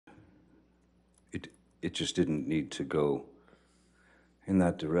it just didn't need to go in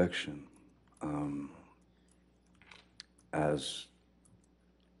that direction, as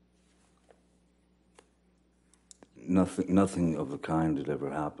nothing of the kind had ever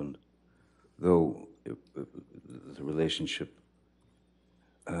happened, though the relationship,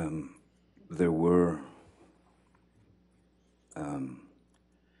 there were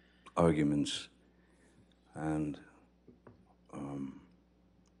arguments and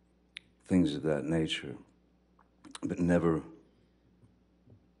things of that nature, but never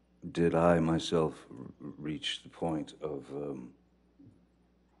did I myself reach the point of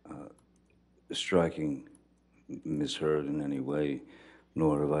striking Miss Heard in any way,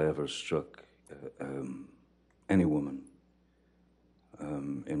 nor have I ever struck any woman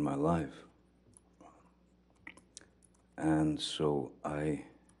in my life. And so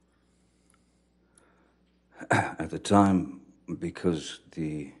at the time, because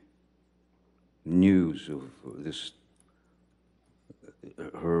the news of this,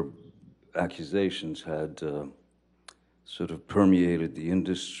 her accusations had sort of permeated the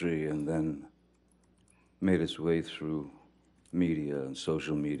industry and then made its way through media and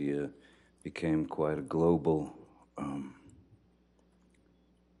social media, became quite a global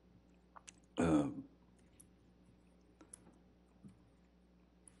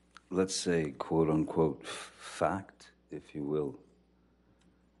let's say, quote unquote, fact, if you will.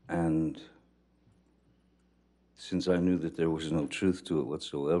 And since I knew that there was no truth to it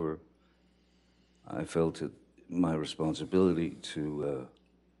whatsoever, I felt it my responsibility to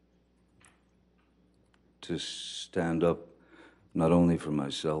stand up not only for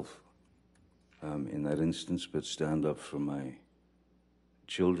myself in that instance, but stand up for my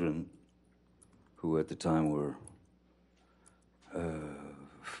children, who at the time were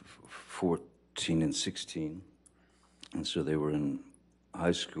 14 and 16, and so they were in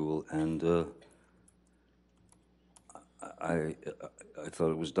high school, and I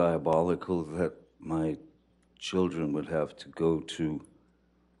thought it was diabolical that my children would have to go to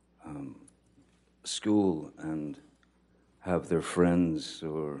school and have their friends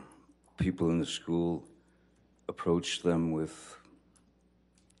or people in the school approach them with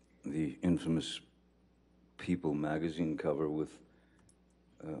the infamous People magazine cover with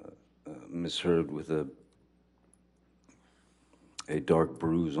Miss Heard with a dark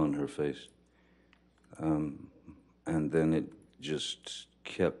bruise on her face. And then it just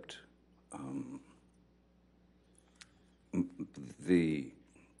kept,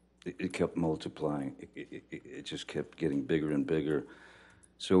 it kept multiplying. It just kept getting bigger and bigger.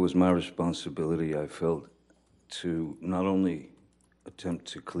 So it was my responsibility, I felt, to not only attempt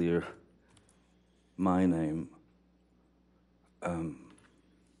to clear my name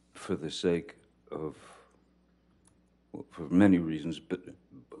for the sake of, well, for many reasons, but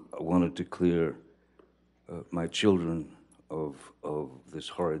I wanted to clear my children of this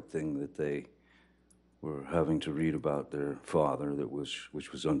horrid thing that they were having to read about their father,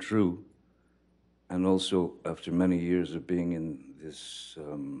 which was untrue. And also, after many years of being in this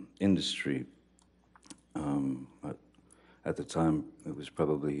industry, at the time, it was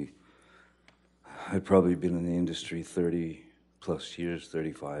probably, I'd probably been in the industry 30 plus years,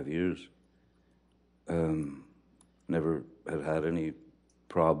 35 years. Never had any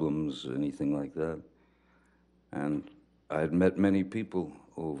problems, anything like that. And I had met many people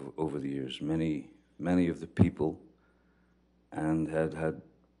over the years, many of the people, and had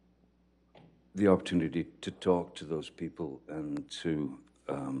the opportunity to talk to those people and to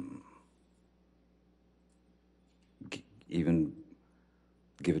even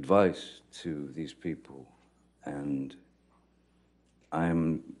give advice to these people. And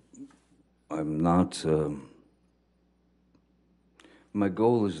I'm not, my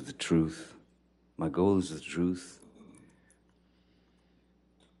goal is the truth. My goal is the truth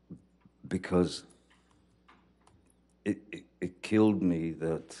because it killed me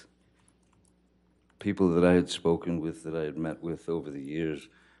that people that I had spoken with, that I had met with over the years,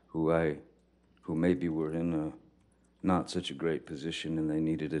 who maybe were in a not such a great position and they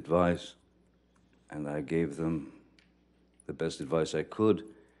needed advice, and I gave them the best advice I could.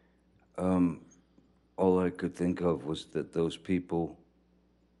 All I could think of was that those people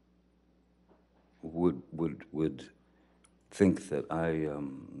would think that I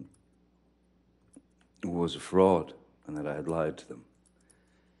was a fraud and that I had lied to them.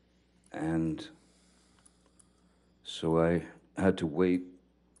 And so I had to wait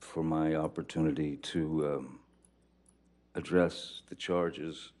for my opportunity to address the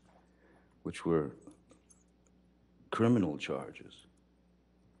charges, which were criminal charges.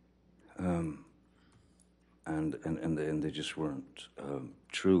 And they just weren't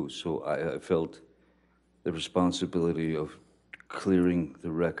true. So I felt the responsibility of clearing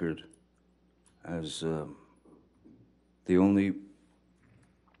the record as the only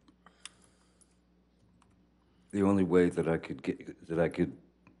way that I could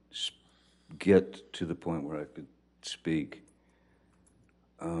get to the point where I could speak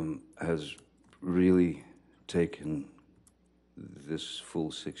has really taken this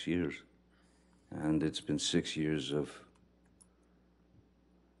full 6 years. And it's been 6 years of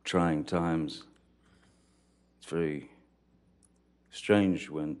trying times. It's very strange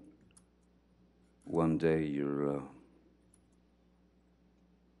when one day you're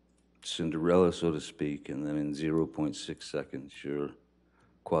Cinderella, so to speak, and then in 0.6 seconds you're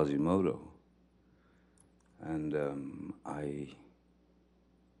Quasimodo. And I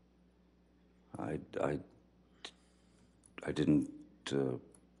didn't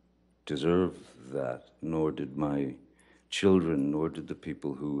deserve that, nor did my children, nor did the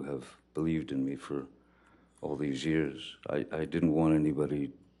people who have believed in me for all these years. I didn't want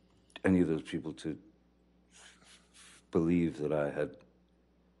any of those people to believe that I had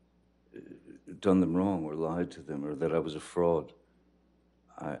done them wrong or lied to them or that I was a fraud.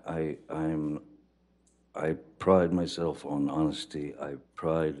 I pride myself on honesty. I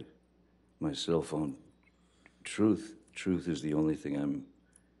pride myself on truth. Truth is the only thing I'm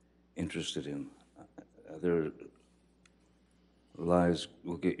interested in. Other lies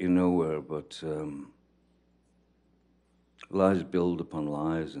will get you nowhere, but lies build upon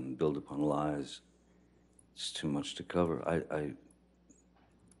lies and build upon lies. It's too much to cover.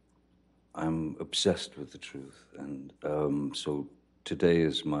 I'm obsessed with the truth, and so today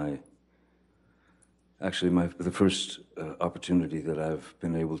is the first opportunity that I've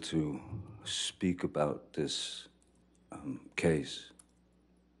been able to speak about this case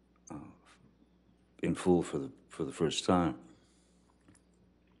in full for the first time.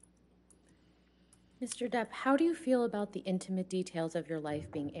 Mr. Depp, how do you feel about the intimate details of your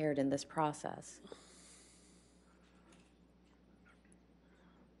life being aired in this process?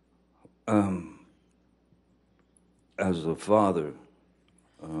 As a father,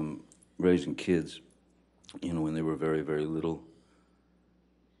 raising kids, when they were very, very little,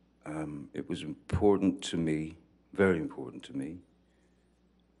 it was important to me, very important to me,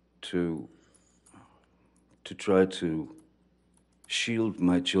 to try to shield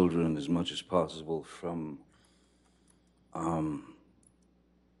my children as much as possible from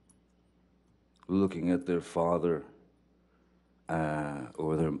looking at their father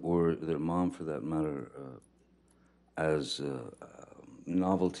or their mom, for that matter, as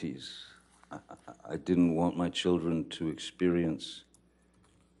novelties. I didn't want my children to experience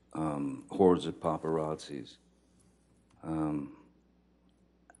hordes of paparazzis.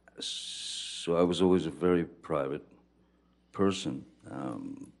 So I was always a very private person.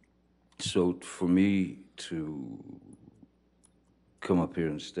 So for me to come up here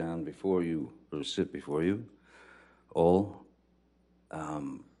and stand before you, or sit before you all,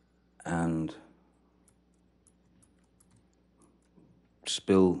 and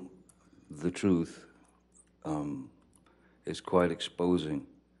spill the truth is quite exposing.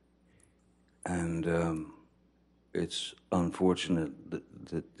 And it's unfortunate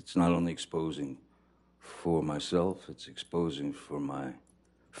that it's not only exposing for myself, it's exposing for my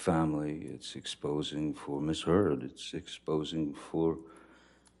family, it's exposing for Miss Heard, it's exposing for,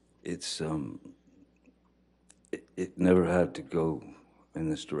 it never had to go in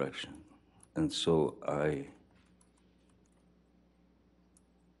this direction. And so I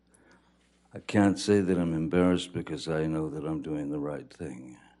can't say that I'm embarrassed because I know that I'm doing the right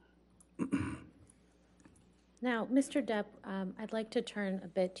thing. Now, Mr. Depp, I'd like to turn a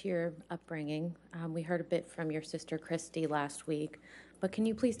bit to your upbringing. We heard a bit from your sister Christy last week, but can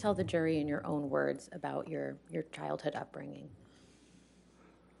you please tell the jury in your own words about your childhood upbringing?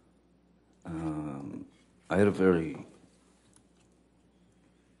 I had a very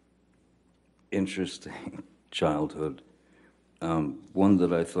interesting childhood, one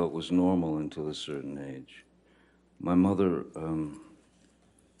that I thought was normal until a certain age. My mother,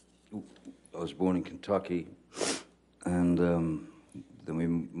 I was born in Kentucky, and then we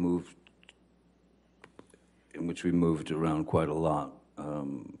moved, in which we moved around quite a lot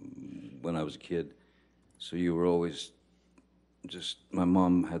when I was a kid. So you were always just, my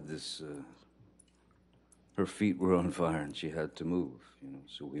mom had this, her feet were on fire and she had to move,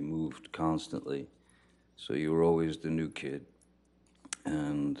 so we moved constantly. So you were always the new kid,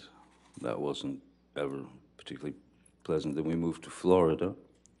 and that wasn't ever particularly pleasant. Then we moved to Florida,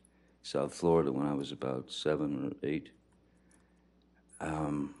 South Florida, when I was about 7 or 8.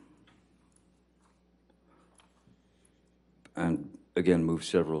 And again, moved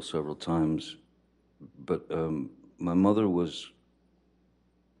several times but my mother was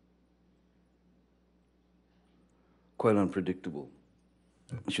quite unpredictable.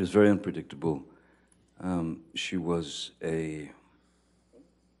 She was very unpredictable. She was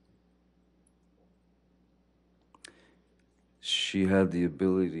she had the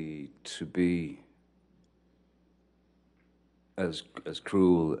ability to be as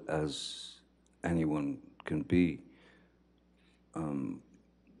cruel as anyone can be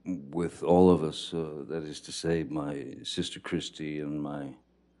with all of us. That is to say, my sister Christy and my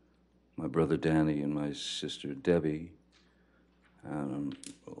brother Danny and my sister Debbie, and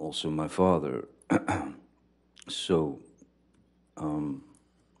also my father. So,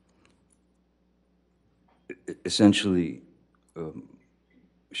 essentially,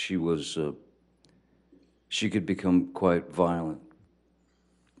 she was she could become quite violent,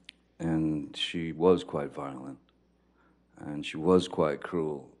 and she was quite violent, and she was quite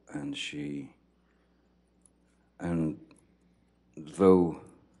cruel, and though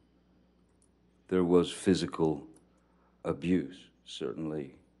there was physical abuse,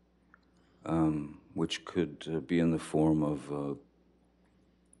 certainly, which could be in the form of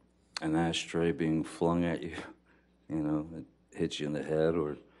an ashtray being flung at you, it hits you in the head,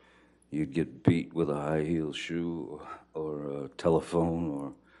 or you'd get beat with a high heel shoe or a telephone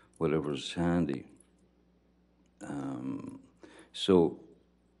or whatever's handy. So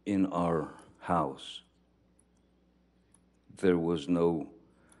in our house, we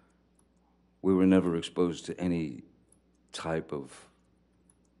were never exposed to any type of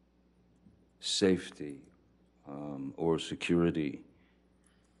safety or security.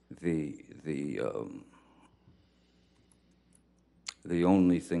 The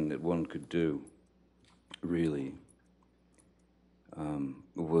only thing that one could do, really,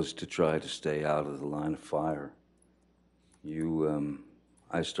 was to try to stay out of the line of fire.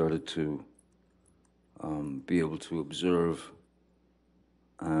 I started to be able to observe,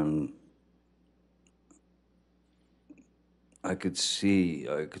 and I could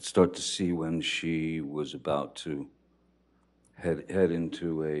start to see when she was about to head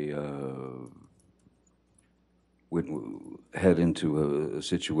into a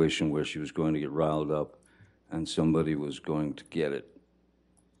situation where she was going to get riled up, and somebody was going to get it.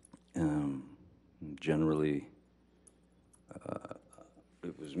 Generally,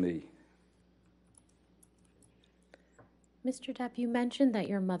 it was me. Mr. Depp, you mentioned that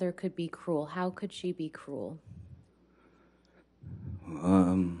your mother could be cruel. How could she be cruel?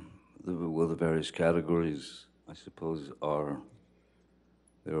 The various categories, I suppose,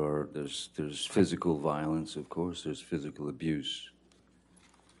 there's physical violence, of course. There's physical abuse,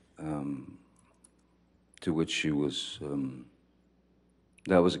 to which she was.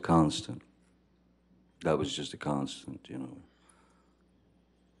 That was a constant. That was just a constant,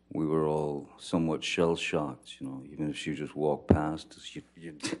 We were all somewhat shell-shocked, Even if she just walked past us,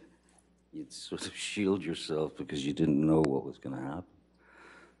 you'd sort of shield yourself because you didn't know what was going to happen.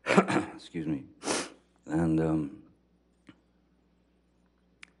 Excuse me. And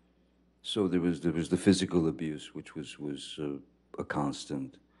so there was the physical abuse, which was a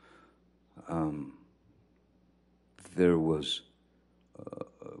constant. There was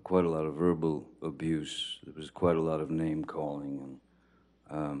quite a lot of verbal abuse. There was quite a lot of name calling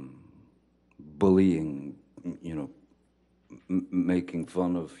and bullying. Making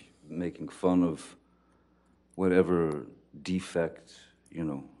fun of whatever defect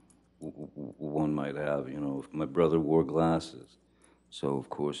one might have. If my brother wore glasses, so of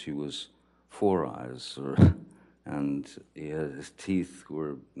course he was four eyes, and his teeth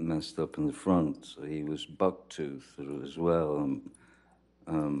were messed up in the front, so he was buck-toothed as well.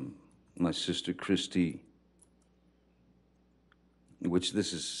 My sister Christy, which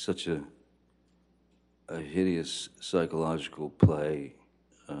this is such a hideous psychological play.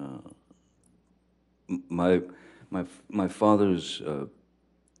 My father's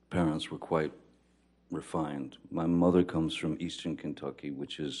parents were quite refined. My mother comes from Eastern Kentucky,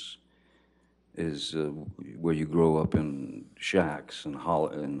 which is where you grow up in shacks and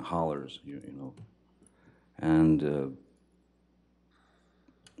hollers, and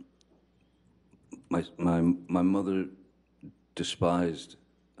my mother despised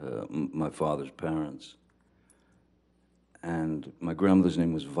my father's parents, and my grandmother's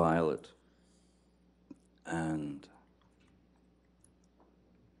name was Violet, and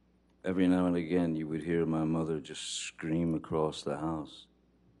every now and again you would hear my mother just scream across the house,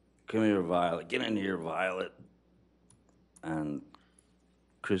 "Come here, Violet, get in here, Violet." And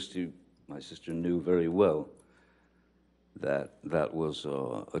Christy, my sister, knew very well that that was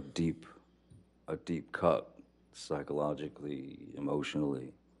a deep cut, psychologically,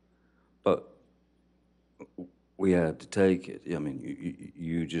 emotionally. But we had to take it. I mean,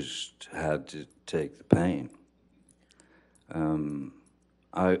 you just had to take the pain.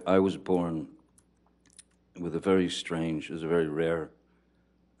 I was born with a very strange, it was a very rare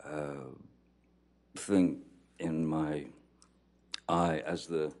thing in my eye, as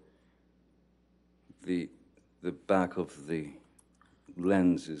the the back of the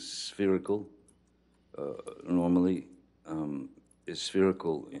lens is spherical. Normally, is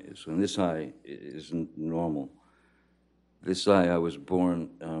spherical. So in this eye isn't normal. This eye, I was born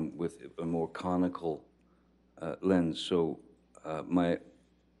with a more conical lens, so my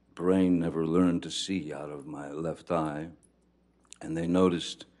brain never learned to see out of my left eye, and they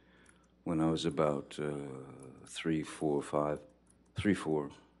noticed when I was about 3, 4, 5, 3, 4,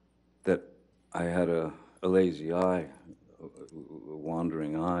 that I had a lazy eye, a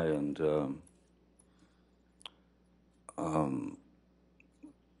wandering eye, and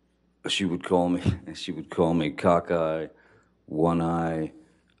she would call me cockeye, one eye,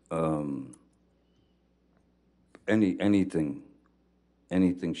 anything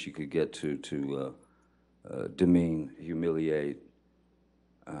she could get to demean, humiliate.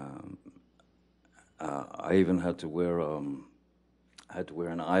 I even had to wear an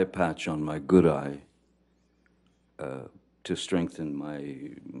eye patch on my good eye to strengthen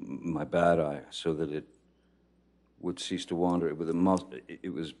my bad eye, so that it would cease to wander.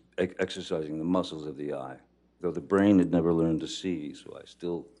 It was exercising the muscles of the eye, though the brain had never learned to see. So I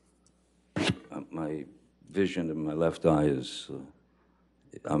still, my vision in my left eye is,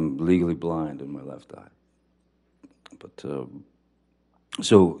 I'm legally blind in my left eye. But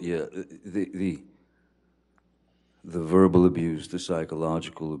so yeah, the verbal abuse, the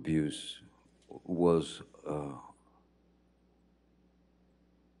psychological abuse, was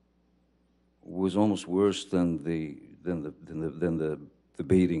almost worse than the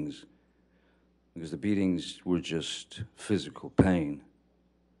beatings, because the beatings were just physical pain,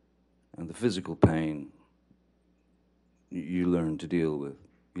 and the physical pain you learn to deal with,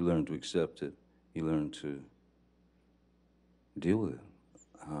 you learn to accept it, you learn to deal with it.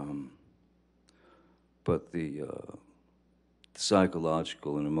 But the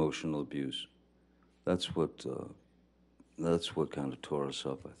psychological and emotional abuse, that's what kind of tore us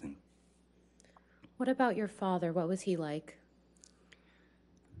up, I think. What about your father? What was he like?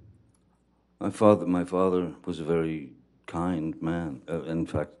 My father was a very kind man. In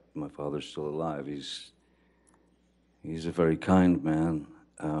fact, my father's still alive. He's a very kind man.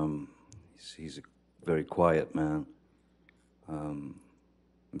 He's a very quiet man.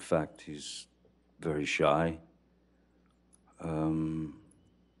 In fact, he's very shy.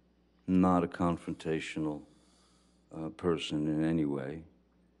 Not a confrontational person in any way.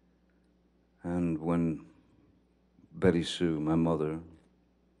 And when Betty Sue, my mother,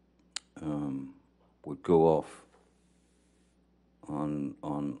 would go off on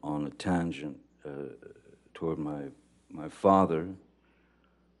a tangent toward my father,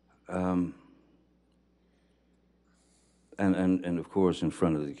 and of course in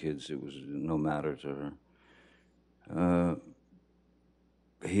front of the kids it was no matter to her.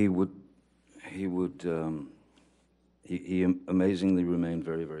 He amazingly remained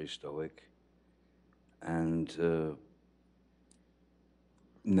very, very stoic, and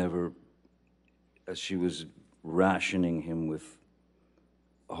never, as she was rationing him with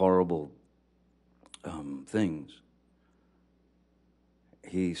horrible things,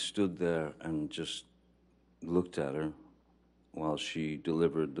 he stood there and just looked at her while she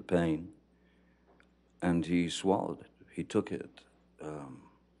delivered the pain, and he swallowed it. He took it.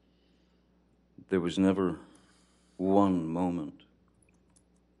 There was never one moment,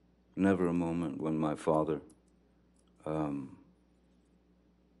 never a moment when my father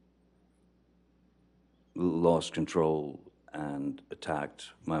lost control and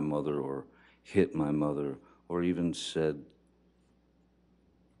attacked my mother or hit my mother or even said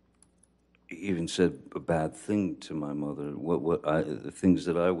a bad thing to my mother. The things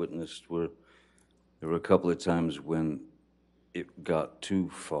that I witnessed were, there were a couple of times when it got too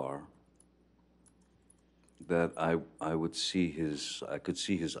far, that I could see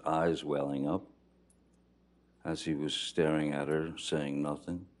his eyes welling up as he was staring at her, saying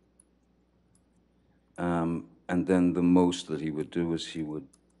nothing. And then the most that he would do is he would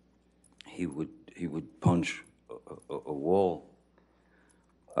punch a wall.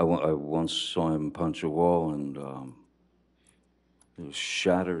 I once saw him punch a wall and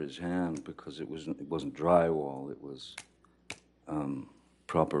shatter his hand, because it wasn't drywall. It was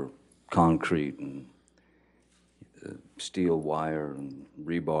proper concrete and steel wire and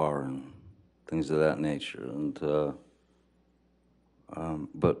rebar and things of that nature. And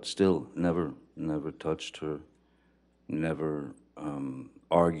but still, never never touched her, never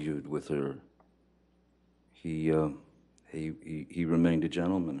argued with her. He remained a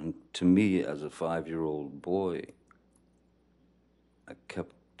gentleman. And to me, as a 5-year-old boy, I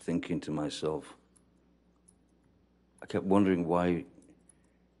kept thinking to myself, I kept wondering why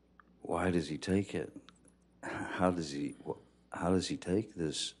does he take it? How does he take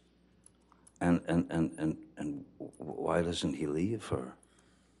this? And why doesn't he leave her?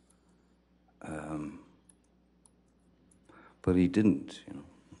 But he didn't, you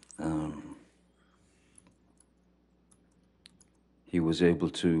know. He was able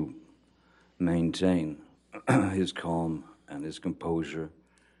to maintain his calm and his composure.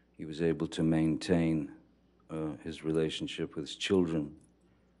 He was able to maintain his relationship with his children.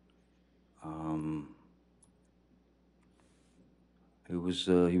 He was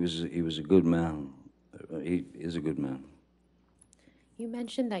a good man. He is a good man. You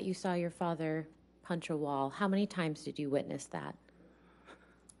mentioned that you saw your father punch a wall. How many times did you witness that?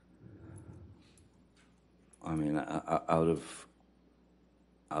 I mean, out of,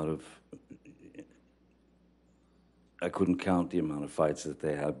 I couldn't count the amount of fights that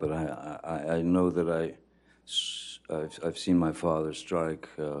they had, but I know that I've seen my father strike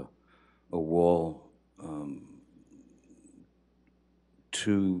a wall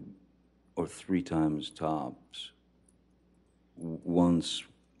 2 or 3 times tops. Once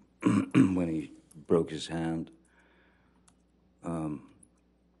when he broke his hand, but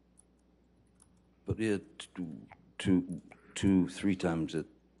yeah, 3 times at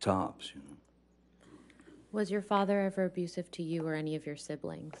tops, you know. Was your father ever abusive to you or any of your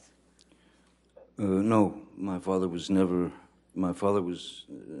siblings? No, my father was never. My father was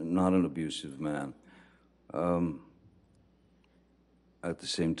not an abusive man. At the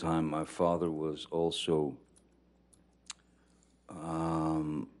same time, my father was also,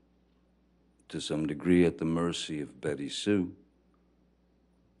 to some degree, at the mercy of Betty Sue,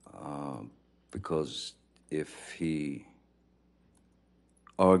 because if he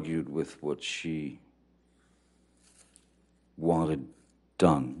argued with what she wanted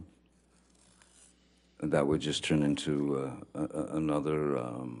done, that would just turn into another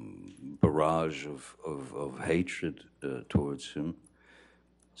barrage of hatred towards him.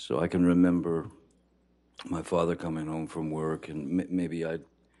 So I can remember my father coming home from work, and maybe I'd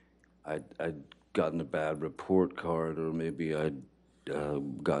gotten a bad report card, or maybe I'd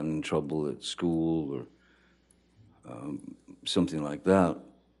gotten in trouble at school, or something like that.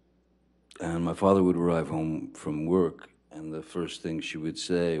 And my father would arrive home from work, and the first thing she would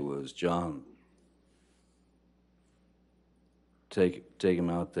say was, "John, take him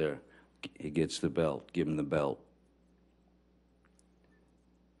out there. He gets the belt. Give him the belt."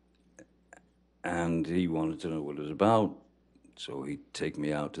 And he wanted to know what it was about, so he'd take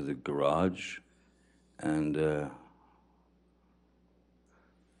me out to the garage, and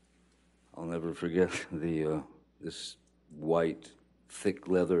I'll never forget this white, thick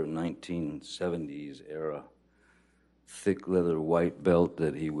leather 1970s era, thick leather white belt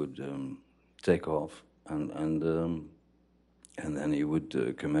that he would take off, and then he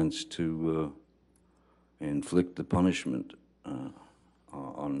would commence to inflict the punishment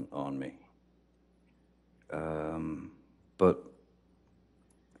on me. But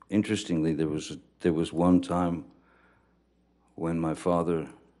interestingly, there was one time when my father,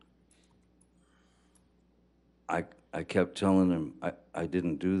 I kept telling him I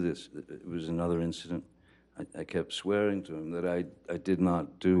didn't do this. It was another incident. I kept swearing to him that I did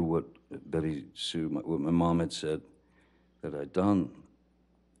not do what Betty Sue, what my mom had said that I'd done.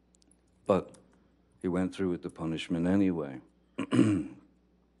 But he went through with the punishment anyway. And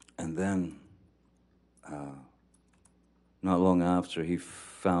then, not long after, he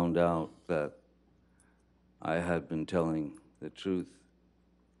found out that I had been telling the truth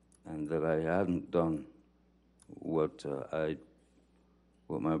and that I hadn't done what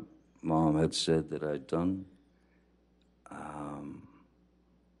my mom had said that I'd done.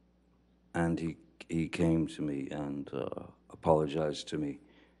 And he came to me and apologized to me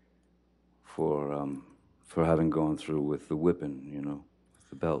for having gone through with the whipping, you know, with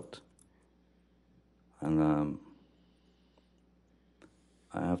the belt. And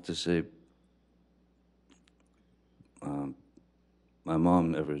I have to say, my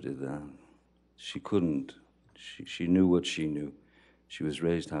mom never did that. She couldn't. She knew what she knew. She was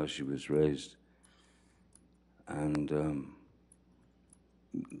raised how she was raised. And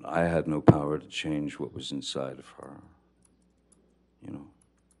I had no power to change what was inside of her, you know.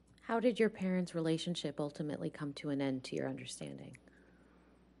 How did your parents' relationship ultimately come to an end, to your understanding?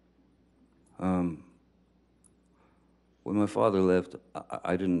 When my father left,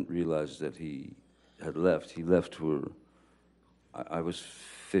 I didn't realize that he had left. He left for, I was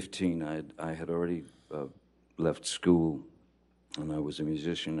 15. I had already left school, and I was a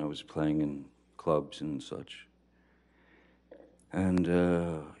musician. I was playing in clubs and such. And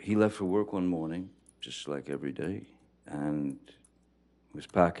he left for work one morning, just like every day, and was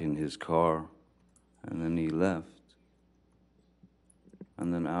packing his car, and then he left.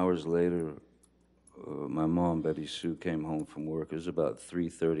 And then hours later, my mom, Betty Sue, came home from work. It was about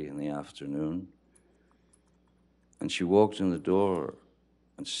 3:30 in the afternoon. And she walked in the door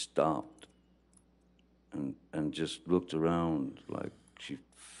and stopped and just looked around like she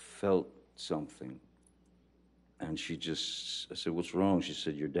felt something. And I said, "What's wrong?" She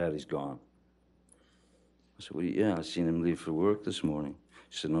said, "Your daddy's gone." I said, "Well, yeah, I seen him leave for work this morning."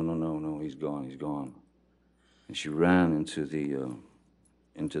 She said, No, he's gone, he's gone. And she ran into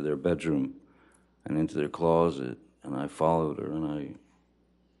their bedroom and into their closet, and I followed her, and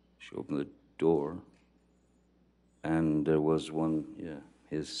she opened the door, and there was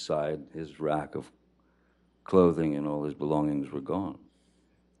his rack of clothing and all his belongings were gone.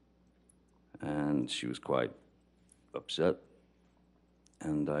 And she was quite upset.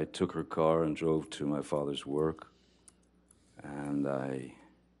 And I took her car and drove to my father's work, and I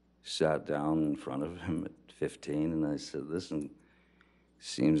sat down in front of him at 15, and I said, "Listen,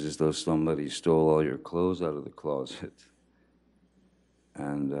 seems as though somebody stole all your clothes out of the closet."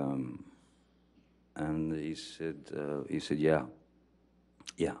 And he said, "Yeah.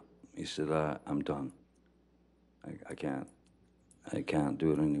 He said, I'm done. I can't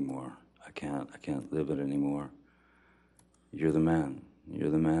do it anymore. I can't live it anymore. You're the man. You're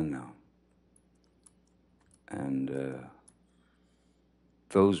the man now." And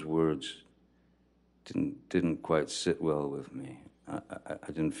those words didn't quite sit well with me. I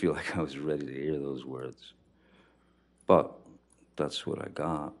didn't feel like I was ready to hear those words. But that's what I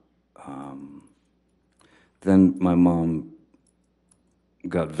got. Then my mom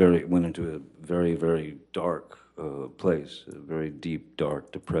went into a very, very dark place, a very deep,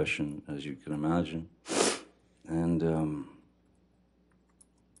 dark depression, as you can imagine. And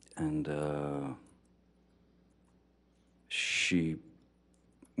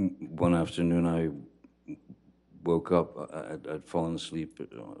one afternoon I woke up, I'd fallen asleep,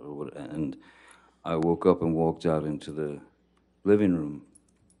 and I woke up and walked out into the living room,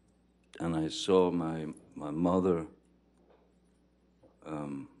 and I saw my mother,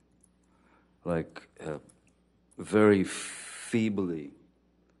 like very feebly,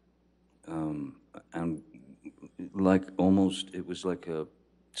 and like almost, it was like a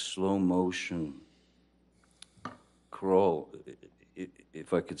slow motion crawl.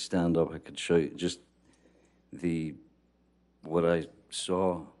 If I could stand up, I could show you just what I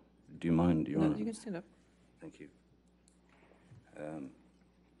saw. Do you mind? No, you can stand up. Thank you.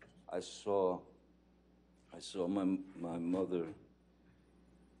 I saw my mother,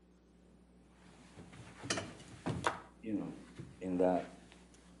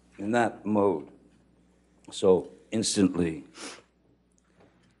 in that mode. So instantly,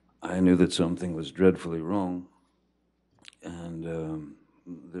 I knew that something was dreadfully wrong, and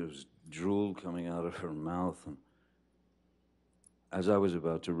there was drool coming out of her mouth. And as I was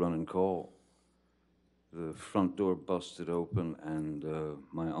about to run and call, the front door busted open, and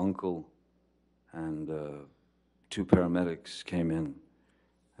my uncle and two paramedics came in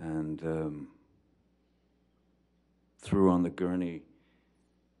and threw her on the gurney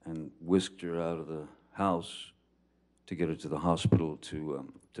and whisked her out of the house to get her to the hospital to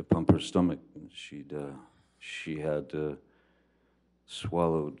pump her stomach. She had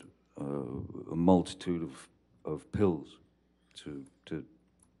swallowed a multitude of pills to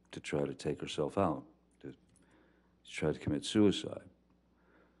try to take herself out, to try to commit suicide.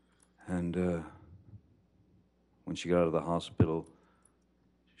 And when she got out of the hospital,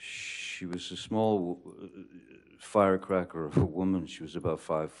 she was a small firecracker of a woman. She was about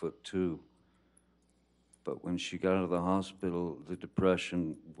 5'2". But when she got out of the hospital, the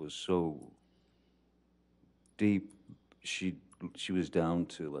depression was so deep. She was down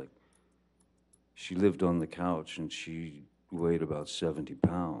to, like, she lived on the couch, and she weighed about 70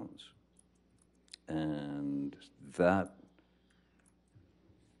 pounds. And that,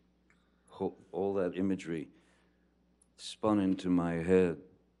 all that imagery spun into my head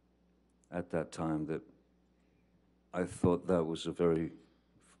at that time, that I thought that was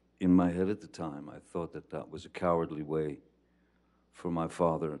in my head at the time, I thought that was a cowardly way for my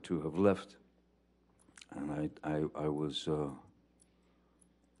father to have left. And I was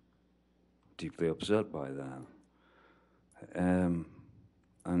deeply upset by that.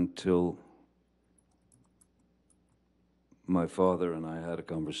 Until my father and I had a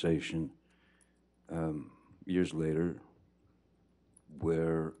conversation years later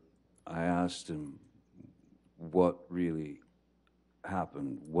where I asked him what really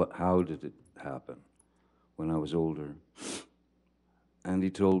happened, how did it happen when I was older, and he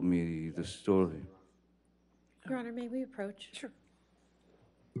told me the story. Your Honor, may we approach? Sure.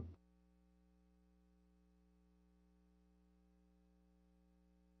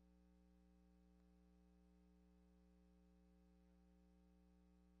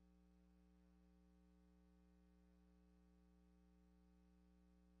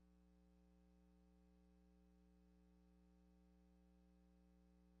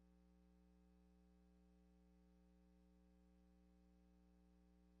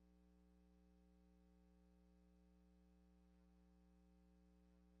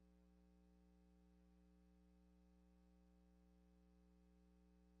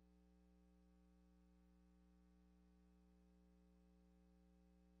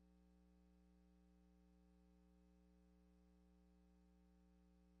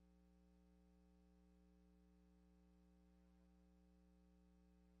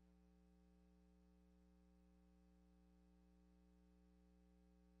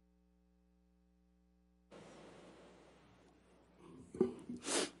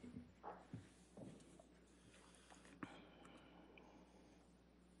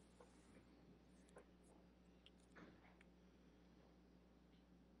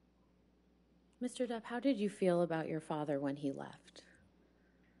 Mr. Depp, how did you feel about your father when he left?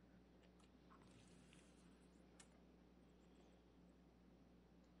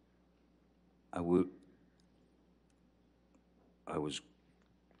 I would. I was.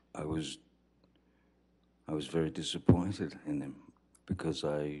 I was. I was very disappointed in him because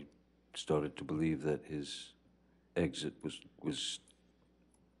I started to believe that his exit was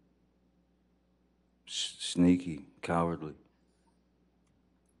sneaky, cowardly.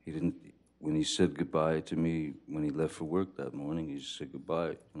 He didn't. When he said goodbye to me when he left for work that morning, he just said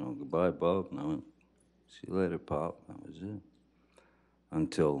goodbye. Goodbye, Bob. And I went, see you later, Pop. That was it.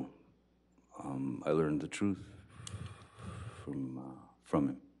 Until I learned the truth from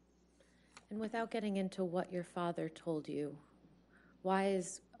him. And without getting into what your father told you,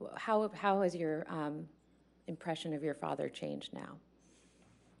 how has your impression of your father changed now?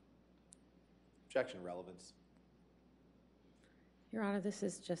 Objection, relevance. Your Honor, this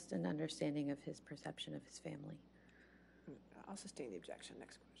is just an understanding of his perception of his family. I'll sustain the objection.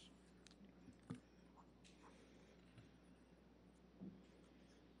 Next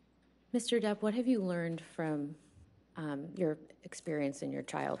question. Mr. Depp, what have you learned from your experience in your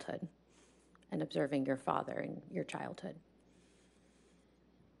childhood and observing your father in your childhood?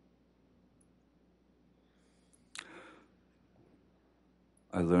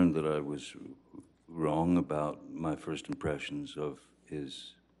 I learned that I was wrong about my first impressions of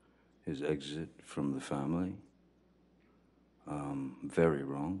his exit from the family. Very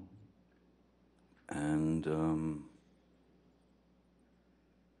wrong. And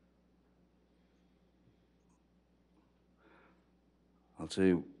I'll tell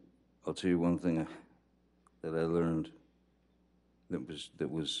you one thing that I learned that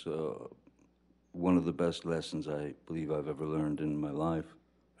was one of the best lessons I believe I've ever learned in my life,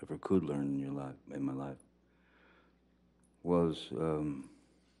 ever could learn in my life, was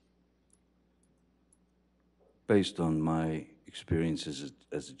based on my experiences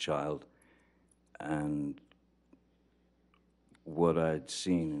as a child and what I'd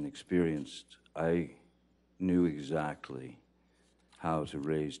seen and experienced. I knew exactly how to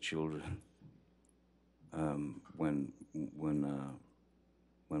raise children when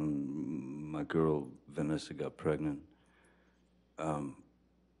my girl Vanessa got pregnant.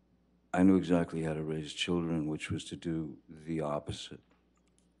 I knew exactly how to raise children, which was to do the opposite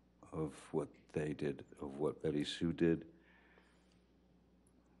of what they did, of what Betty Sue did.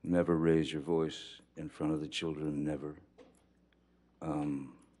 Never raise your voice in front of the children, never.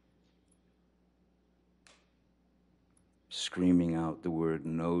 Screaming out the word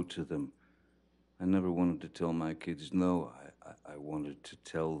no to them. I never wanted to tell my kids no. I wanted to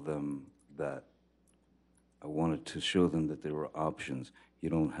tell them that I wanted to show them that there were options. You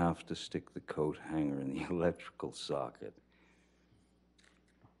don't have to stick the coat hanger in the electrical socket.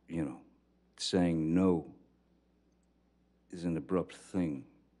 You know, saying no is an abrupt thing,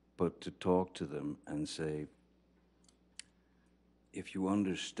 but to talk to them and say, if you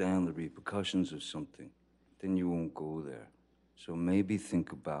understand the repercussions of something, then you won't go there. So maybe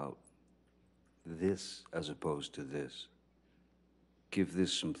think about this as opposed to this. Give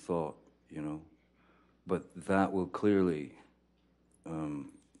this some thought, you know. But that will clearly,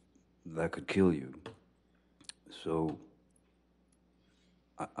 that could kill you. So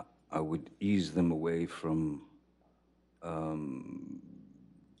I would ease them away from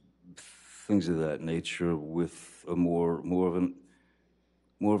things of that nature with a more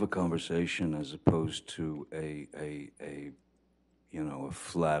of a conversation as opposed to a a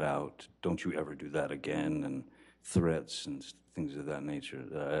flat out, don't you ever do that again, and threats and things of that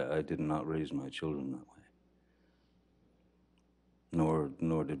nature. I did not raise my children that way.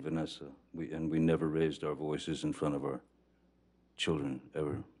 Nor did Vanessa. We never raised our voices in front of our children,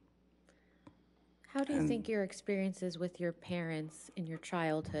 ever. How do you think your experiences with your parents in your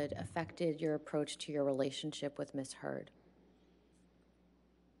childhood affected your approach to your relationship with Miss Heard?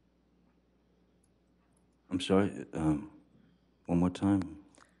 I'm sorry, one more time.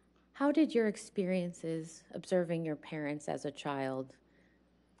 How did your experiences observing your parents as a child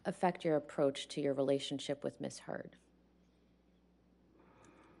affect your approach to your relationship with Miss Heard?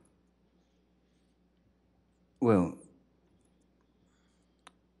 Well,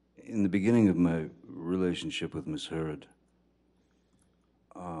 in the beginning of my relationship with Miss Heard,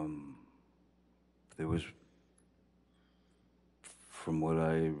 there was, from what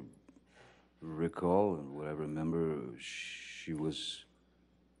I recall and what I remember, she was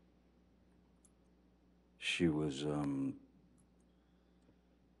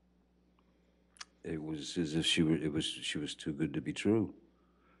it was as if she was too good to be true.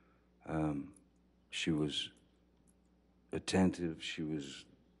 She was attentive, she was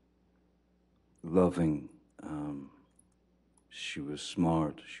loving, she was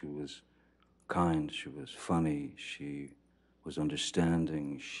smart, she was kind, she was funny, she was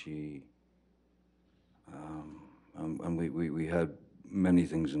understanding, and we had many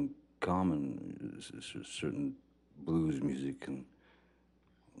things in common, certain blues music and,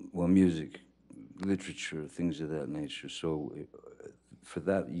 well, music, literature, things of that nature. So for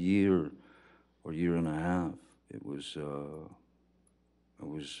that year or year and a half, it was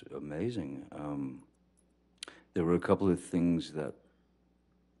amazing. There were a couple of things that,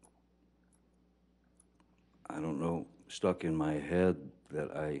 I don't know, stuck in my head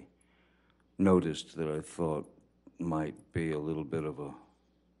that I noticed that I thought might be a little bit of a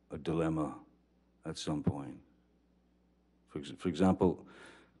dilemma at some point. For example,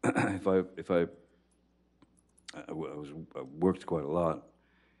 if I worked quite a lot,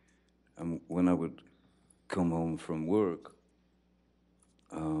 and when I would come home from work,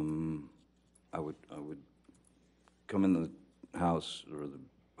 I would come in the house or the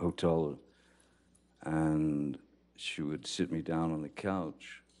hotel, and she would sit me down on the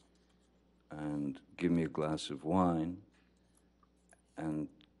couch and give me a glass of wine and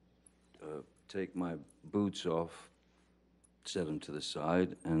take my boots off, set them to the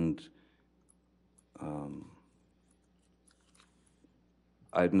side, and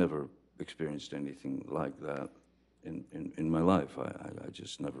I'd never experienced anything like that in my life. I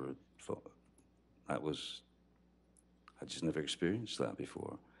just never thought that was, I just never experienced that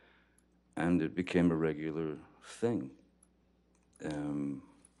before. And it became a regular thing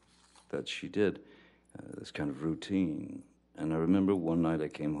that she did, this kind of routine. And I remember one night I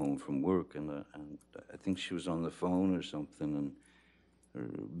came home from work, and I think she was on the phone or something, or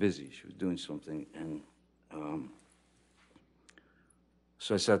busy. She was doing something, and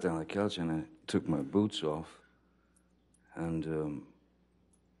so I sat down on the couch and I took my boots off, and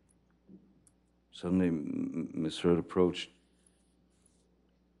suddenly Miss Heard approached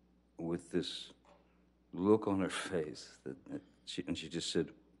with this look on her face that she just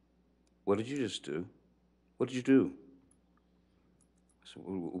said, "What did you just do? What did you do?" I said,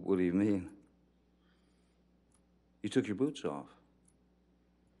 "What do you mean?" "You took your boots off."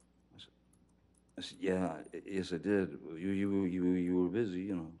 I said, "Yeah, yes, I did. You were busy,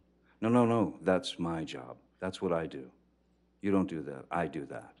 you know." No, that's my job. That's what I do. You don't do that. I do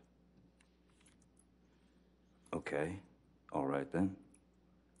that." "Okay, all right then."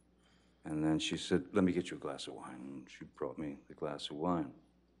 And then she said, "Let me get you a glass of wine." And she brought me the glass of wine.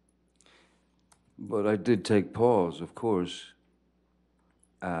 But I did take pause, of course,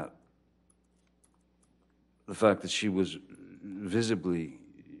 at the fact that she was visibly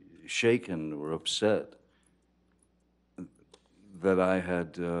shaken or upset that I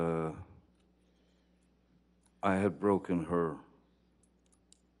had broken her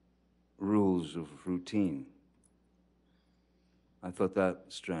rules of routine. I thought that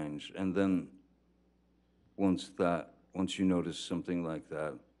strange. And then once you notice something like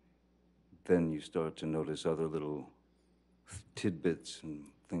that, then you start to notice other little tidbits and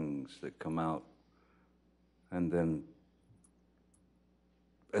things that come out. And then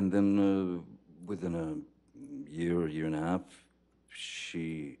within a year and a half,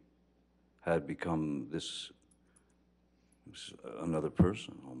 she had become this was another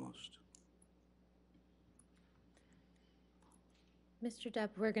person almost. Mr. Depp,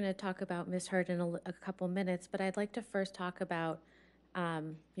 we're going to talk about Miss Heard in a couple minutes, but I'd like to first talk about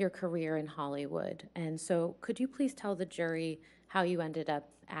your career in Hollywood. And so could you please tell the jury how you ended up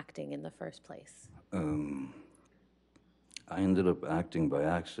acting in the first place? I ended up acting by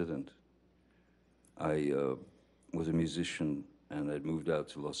accident. I was a musician, and I'd moved out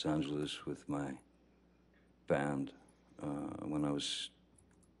to Los Angeles with my band when I was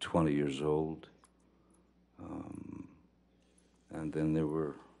 20 years old. And then there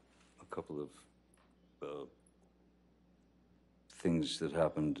were a couple of things that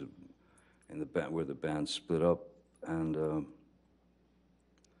happened in the band where the band split up, and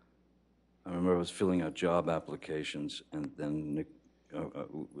I remember I was filling out job applications, and then Nick,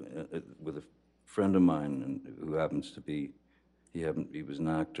 with a friend of mine who happens to be, he was an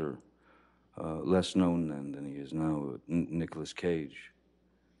actor, less known then than he is now, Nicolas Cage.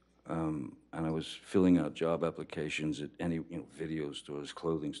 And I was filling out job applications at any, video stores,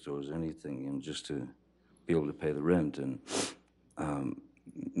 clothing stores, anything, just to be able to pay the rent. And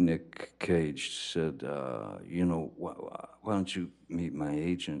Nick Cage said, why don't you meet my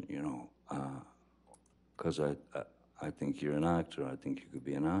agent, because I think you're an actor. I think you could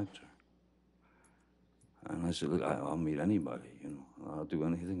be an actor. And I said, look, I'll meet anybody, I'll do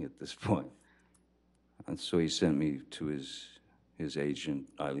anything at this point. And so he sent me to his agent,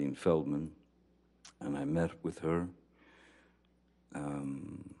 Eileen Feldman, and I met with her.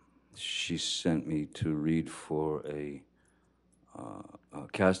 She sent me to read for a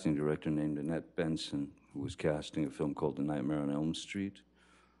casting director named Annette Benson, who was casting a film called The Nightmare on Elm Street.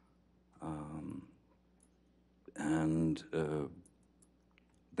 And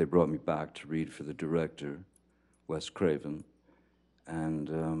they brought me back to read for the director, Wes Craven. And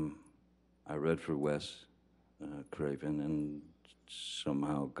I read for Wes Craven and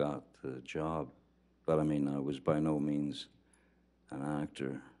somehow got the job. But I mean, I was by no means an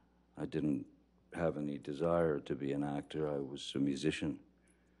actor. I didn't have any desire to be an actor. I was a musician.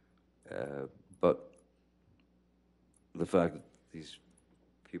 But the fact that these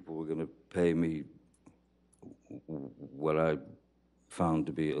people were going to pay me what I found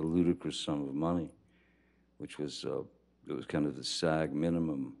to be a ludicrous sum of money, which was, it was kind of the SAG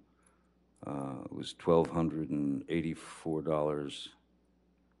minimum. It was $1,284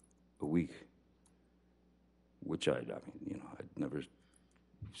 a week, which I'd never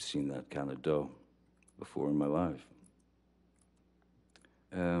seen that kind of dough before in my life.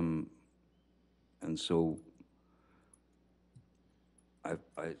 And so I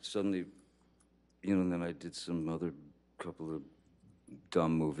suddenly, and then I did some other couple of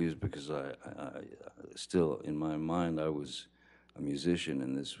dumb movies because I still, in my mind, I was a musician,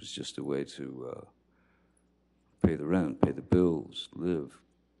 and this was just a way to pay the rent, pay the bills, live.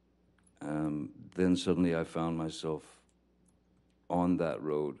 Then suddenly I found myself on that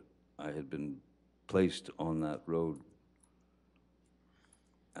road. I had been placed on that road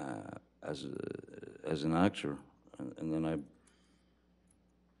as an actor, and then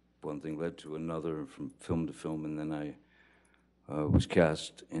one thing led to another, from film to film, and then I was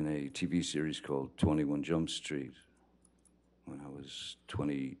cast in a TV series called 21 Jump Street when I was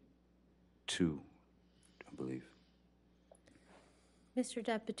 22, I believe. Mr.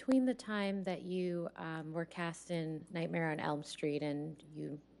 Depp, between the time that you were cast in Nightmare on Elm Street and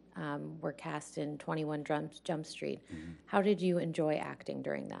you were cast in 21 Jump Street, how did you enjoy acting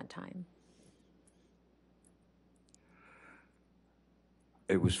during that time?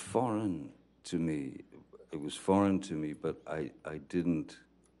 It was foreign to me. It was foreign to me, but I didn't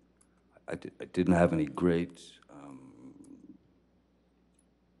have any great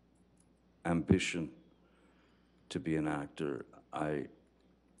ambition to be an actor.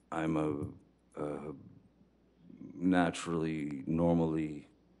 I'm a naturally, normally,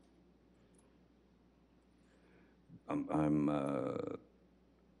 I've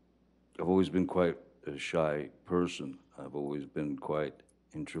always been quite a shy person. I've always been quite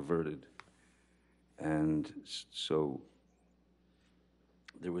introverted. And so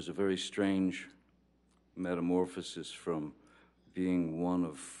there was a very strange metamorphosis from being one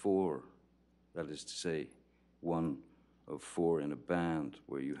of four, that is to say, one of four in a band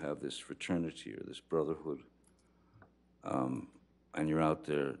where you have this fraternity or this brotherhood, and you're out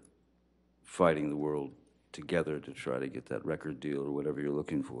there fighting the world together to try to get that record deal or whatever you're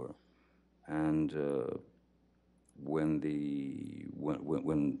looking for. And when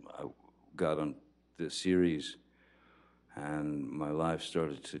I got on the series and my life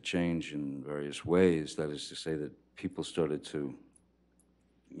started to change in various ways, that is to say that people started to,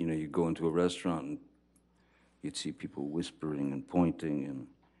 you go into a restaurant and you'd see people whispering and pointing and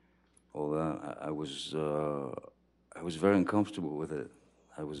all that. I was very uncomfortable with it.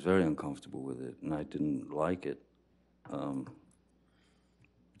 I was very uncomfortable with it, and I didn't like it.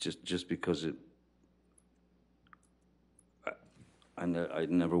 Just because I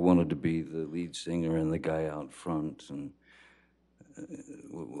never wanted to be the lead singer and the guy out front and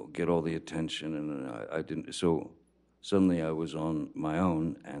will get all the attention, and I didn't. So suddenly I was on my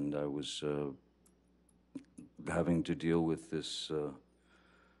own, and I was having to deal with this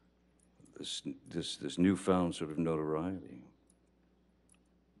newfound sort of notoriety,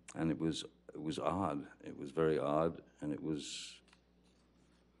 and it was odd. It was very odd, and it was.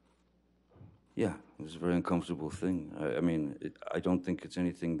 Yeah, it was a very uncomfortable thing. I mean, I don't think it's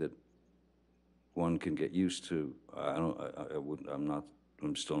anything that one can get used to. I don't. I wouldn't. I'm not.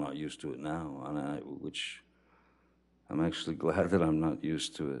 I'm still not used to it now, and which I'm actually glad that I'm not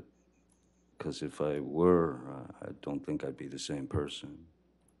used to it, because if I were, I don't think I'd be the same person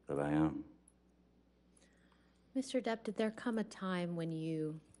that I am. Mr. Depp, did there come a time when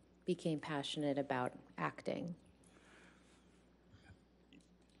you became passionate about acting?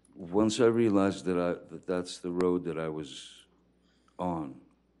 Once I realized that that's the road that I was on,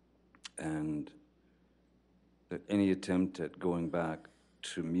 and that any attempt at going back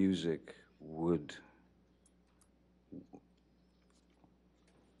to music would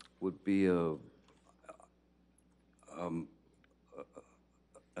be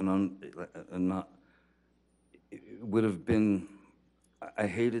not, it would have been. I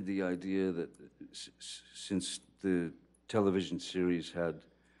hated the idea that since the television series had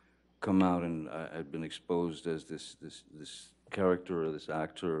come out and I had been exposed as this character or this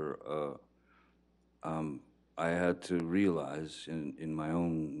actor, I had to realize in my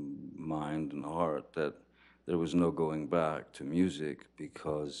own mind and heart that there was no going back to music,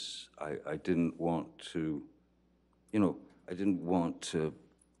 because I didn't want to, I didn't want to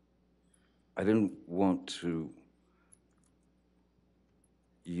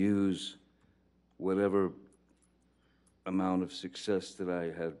use whatever amount of success that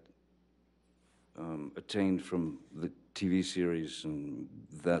I had attained from the TV series and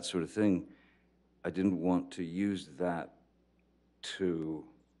that sort of thing. I didn't want to use that to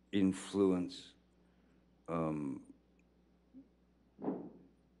influence,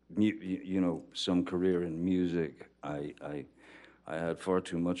 some career in music. I had far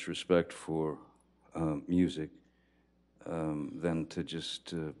too much respect for music than to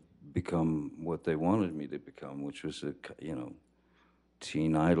just become what they wanted me to become, which was a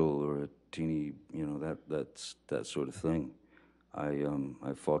teen idol or a teeny, that sort of thing.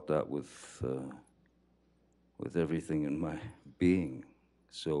 I fought that with everything in my being.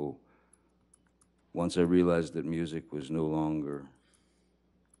 So once I realized that music was no longer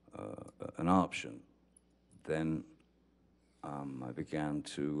an option, then I began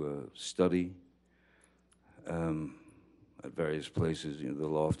to study at various places. The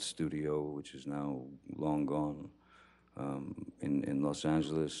Loft Studio, which is now long gone, in Los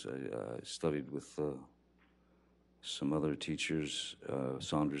Angeles. I studied with some other teachers,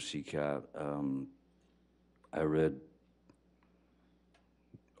 Sandra Seacat. I read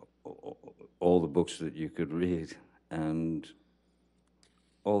all the books that you could read, and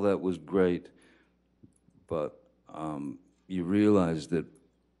all that was great, but you realize that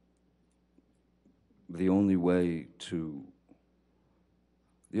the only way to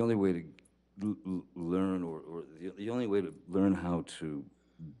learn, or the only way to learn how to,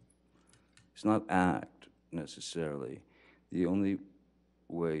 it's not act necessarily, the only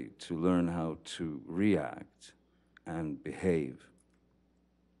way to learn how to react and behave,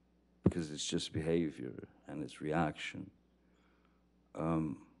 because it's just behavior and it's reaction,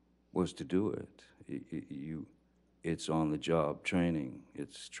 was to do it. It's on the job training.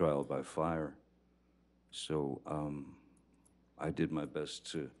 It's trial by fire. So I did my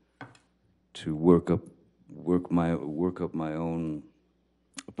best to work up my own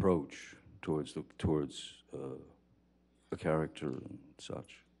approach towards a character and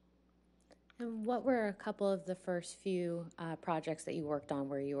such. And what were a couple of the first few projects that you worked on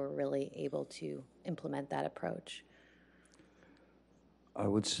where you were really able to implement that approach? I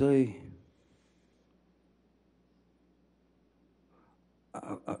would say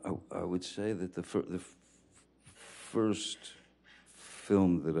that the first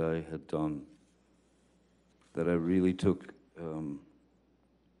film that I had done, that I really took,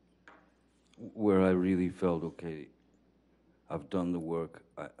 where I really felt, okay, I've done the work,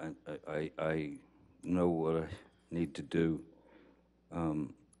 I know what I need to do.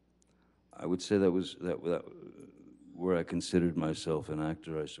 I would say that was where I considered myself an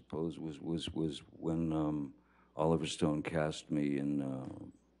actor, I suppose, was when Oliver Stone cast me in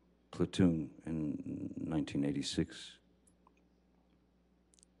Platoon in 1986.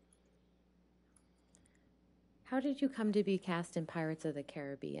 How did you come to be cast in Pirates of the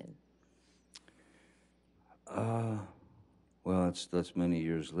Caribbean? Well, that's many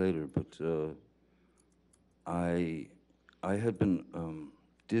years later, but I had been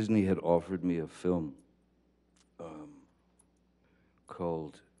Disney had offered me a film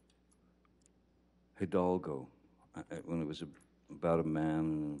called Hidalgo, when it was about a man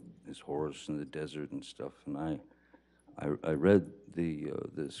and his horse in the desert and stuff. And I read the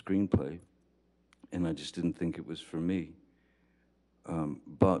screenplay, and I just didn't think it was for me.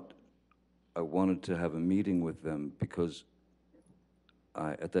 But I wanted to have a meeting with them because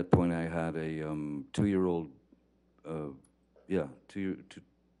at that point I had a 2-year-old, two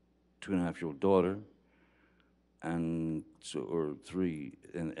and a half year old daughter, and so, or three,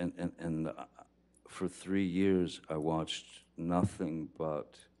 and for 3 years I watched nothing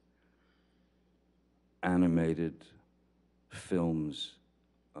but animated films,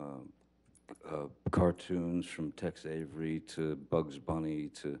 cartoons from Tex Avery to Bugs Bunny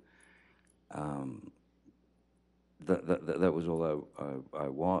to that was all I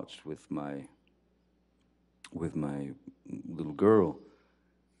watched with my little girl.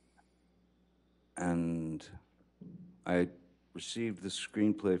 And I received the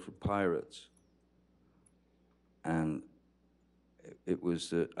screenplay for Pirates, and it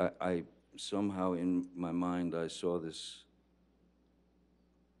was I somehow in my mind I saw this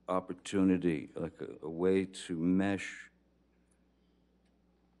opportunity, like a way to mesh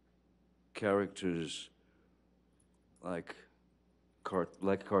characters like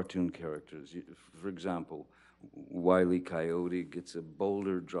cartoon characters. For example, Wile E. Coyote gets a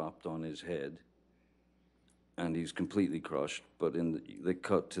boulder dropped on his head, and he's completely crushed. But they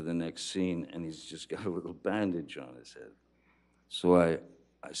cut to the next scene, and he's just got a little bandage on his head. So I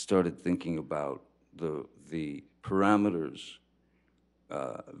started thinking about the parameters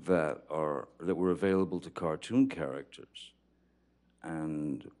that were available to cartoon characters,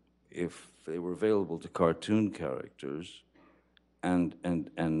 and if they were available to cartoon characters, and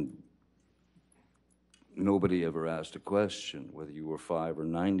nobody ever asked a question, whether you were 5 or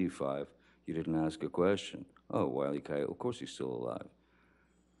 95, you didn't ask a question. Oh, Wile E. Coyote, of course he's still alive.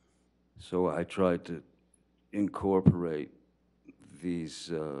 So I tried to incorporate these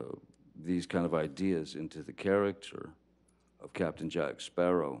kind of ideas into the character of Captain Jack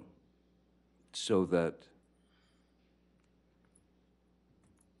Sparrow, so that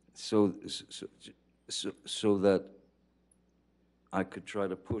I could try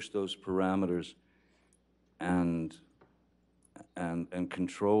to push those parameters and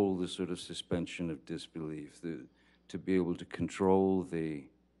control the sort of suspension of disbelief, to be able to control the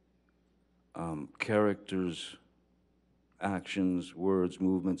characters' actions, words,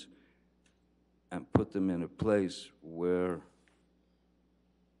 movements, and put them in a place where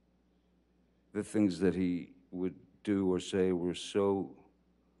the things that he would do or say were so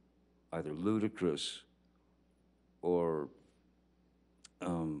either ludicrous or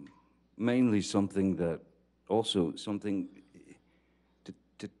mainly something that also something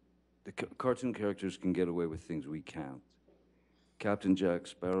the cartoon characters can get away with things we can't. Captain Jack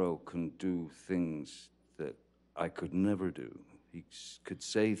Sparrow can do things that I could never do. He could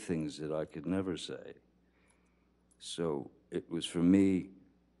say things that I could never say. So it was for me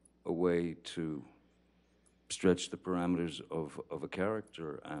a way to stretch the parameters of a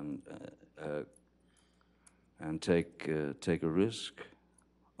character and take a risk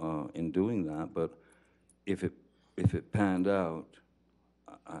in doing that. But if it panned out,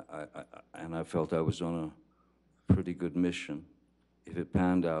 and I felt I was on a pretty good mission. If it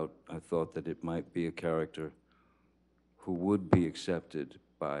panned out, I thought that it might be a character who would be accepted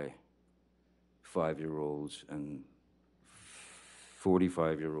by 5-year-olds and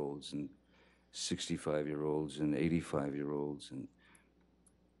 45-year-olds and 65-year-olds and 85-year-olds, and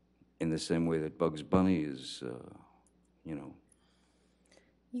in the same way that Bugs Bunny is,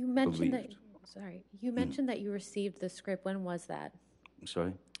 You mentioned believed. you mentioned that you received the script. When was that? I'm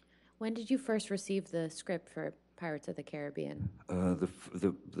sorry? When did you first receive the script for Pirates of the Caribbean?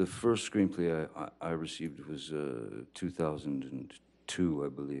 The first screenplay I received was 2002, I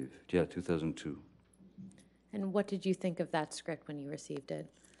believe. Yeah, 2002. And what did you think of that script when you received it?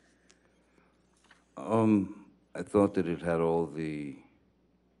 I thought that it had all the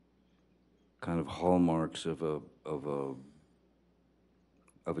kind of hallmarks of a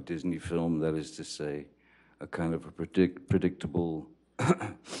Disney film. That is to say, a kind of a predictable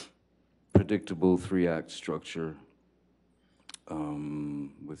predictable 3-act structure,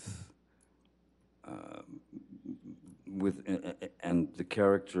 with and the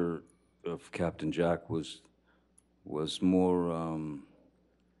character of Captain Jack was more.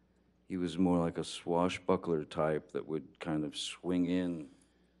 He was more like a swashbuckler type that would kind of swing in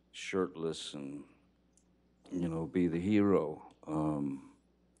shirtless and, you know, be the hero.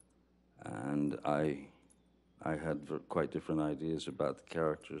 And I had quite different ideas about the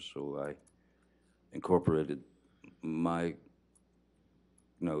character, so I incorporated my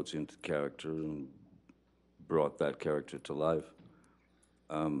notes into the character and brought that character to life,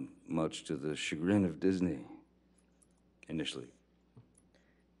 much to the chagrin of Disney initially.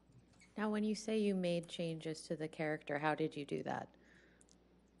 Now, when you say you made changes to the character, how did you do that?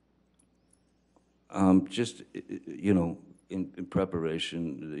 Just you know, in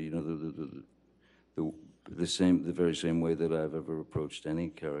preparation, you know, the very same way that I've ever approached any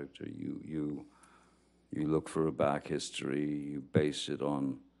character. You look for a back history. You base it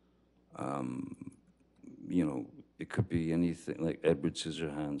on, you know, it could be anything. Like Edward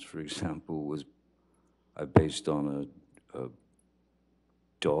Scissorhands, for example, was I based on a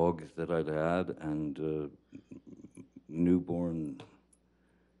dog that I'd had and newborn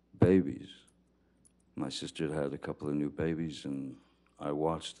babies. My sister had a couple of new babies, and I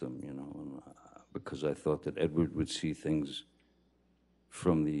watched them, you know, and, because I thought that Edward would see things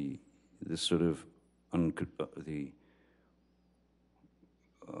from the sort of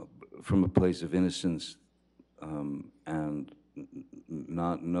from a place of innocence and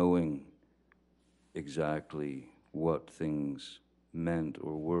not knowing exactly what things meant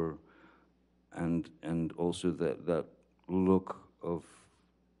or were, and also that look of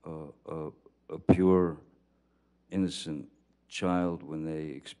a pure, innocent child when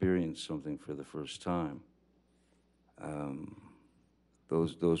they experience something for the first time.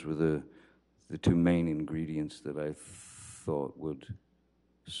 Those were the two main ingredients that I thought would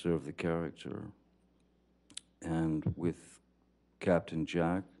serve the character. And with Captain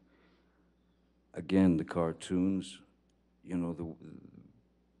Jack, again, the cartoons, you know, the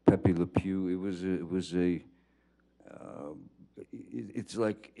Pepe Le Pew. It's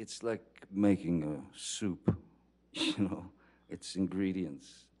like making a soup, you know. It's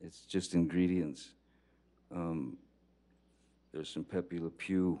ingredients. It's just ingredients. There's some Pepe Le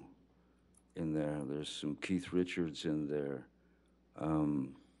Pew in there. There's some Keith Richards in there.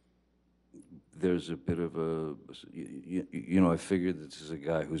 There's a bit of a, you know, I figured this is a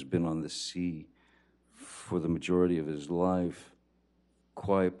guy who's been on the sea for the majority of his life.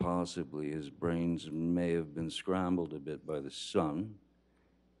 Quite possibly his brains may have been scrambled a bit by the sun.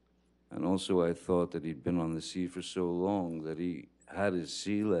 And also I thought that he'd been on the sea for so long that he had his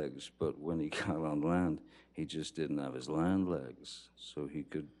sea legs, but when he got on land, he just didn't have his land legs. So he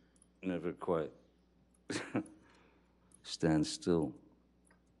could never quite stand still.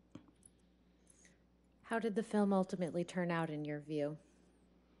 How did the film ultimately turn out in your view?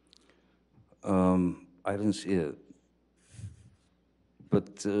 I didn't see it.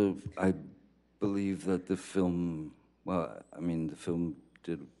 But I believe that the film, well, I mean, the film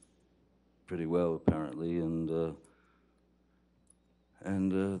did pretty well apparently, and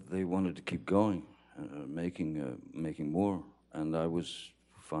they wanted to keep going, making more, and I was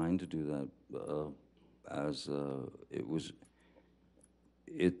fine to do that. As it was,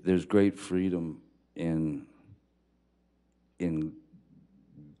 there's great freedom in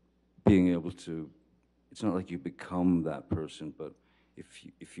being able to. It's not like you become that person, but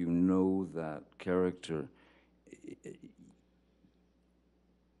if you know that character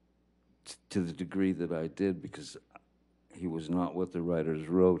to the degree that I did, because he was not what the writers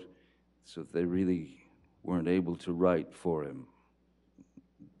wrote, so they really weren't able to write for him.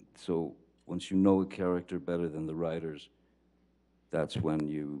 So once you know a character better than the writers, that's when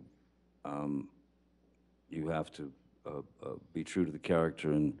you have to be true to the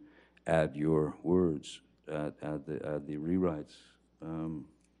character and add your words, add the rewrites.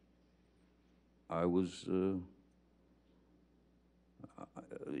 I was,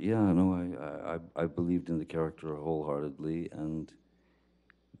 yeah, no, I believed in the character wholeheartedly, and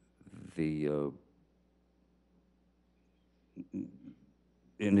the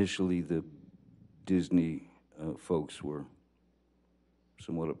initially the Disney folks were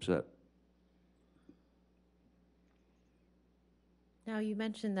somewhat upset. Now, you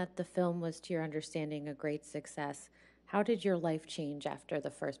mentioned that the film was, to your understanding, a great success. How did your life change after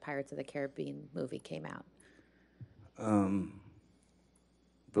the first Pirates of the Caribbean movie came out?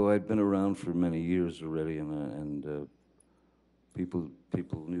 Though I'd been around for many years already, and people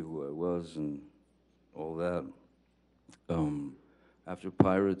knew who I was and all that. After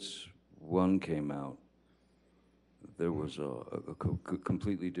Pirates 1 came out, there was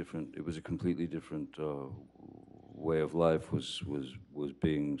completely different. It was a completely different way of life. Was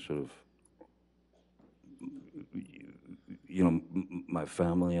being sort of, you know, my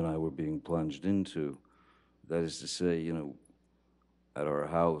family and I were being plunged into. That is to say, you know, at our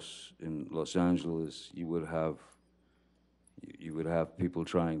house in Los Angeles, you would have people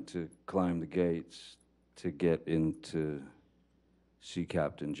trying to climb the gates to get in to see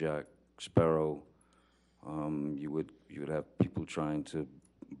Captain Jack Sparrow. You would have people trying to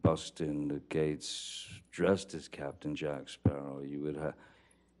bust in the gates dressed as Captain Jack Sparrow. You would have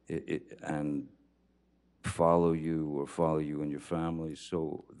and follow you and your family.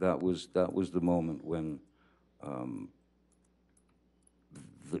 So that was the moment when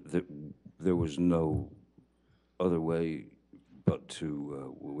there was no other way but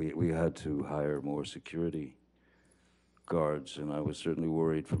to we had to hire more security guards, and I was certainly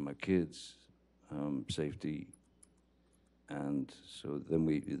worried for my kids' safety. And so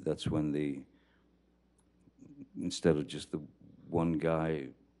then that's when instead of just the one guy,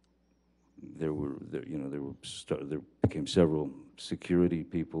 there became several security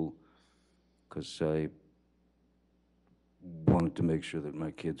people, because I wanted to make sure that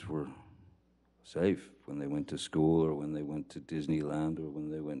my kids were safe when they went to school, or when they went to Disneyland, or when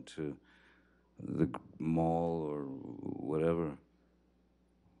they went to the mall, or whatever.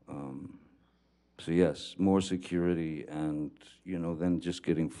 So yes, more security, and then just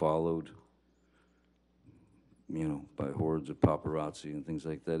getting followed, by hordes of paparazzi and things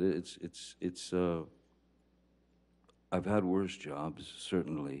like that. It's I've had worse jobs,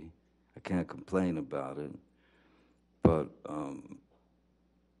 certainly. I can't complain about it, but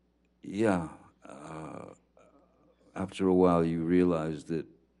yeah. After a while, you realize that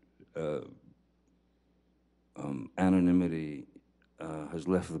anonymity has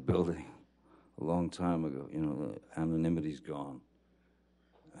left the building a long time ago. Anonymity's gone,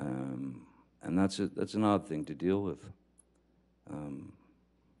 and that's an odd thing to deal with.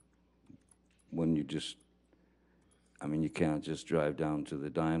 When you you can't just drive down to the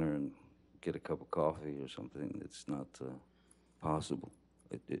diner and get a cup of coffee or something. It's not possible.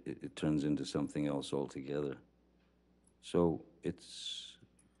 It turns into something else altogether. So it's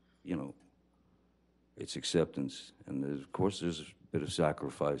it's acceptance, and of course there's a bit of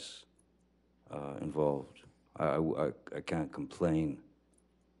sacrifice involved. I can't complain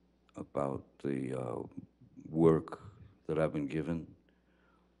about the work that I've been given.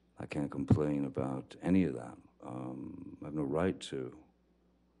 I can't complain about any of that. I have no right to.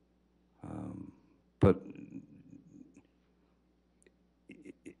 But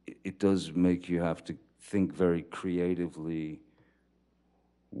it does make you have to think very creatively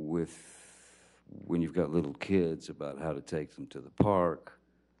when you've got little kids, about how to take them to the park,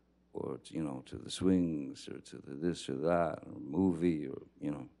 or to the swings, or to the this or that, or movie, or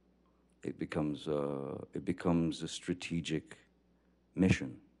it becomes a strategic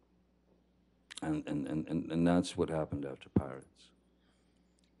mission, and that's what happened after Pirates.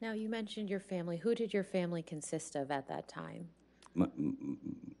 Now, you mentioned your family. Who did your family consist of at that time?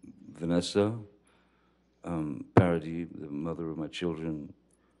 Vanessa Paradis, the mother of my children,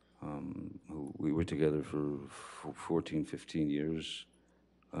 who we were together for 14, 15 years.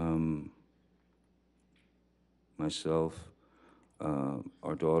 Myself,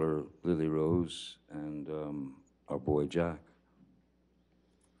 our daughter Lily Rose, and our boy Jack.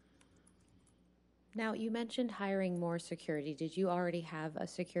 Now, you mentioned hiring more security. Did you already have a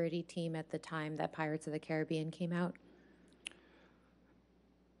security team at the time that Pirates of the Caribbean came out?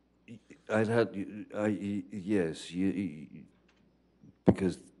 Yes,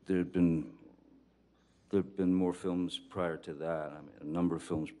 because there'd been more films prior to that. I mean, a number of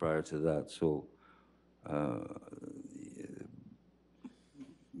films prior to that. So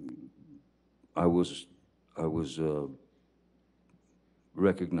I was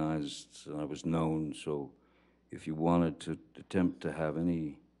recognized, and I was known. So if you wanted to attempt to have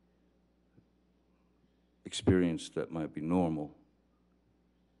any experience that might be normal,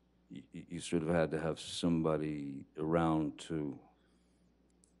 you sort of had to have somebody around to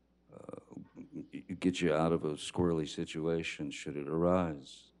get you out of a squirrely situation should it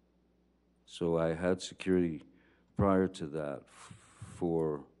arise. So I had security prior to that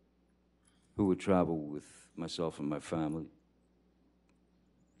for who would travel with myself and my family.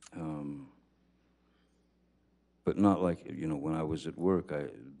 But not like, when I was at work.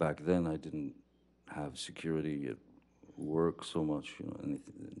 Back then I didn't have security at work so much,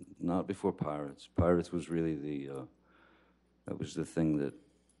 not before Pirates. Pirates was really that was the thing that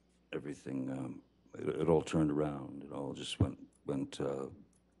everything, it all turned around. It all just went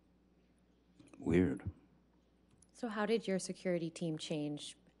weird. So how did your security team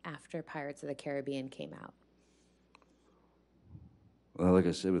change after Pirates of the Caribbean came out? Well, like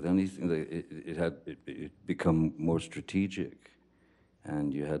I said, with anything, it become more strategic,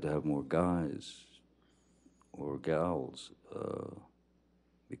 and you had to have more guys or gals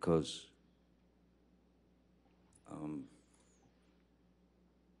because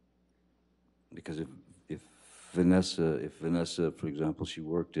because if Vanessa, for example, she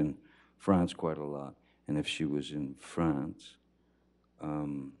worked in France quite a lot, and if she was in France,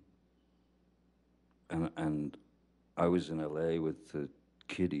 and I was in LA with the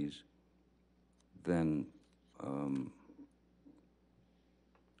kiddies, then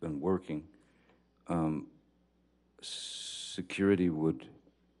and working, security would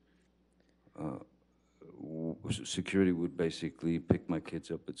security would basically pick my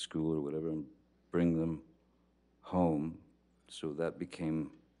kids up at school or whatever and bring them home. So that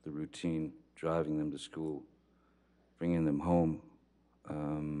became the routine, driving them to school, bringing them home.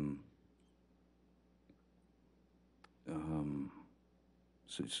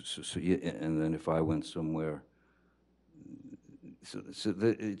 So yeah, and then if I went somewhere,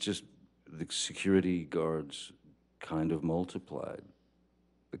 it just, the security guards kind of multiplied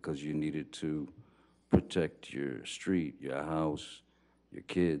because you needed to protect your street, your house, your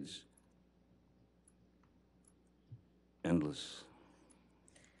kids. Endless.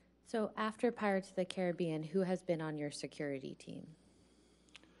 So after Pirates of the Caribbean, who has been on your security team?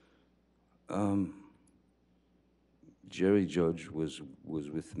 Jerry Judge was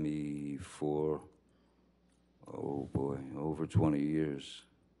with me for, oh boy, over 20 years.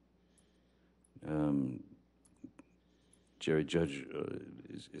 Jerry Judge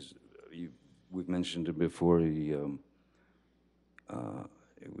we've mentioned it before. He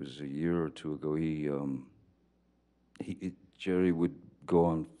it was a year or two ago. Jerry would go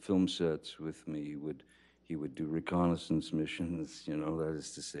on film sets with me. He would do reconnaissance missions. You know, that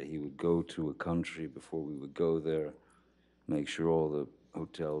is to say, he would go to a country before we would go there, make sure all the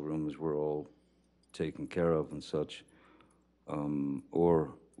hotel rooms were all taken care of and such.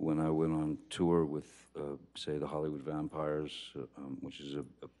 Or when I went on tour with, say, the Hollywood Vampires, which is a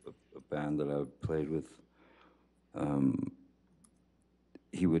band that I played with,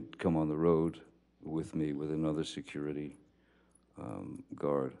 he would come on the road with me with another security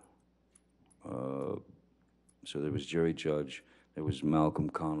guard. So there was Jerry Judge, there was Malcolm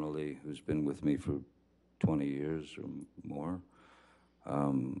Connolly, who's been with me for 20 years or more,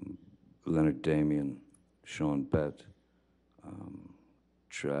 Leonard Damian, Sean Bett,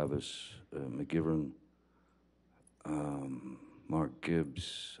 Travis McGivern, Mark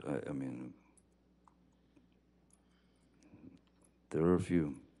Gibbs. I mean, there are a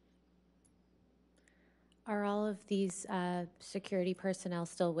few. Are all of these security personnel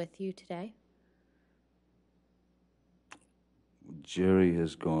still with you today? Jerry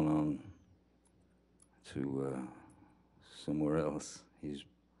has gone on to somewhere else.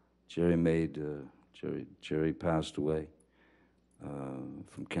 Jerry passed away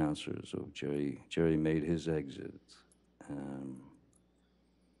from cancer, so Jerry made his exit.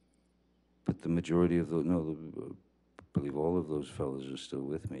 But the majority of those, no, I believe all of those fellows are still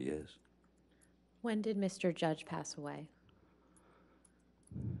with me, yes. When did Mr. Judge pass away?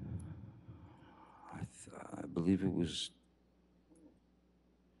 I believe it was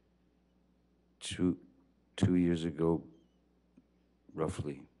two years ago,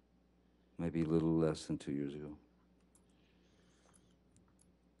 roughly. Maybe a little less than 2 years ago.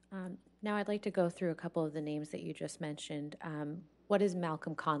 Now I'd like to go through a couple of the names that you just mentioned. What is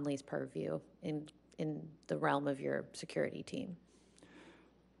Malcolm Conley's purview in the realm of your security team?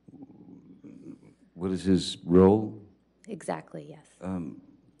 What is his role? Exactly, yes.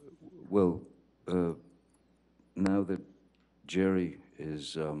 Well, now that Jerry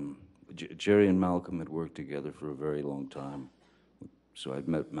is, Jerry and Malcolm had worked together for a very long time, so I'd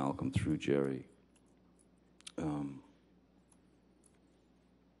met Malcolm through Jerry.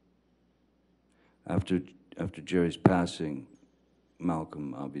 After Jerry's passing,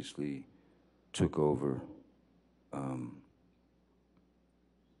 Malcolm obviously took over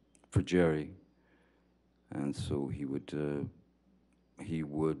for Jerry, and so he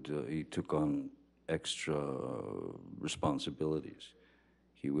took on extra responsibilities.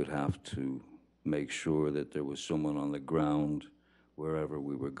 He would have to make sure that there was someone on the ground wherever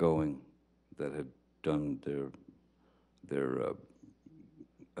we were going that had done their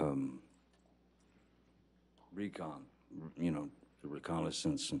recon, you know, the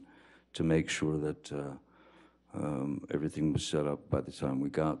reconnaissance, and to make sure that everything was set up by the time we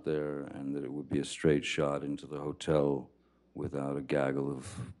got there, and that it would be a straight shot into the hotel without a gaggle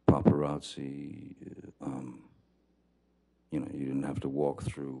of paparazzi you didn't have to walk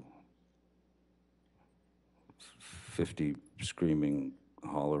through 50 screaming,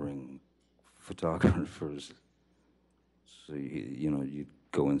 hollering photographers. So, you'd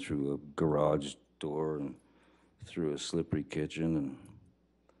go in through a garage door and through a slippery kitchen, and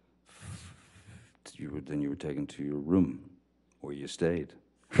then you were taken to your room where you stayed.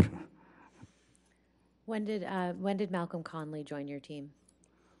 When did Malcolm Conley join your team?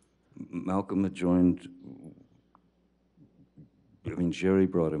 Malcolm had joined, Jerry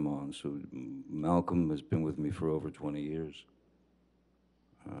brought him on, so Malcolm has been with me for over 20 years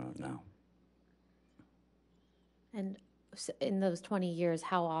now. And in those 20 years,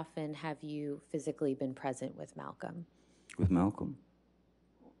 how often have you physically been present with Malcolm? With Malcolm?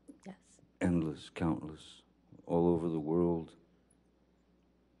 Yes. Endless, countless, all over the world.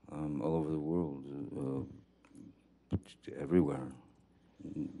 Everywhere.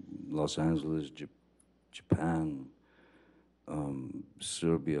 Los Angeles, Japan,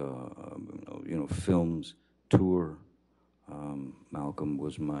 Serbia, films, tour. Malcolm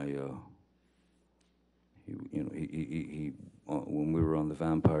was my, when we were on the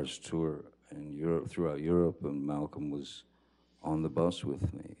Vampires tour in Europe, throughout Europe, and Malcolm was on the bus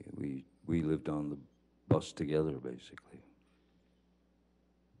with me. We lived on the bus together, basically.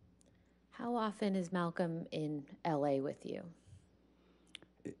 How often is Malcolm in LA with you?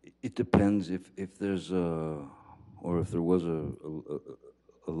 It depends if there's or if there was a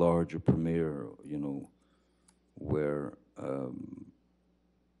larger premiere, where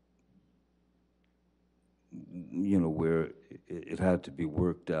where it had to be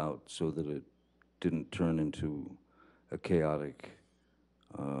worked out so that it didn't turn into a chaotic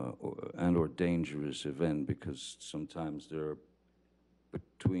or dangerous event, because sometimes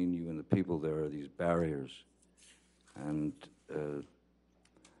between you and the people there are these barriers, and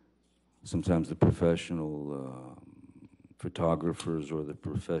sometimes the professional photographers or the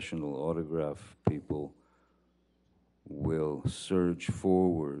professional autograph people will surge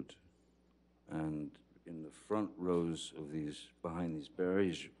forward, and in the front rows of behind these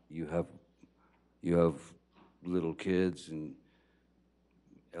barriers, you have little kids and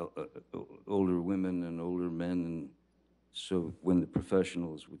older women and older men, and so when the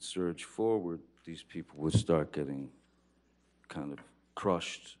professionals would surge forward, these people would start getting kind of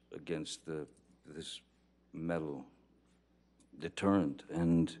crushed against this metal deterrent,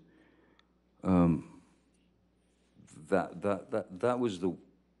 and that was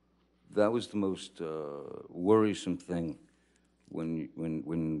the most worrisome thing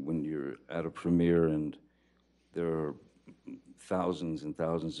when you're at a premiere and there are thousands and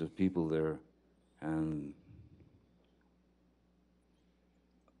thousands of people there, and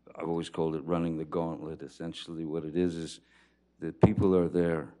I've always called it running the gauntlet. Essentially what it is that people are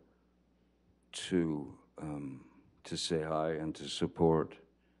there to say hi and to support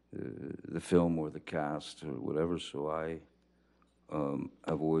the film or the cast or whatever. So I've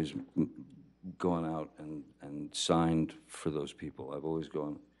always gone out and signed for those people. I've always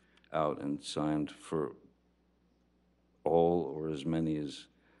gone out and signed for all or as many as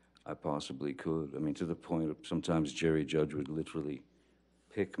I possibly could. I mean, to the point of sometimes Jerry Judge would literally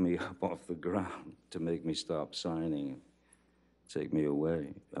pick me up off the ground to make me stop signing and take me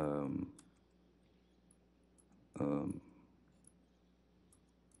away.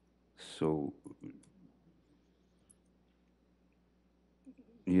 So,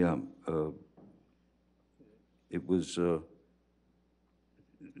 yeah, it was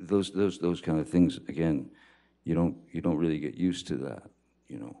those kind of things. Again, you don't really get used to that,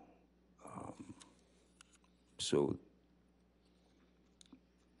 so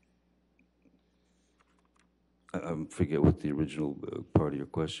I forget what the original part of your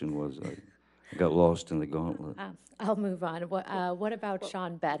question was. I got lost in the gauntlet. I'll move on. What about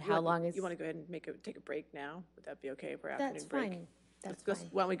Sean Bett? How long is? You want to go ahead and take a break now? Would that be okay for That's afternoon break? fine. That's Let's fine.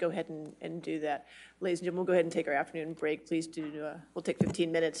 Why don't we go ahead and do that? Ladies and gentlemen, we'll go ahead and take our afternoon break. Please we'll take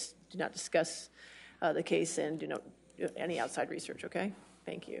 15 minutes. Do not discuss the case and do not do any outside research, okay?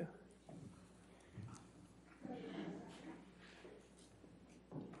 Thank you.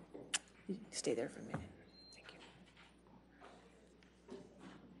 You stay there for a minute. Thank you.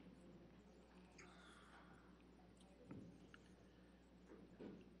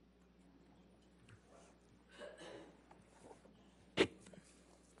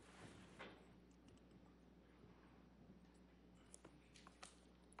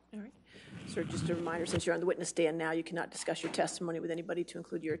 All right. Sir, just a reminder, since you're on the witness stand now, you cannot discuss your testimony with anybody, to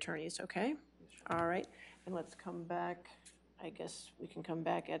include your attorneys, okay? All right. And let's come back. I guess we can come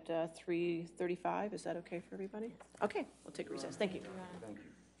back at 3:35. Is that okay for everybody? Okay, we'll take a recess. Thank you. Thank you.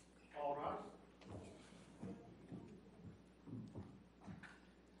 All rise.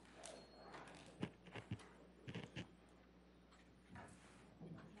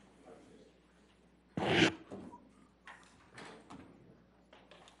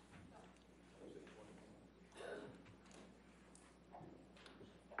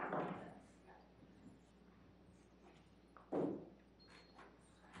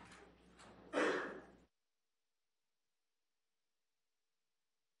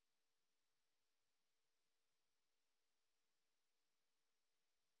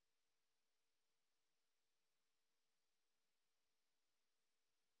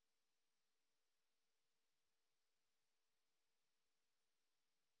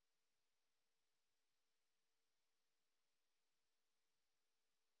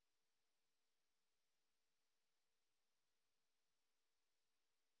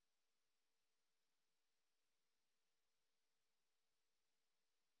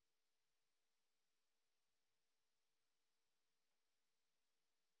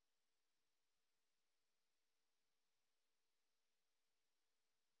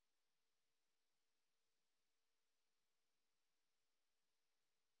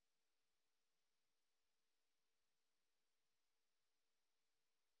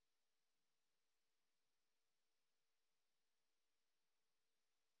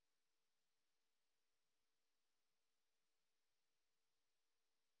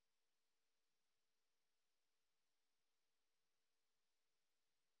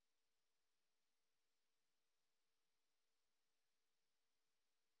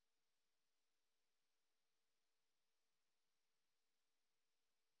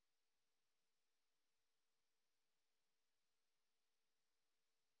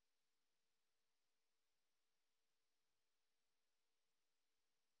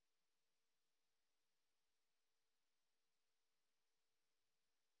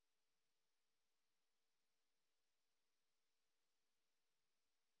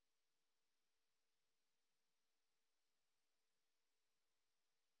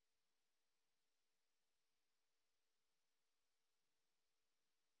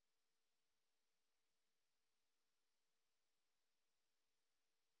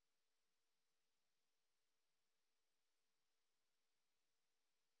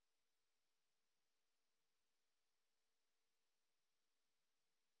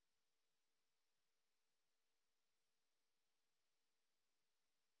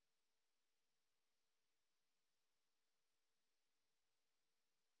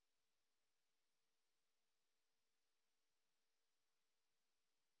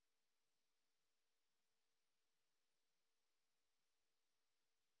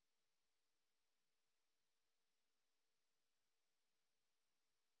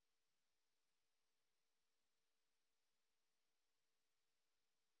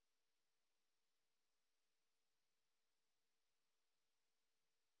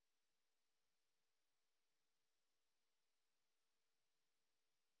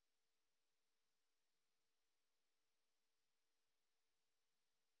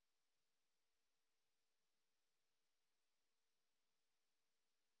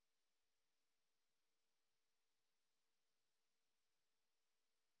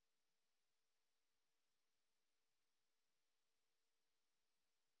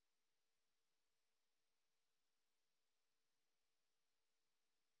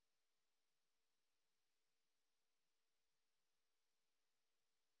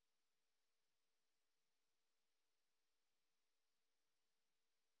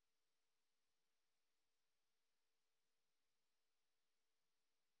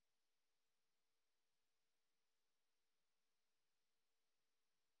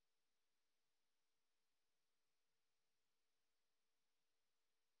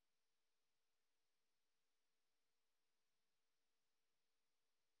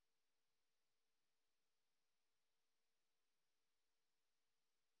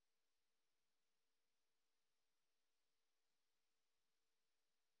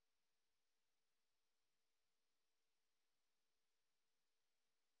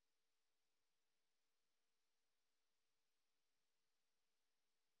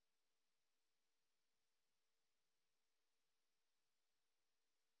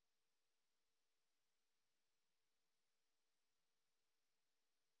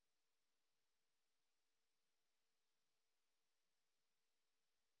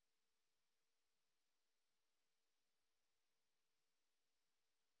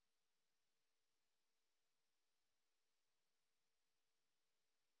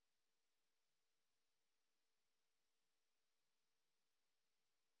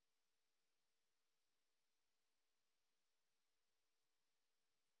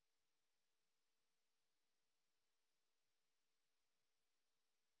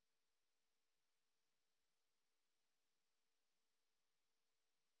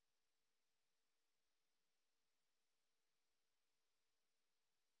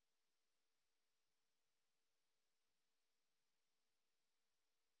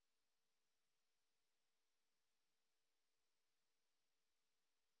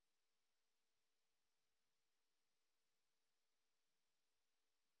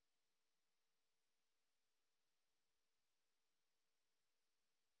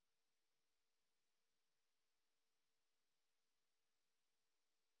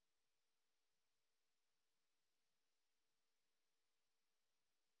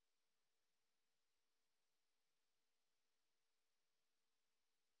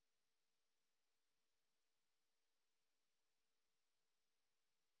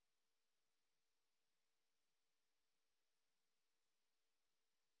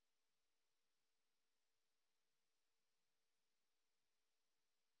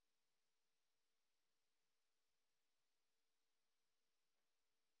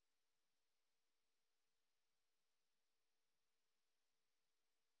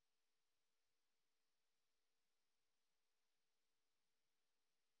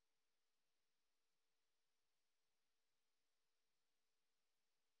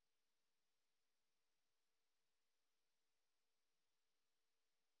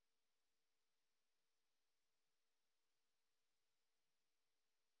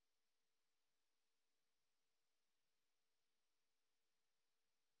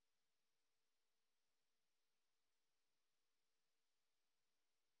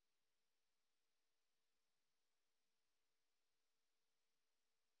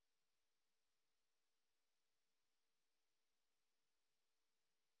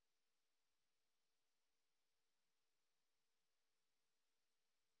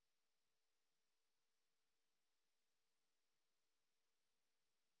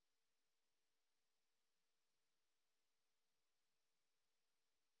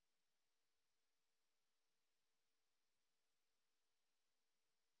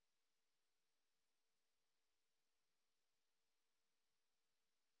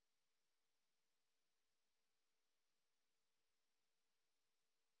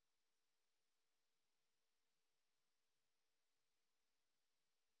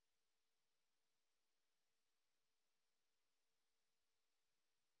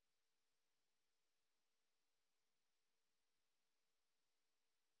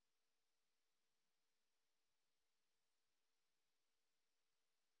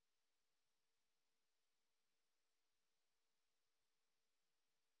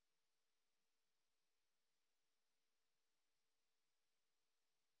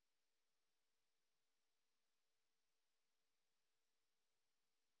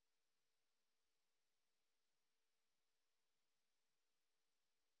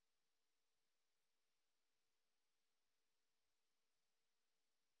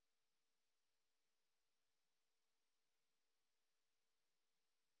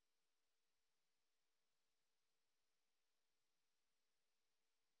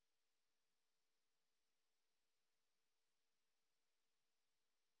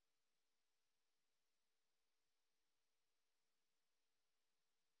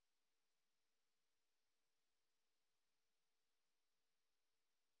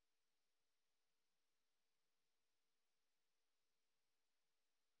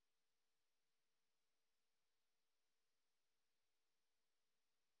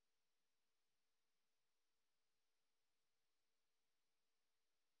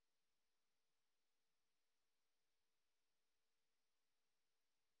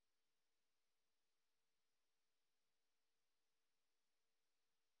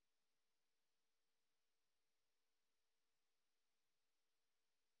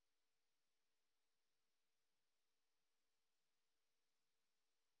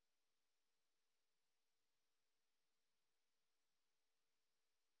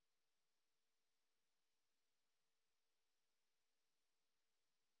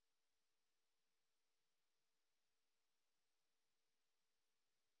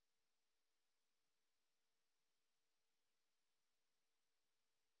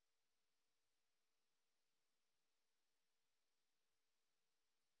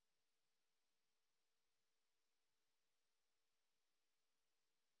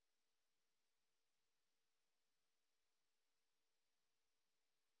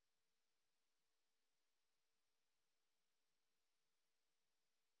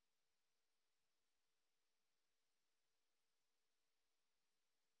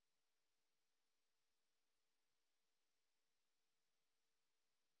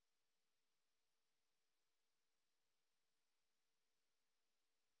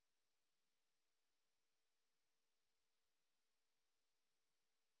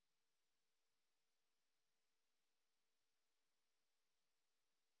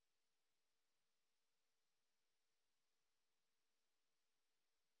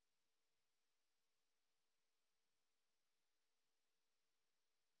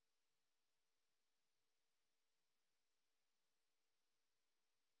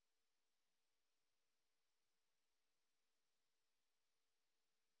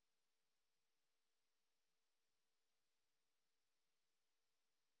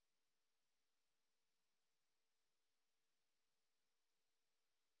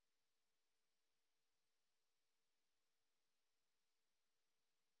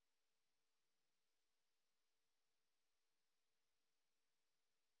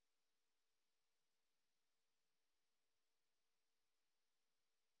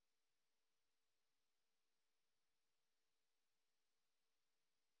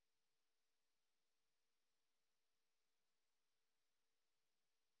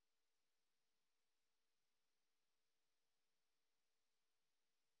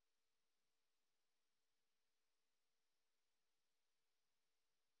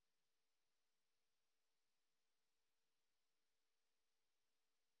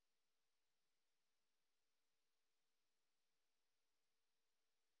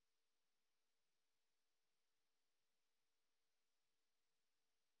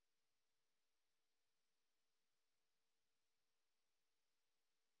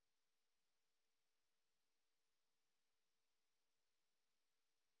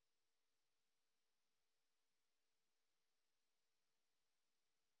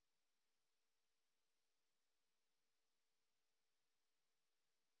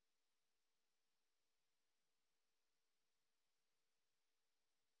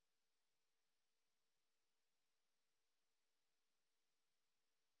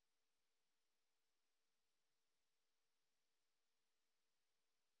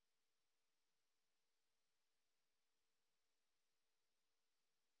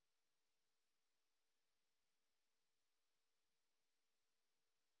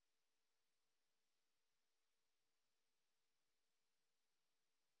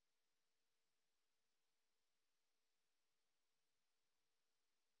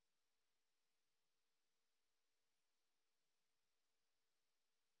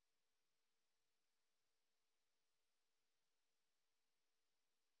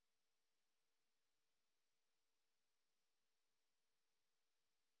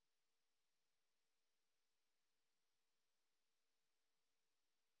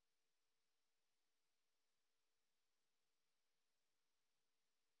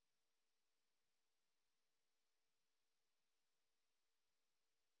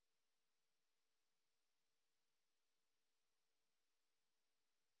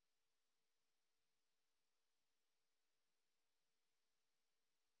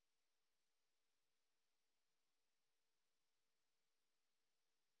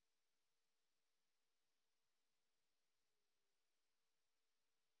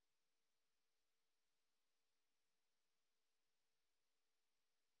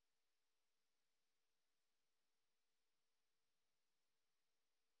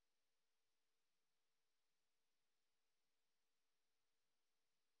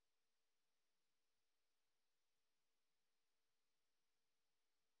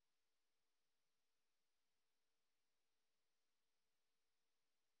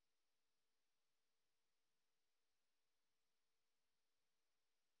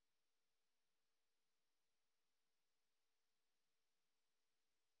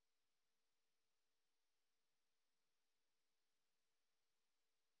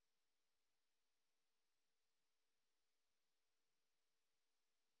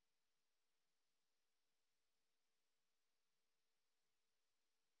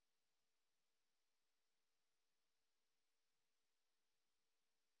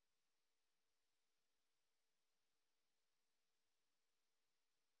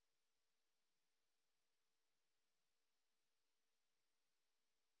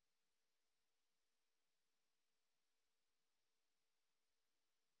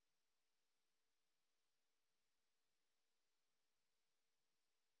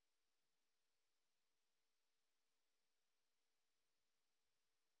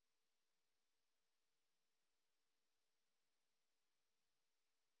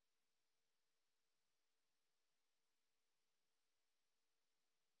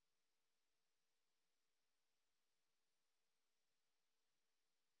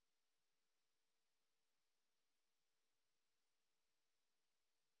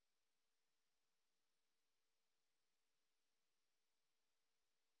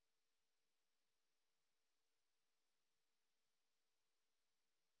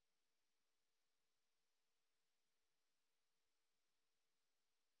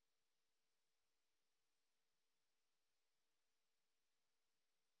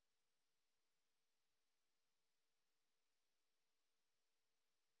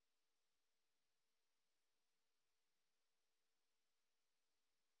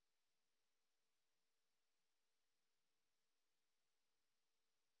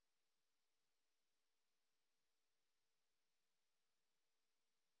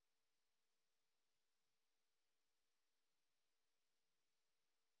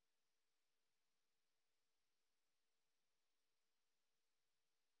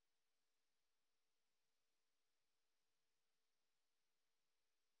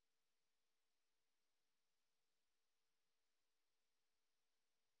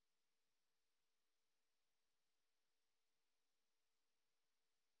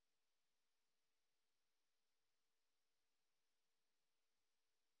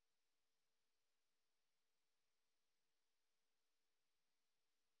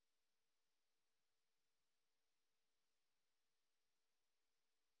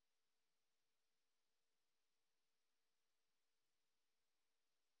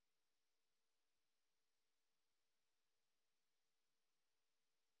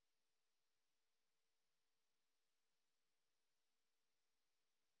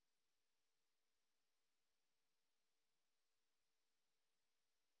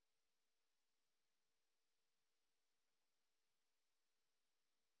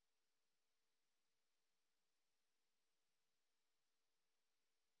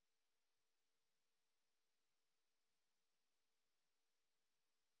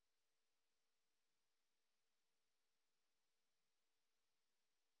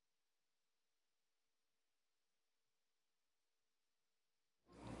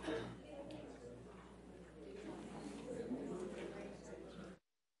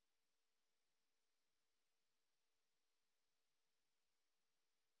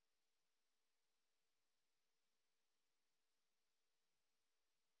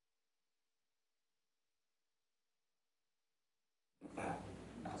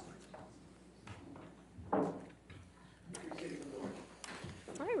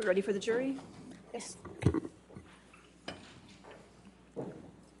 we ready for the jury? Yes.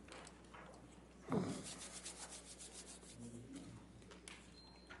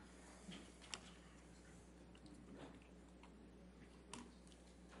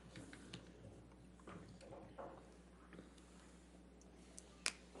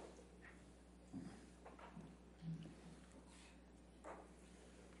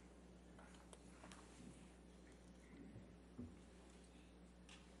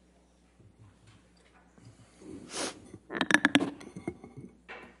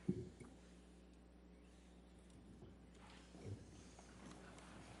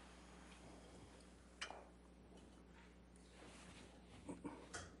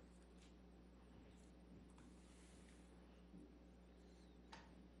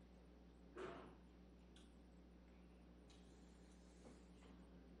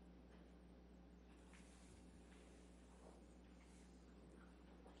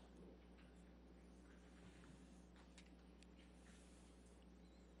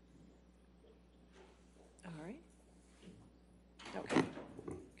 All right. Okay.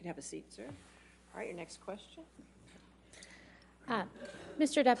 You can have a seat, sir. All right, your next question.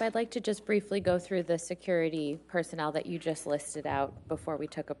 Mr. Depp, I'd like to just briefly go through the security personnel that you just listed out before we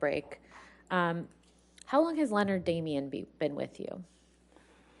took a break. How long has Leonard Damian been with you?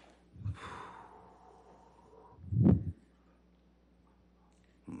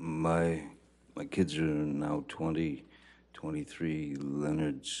 My kids are now 20, 23.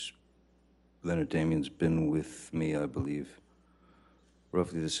 Leonard Damian's been with me, I believe,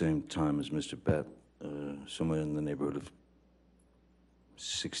 roughly the same time as Mr. Bett, somewhere in the neighborhood of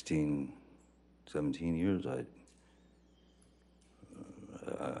 16, 17 years. I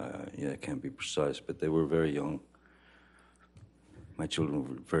can't be precise, but they were very young. My children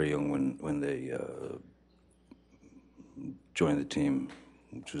were very young when they joined the team,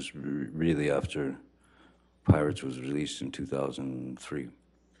 which was really after Pirates was released in 2003,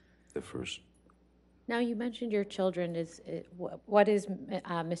 the first. Now, you mentioned your children. What is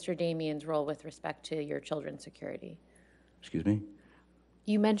Mr. Damian's role with respect to your children's security? Excuse me?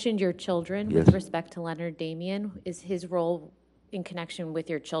 You mentioned your children Yes. with respect to Leonard Damian. Is his role in connection with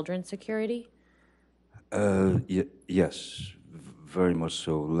your children's security? Yes, very much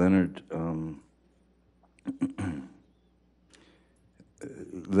so. Leonard,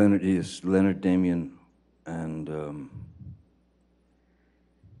 Leonard Damian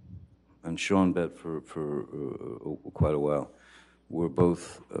and Sean Bett for quite a while were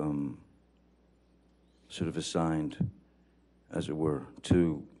both sort of assigned, as it were,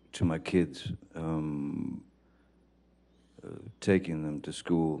 to my kids, taking them to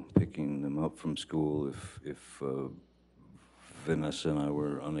school, picking them up from school if Vanessa and I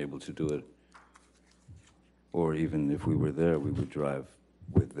were unable to do it, or even if we were there, we would drive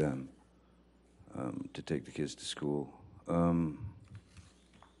with them to take the kids to school.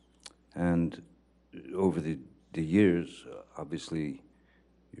 And over the years, obviously,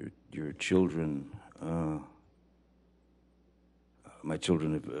 your children, my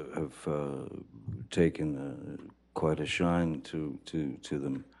children have taken quite a shine to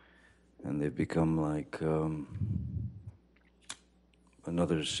them, and they've become like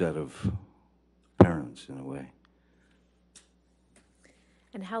another set of parents in a way.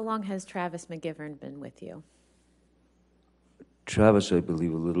 And how long has Travis McGivern been with you? Travis, I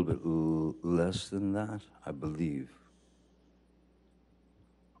believe, a little bit less than that. I believe.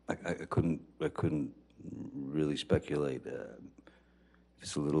 I couldn't really speculate. If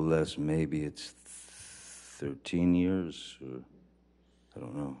it's a little less, maybe it's 13 years, or I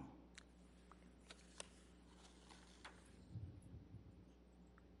don't know.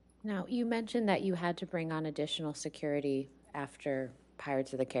 Now, you mentioned that you had to bring on additional security after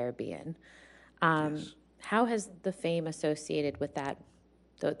Pirates of the Caribbean. Yes. How has the fame associated with that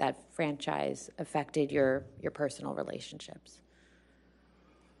franchise affected your personal relationships?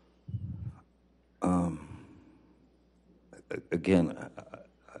 Again,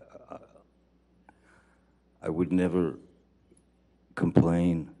 I would never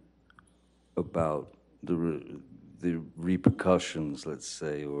complain about the repercussions, let's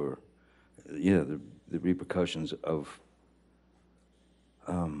say, or the repercussions of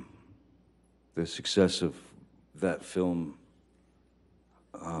the success of that film.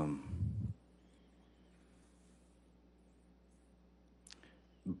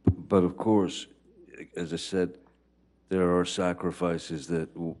 But of course, as I said, there are sacrifices that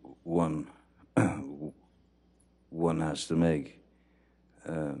one has to make.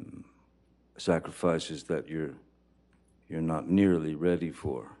 Sacrifices that you're not nearly ready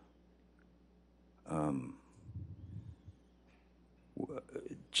for.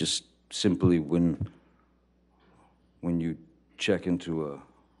 just simply when you check into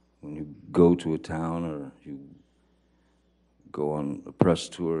when you go to a town or you go on a press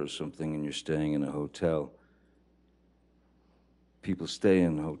tour or something and you're staying in a hotel, people stay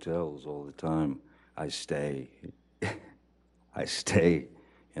in hotels all the time. I stay. I stay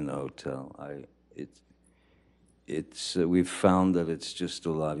in the hotel. We've found that it's just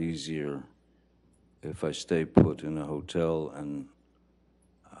a lot easier if I stay put in a hotel and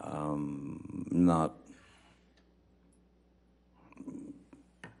not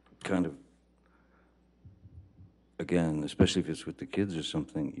kind of, again, especially if it's with the kids or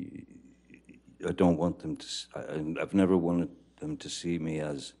something, I don't want them to, I've never wanted them to see me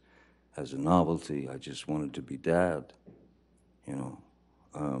as a novelty. I just wanted to be dad, you know.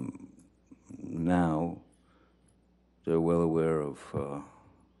 Now, they're well aware of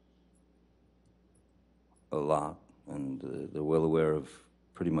a lot, and they're well aware of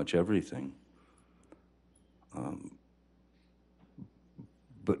pretty much everything.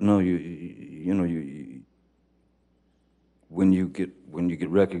 But no, you know, when you get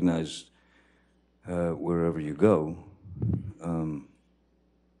recognized wherever you go,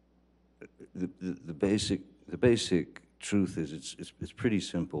 the basic truth is it's pretty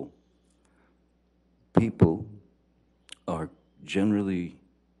simple. People are generally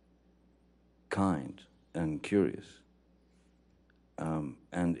kind and curious,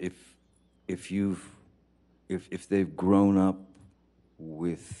 and if they've grown up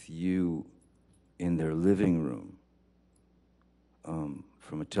with you in their living room,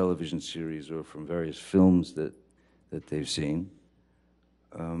 from a television series or from various films that they've seen,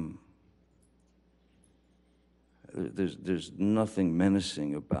 there's nothing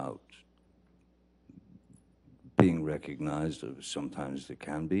menacing about being recognized. Sometimes there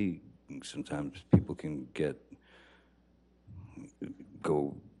can be. Sometimes people can get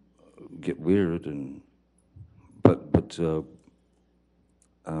weird, but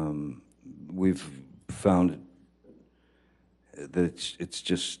we've found that it's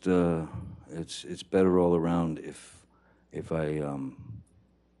just it's better all around if I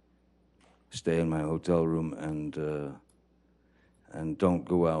stay in my hotel room and don't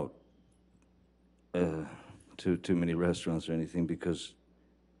go out to too many restaurants or anything, because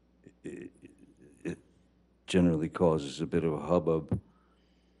it generally causes a bit of a hubbub.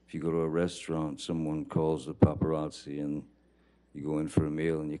 If you go to a restaurant, someone calls the paparazzi, and you go in for a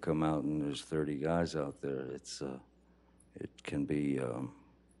meal, and you come out, and there's 30 guys out there. It can be a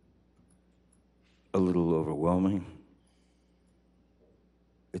little overwhelming.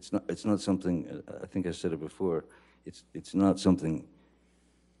 It's not something. I think I said it before. It's not something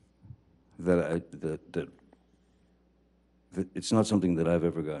that it's not something that I've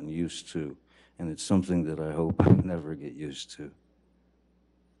ever gotten used to, and it's something that I hope I never get used to.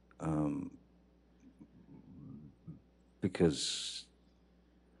 Because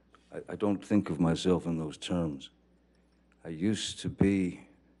I don't think of myself in those terms. I used to be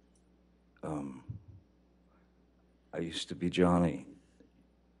Johnny,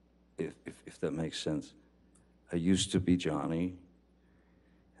 if that makes sense. I used to be Johnny,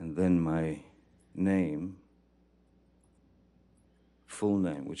 and then my name, full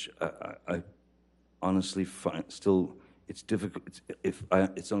name, which I honestly find still, it's difficult.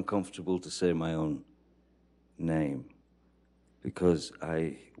 It's uncomfortable to say my own name, because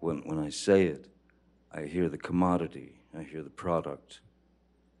when I say it, I hear the commodity, I hear the product.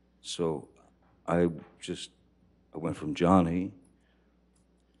 So I went from Johnny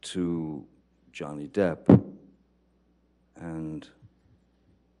to Johnny Depp, and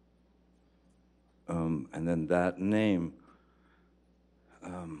then that name,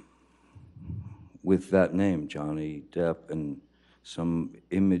 with that name, Johnny Depp, and some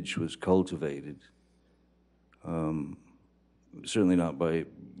image was cultivated. Certainly not by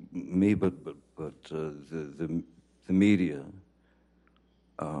me, but the media,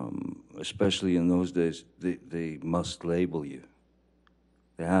 especially in those days, they must label you.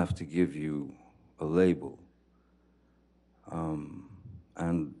 They have to give you a label.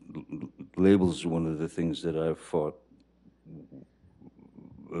 And labels are one of the things that I've fought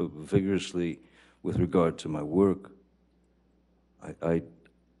vigorously with regard to my work. I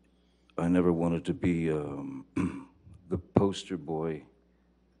never wanted to be the poster boy.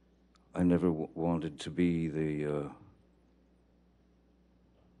 I never wanted to be the.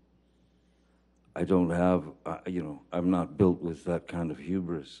 I don't have, I'm not built with that kind of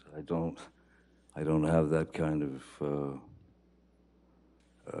hubris. I don't have that kind of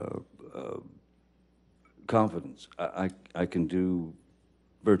confidence. I can do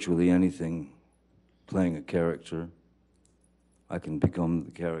virtually anything playing a character. I can become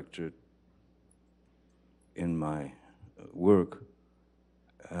the character in my work,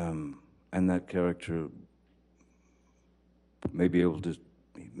 and that character may be able to,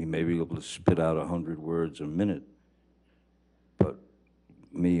 he may be able to spit out 100 words a minute, but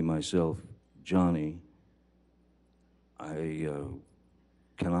me, myself, Johnny, I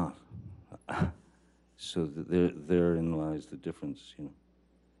cannot. So therein lies the difference, you know.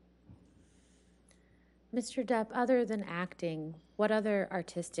 Mr. Depp, other than acting, what other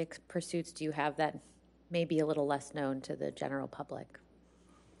artistic pursuits do you have that may be a little less known to the general public?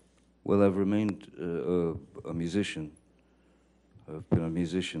 Well, I've remained a musician. I've been a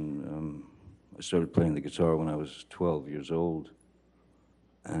musician. I started playing the guitar when I was 12 years old,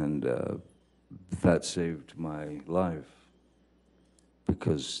 and that saved my life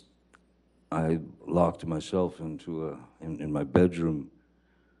because I locked myself into in my bedroom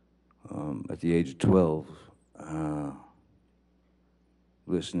at the age of 12,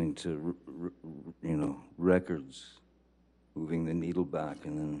 listening to records, moving the needle back,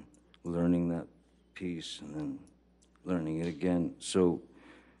 and then learning that piece, and then learning it again. So,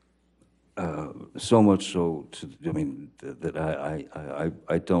 so much so that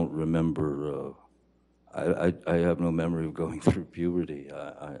I don't remember. I have no memory of going through puberty.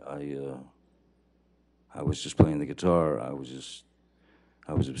 I was just playing the guitar. I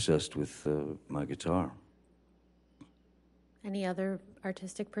was obsessed with my guitar. Any other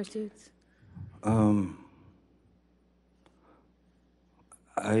artistic pursuits?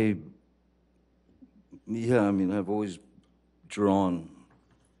 Yeah, I mean, I've always drawn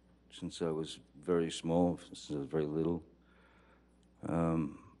since I was very small, since I was very little,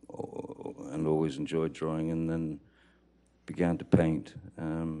 and always enjoyed drawing, and then began to paint,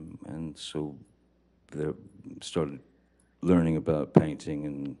 and so there started learning about painting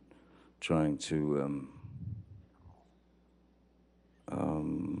and trying to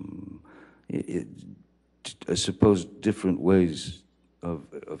I suppose different ways of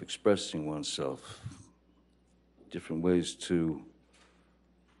expressing oneself, different ways to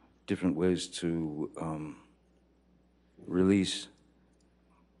release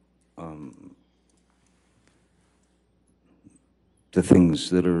the things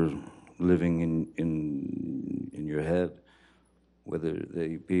that are living in your head, whether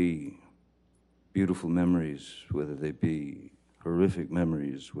they be beautiful memories, whether they be horrific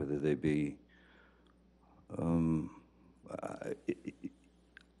memories, whether they be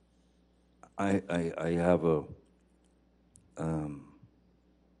I have a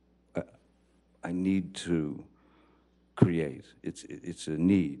I need to create. It's a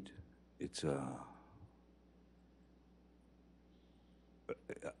need. It's a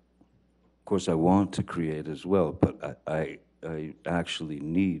of course I want to create as well, but I actually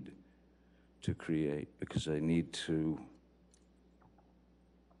need to create because I need to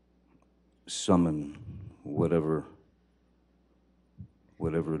summon whatever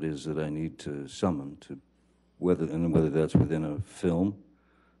it is that I need to summon, to whether that's within a film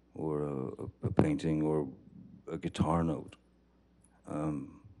or a painting or a guitar note.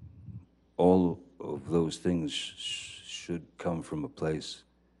 All of those things should come from a place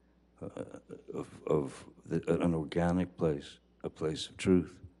of an organic place, a place of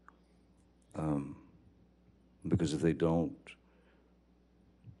truth. Because if they don't,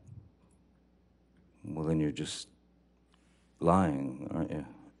 well, then you're just lying, aren't you?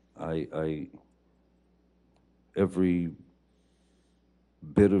 Every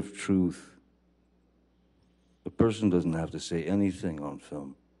bit of truth, a person doesn't have to say anything on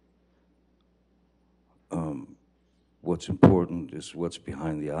film. What's important is what's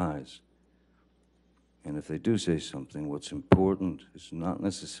behind the eyes. And if they do say something, what's important is not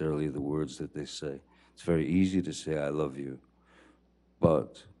necessarily the words that they say. It's very easy to say, I love you,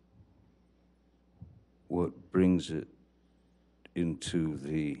 but what brings it into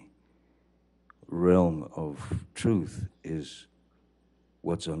the realm of truth is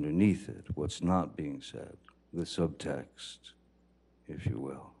what's underneath it, what's not being said, the subtext, if you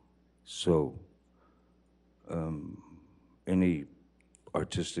will. So, any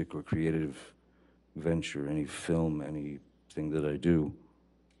artistic or creative venture, any film, anything that I do,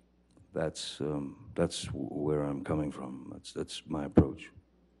 that's where I'm coming from. That's my approach.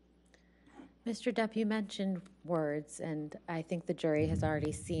 Mr. Depp, you mentioned words, and I think the jury has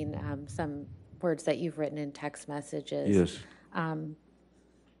already seen some words that you've written in text messages. Yes.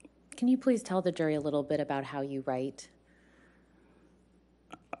 Can you please tell the jury a little bit about how you write?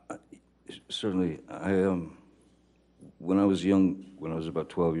 Certainly. When I was young, when I was about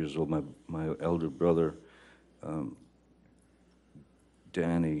 12 years old, my elder brother,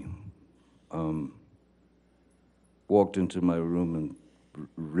 Danny, walked into my room and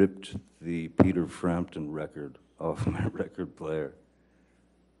ripped the Peter Frampton record off my record player,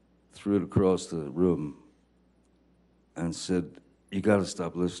 threw it across the room, and said, "You got to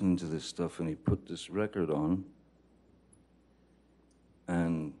stop listening to this stuff." And he put this record on,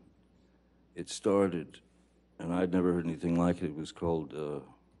 and it started, and I'd never heard anything like it. It was called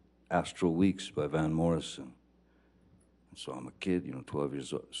Astral Weeks by Van Morrison. So I'm a kid, 12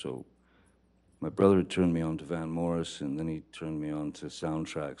 years old. So my brother had turned me on to Van Morrison, then he turned me on to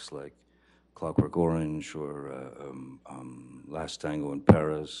soundtracks like Clockwork Orange or Last Tango in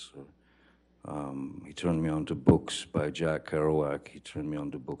Paris. He turned me on to books by Jack Kerouac. He turned me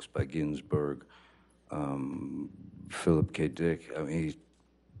on to books by Ginsberg, Philip K. Dick.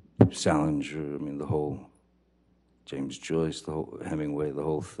 Salinger. The whole James Joyce, the whole Hemingway, the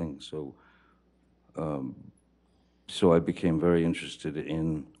whole thing. So, so I became very interested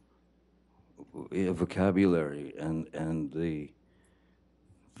in vocabulary and the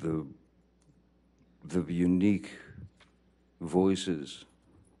unique voices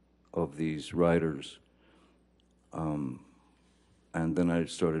of these writers. And then I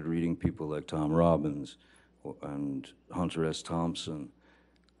started reading people like Tom Robbins and Hunter S. Thompson,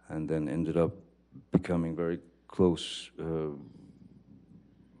 and then ended up becoming very close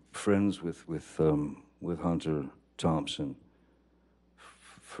friends with Hunter Thompson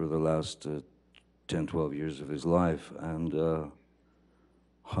for the last 10, 12 years of his life. And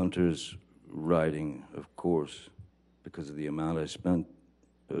Hunter's writing, of course, because of the amount I spent,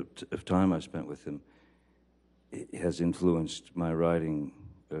 of time I spent with him, it has influenced my writing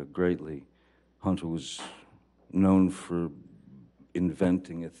greatly. Hunter was known for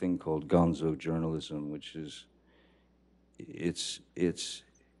inventing a thing called gonzo journalism, which is, it's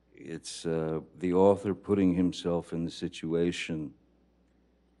the author putting himself in the situation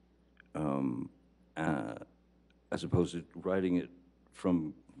as opposed to writing it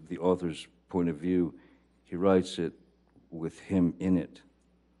from the author's point of view. He writes it with him in it.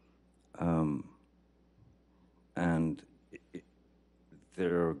 And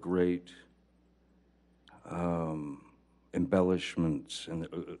there are great embellishments, and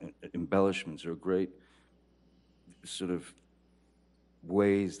embellishments are great sort of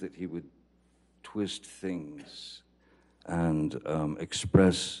ways that he would twist things and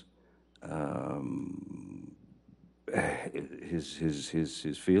express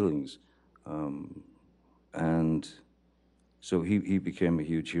his feelings, and so he became a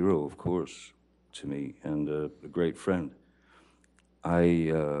huge hero, of course, to me, and a great friend.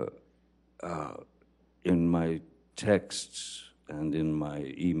 In my texts and in my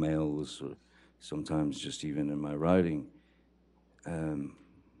emails, or sometimes just even in my writing,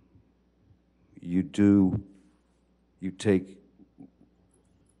 you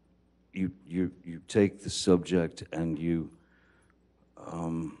take the subject and you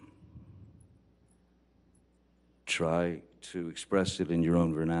try to express it in your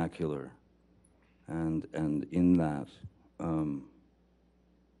own vernacular, and in that,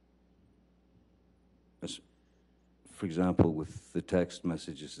 for example, with the text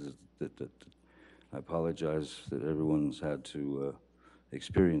messages that I apologize that everyone's had to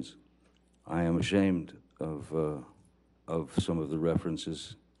experience. I am ashamed of some of the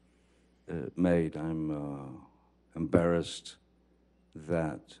references made. I'm embarrassed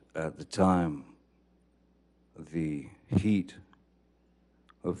that at the time, the heat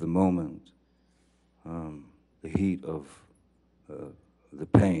of the moment, the heat of the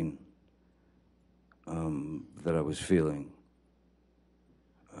pain that I was feeling,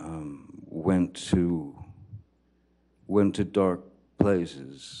 went to dark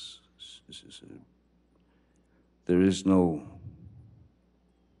places. There is no,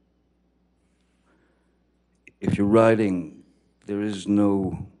 if you're writing, there is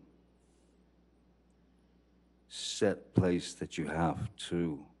no set place that you have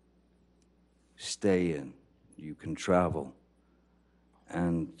to stay in. You can travel,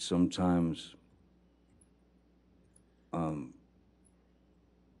 and sometimes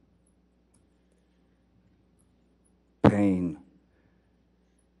pain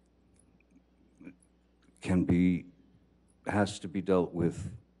has to be dealt with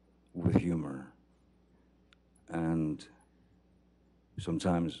humor, and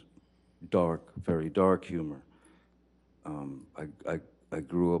sometimes very dark humor. I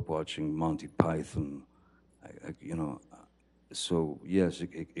grew up watching Monty Python, so yes,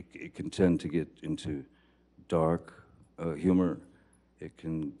 it can tend to get into dark humor. It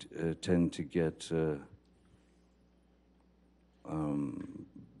can tend to get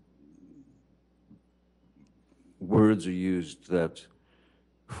words are used that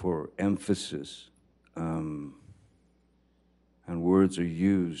for emphasis, and words are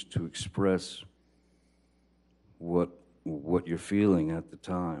used to express what you're feeling at the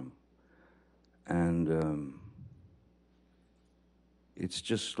time. And it's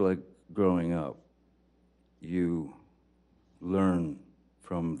just like growing up. You learn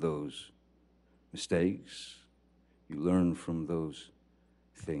from those mistakes, you learn from those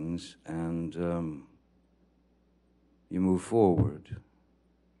things, and you move forward,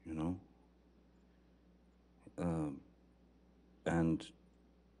 you know? And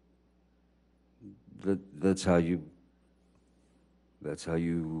that's how you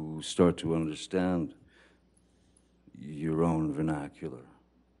start to understand your own vernacular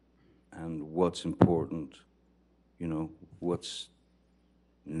and what's important, you know, what's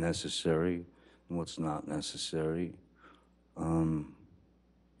necessary and what's not necessary. I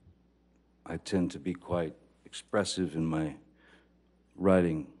tend to be quite expressive in my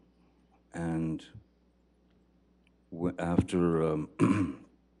writing, and after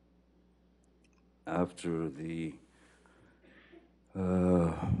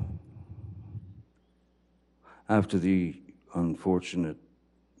after the unfortunate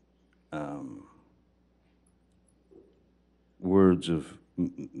words of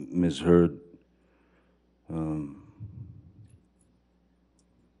Ms. Heard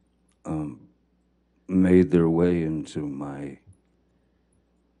made their way into my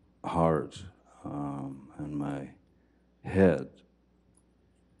heart and my head.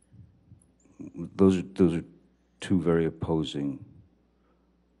 Those are two very opposing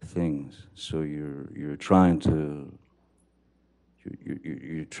things. So you're trying to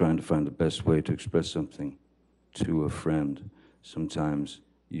find the best way to express something to a friend. Sometimes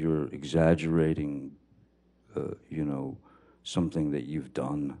you're exaggerating, you know, something that you've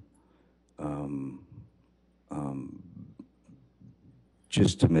done,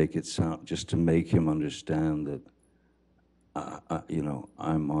 just to make it sound, just to make him understand that, you know,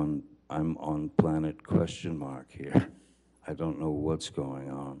 I'm on planet question mark here. I don't know what's going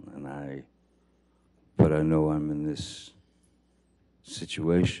on, but I know I'm in this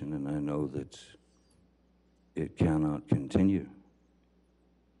situation, and I know that it cannot continue.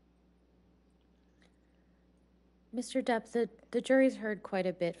 Mr. Depp, the jury's heard quite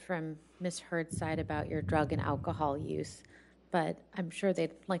a bit from Ms. Heard's side about your drug and alcohol use, but I'm sure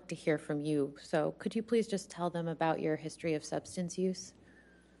they'd like to hear from you. So could you please just tell them about your history of substance use?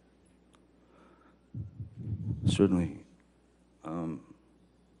 Certainly.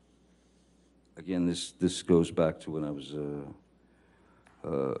 Again, this goes back to when I was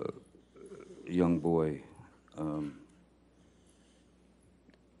a young boy.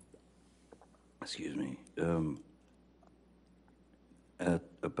 Excuse me. At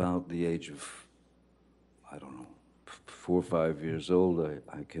about the age of, I don't know, 4 or 5 years old,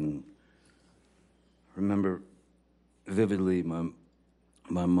 I can remember vividly my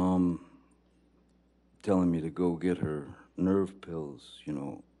mom telling me to go get her nerve pills, you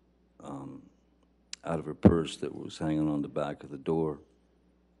know, out of her purse that was hanging on the back of the door.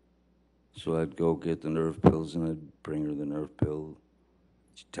 So I'd go get the nerve pills, and I'd bring her the nerve pill.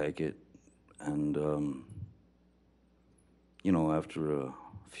 She'd take it, and you know, after a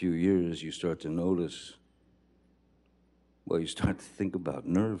few years, you start to notice, well, you start to think about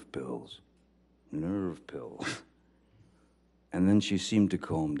nerve pills. And then she seemed to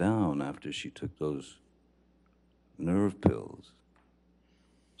calm down after she took those nerve pills.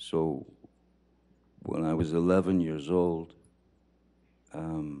 So when I was 11 years old,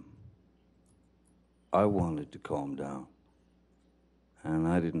 I wanted to calm down, and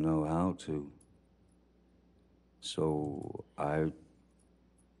I didn't know how to. So I'd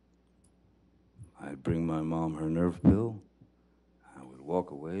bring my mom her nerve pill, I would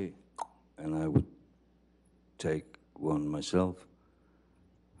walk away, and I would take one myself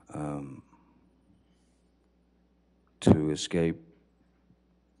to escape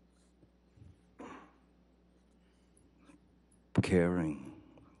caring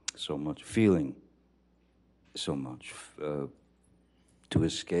so much, feeling so much, to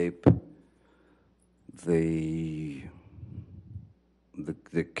escape the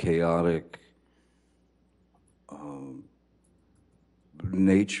chaotic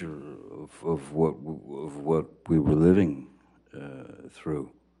nature of what we were living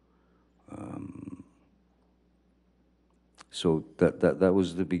through. So that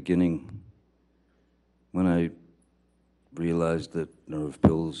was the beginning when I realized that nerve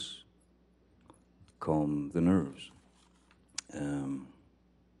pills calm the nerves.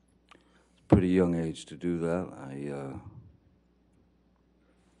 Pretty young age to do that. I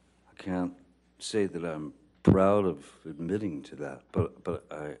can't say that I'm proud of admitting to that, but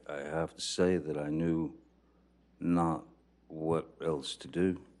I have to say that I knew not what else to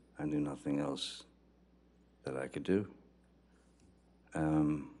do. I knew nothing else that I could do.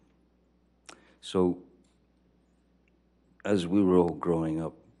 So as we were all growing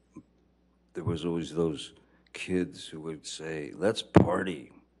up, there was always those kids who would say, let's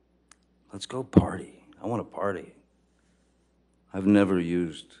party. Let's go party. I want to party. I've never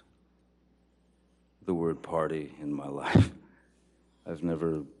used the word party in my life. I've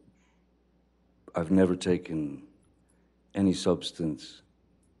never taken any substance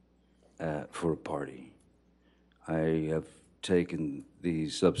for a party. I have taken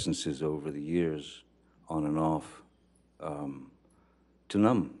these substances over the years, on and off, to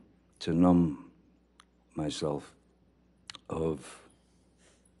numb myself of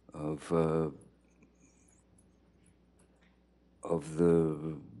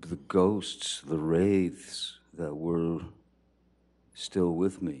the ghosts, the wraiths that were still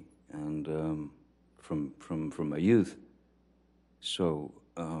with me, and from my youth. So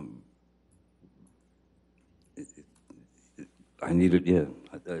I needed,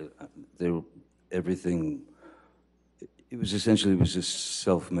 everything. It was just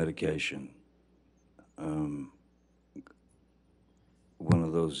self-medication. One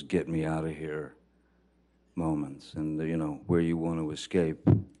of those get me out of here moments, and where you want to escape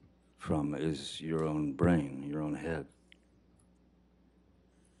from is your own brain, your own head.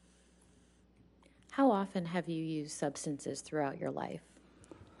 How often have you used substances throughout your life?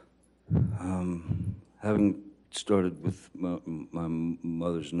 Having started with my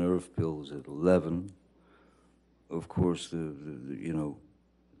mother's nerve pills at 11, of course,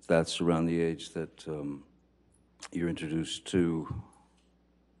 that's around the age that you're introduced to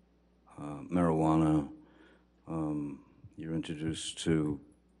marijuana. You're introduced to,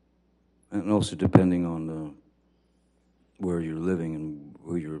 and also depending on where you're living and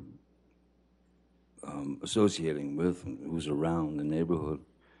who you're associating with and who's around the neighborhood.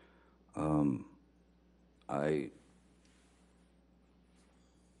 I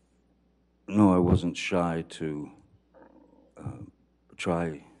wasn't shy to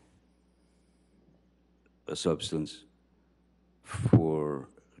try a substance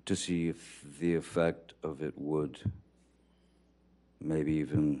to see if the effect of it would maybe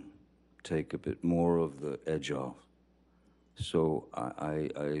even take a bit more of the edge off. So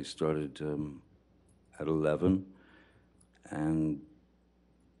I started at 11, and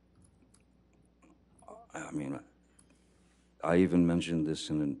I even mentioned this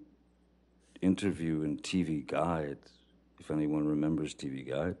in an interview in TV Guide, if anyone remembers TV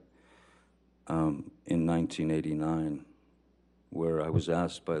Guide, in 1989, where I was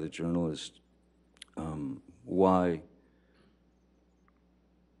asked by the journalist why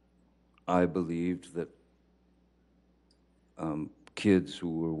I believed that kids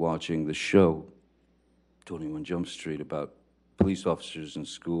who were watching the show, 21 Jump Street, about police officers in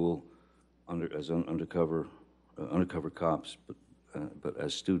school as undercover cops, but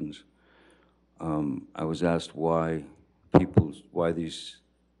as students, I was asked why these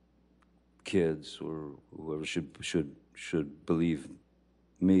kids or whoever should believe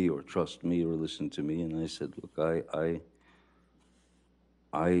me or trust me or listen to me, and I said, look,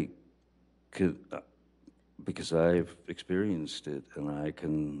 I could, because I've experienced it, and I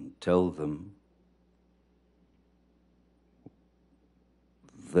can tell them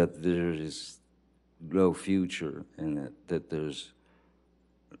that there is no future in it, that there's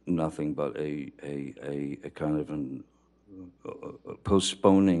nothing but a kind of a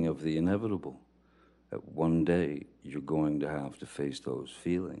postponing of the inevitable. That one day you're going to have to face those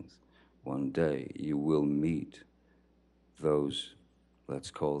feelings. One day you will meet those,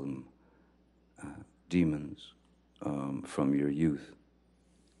 let's call them demons from your youth.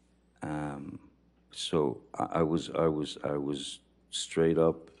 So I was straight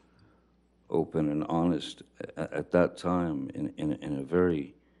up, open and honest at that time in a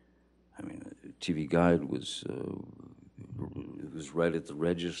very, TV Guide was it was right at the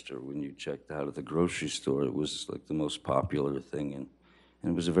register when you checked out at the grocery store. It was like the most popular thing, and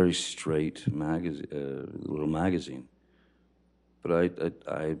it was a very straight little magazine. But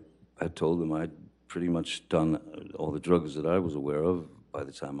I told them I'd pretty much done all the drugs that I was aware of by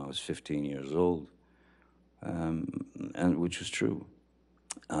the time I was 15 years old, and which was true.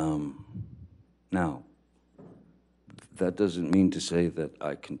 Now, that doesn't mean to say that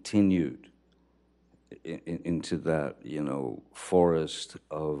I continued into that, forest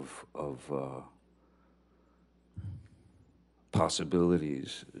of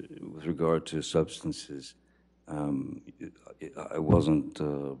possibilities with regard to substances. I wasn't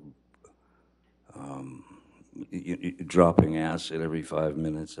dropping acid every 5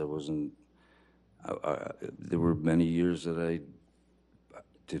 minutes. I wasn't There were many years that I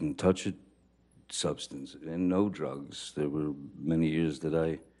didn't touch a substance and no drugs. There were many years that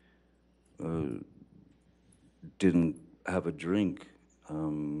I didn't have a drink.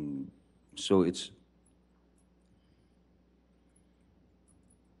 So as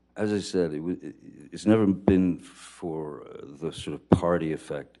I said, it's never been for the sort of party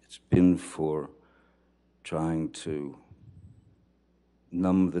effect. It's been for trying to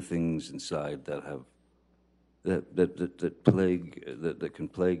numb the things inside that have that can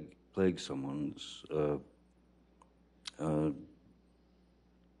plague someone's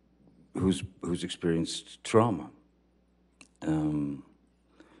who's experienced trauma.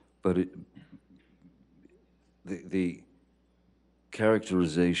 But the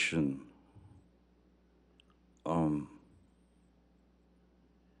characterization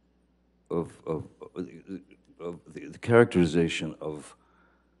the characterization of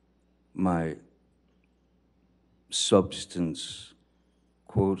my substance,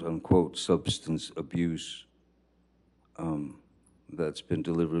 quote unquote, substance abuse that's been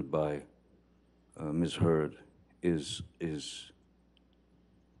delivered by Ms. Heard is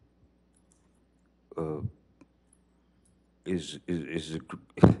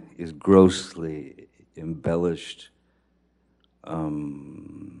grossly embellished,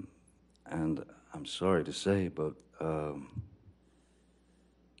 and I'm sorry to say, but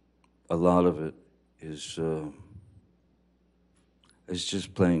a lot of it is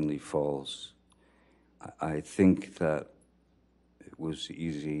just plainly false. I think that it was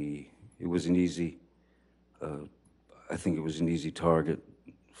easy. It was an easy. I think it was an easy target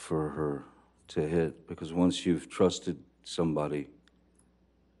for her to hit, because once you've trusted somebody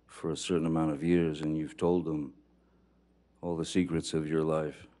for a certain amount of years and you've told them all the secrets of your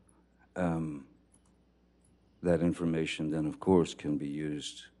life, that information then, of course, can be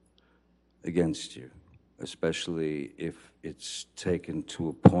used against you, especially if it's taken to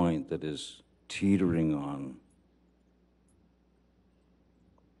a point that is teetering on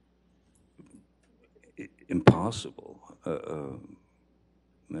impossible,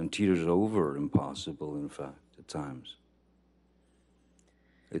 and teeters over impossible, in fact, at times.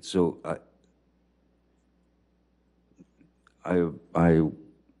 It's so, I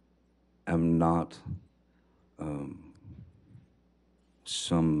am not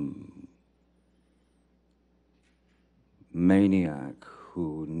some maniac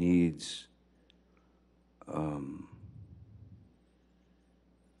who needs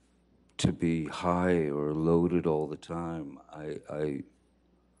to be high or loaded all the time.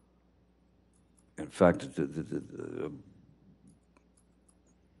 In fact,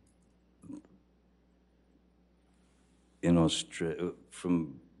 in Australia,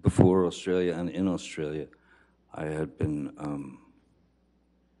 from before Australia and in Australia, I had been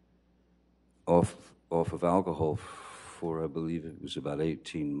off of alcohol for, I believe it was about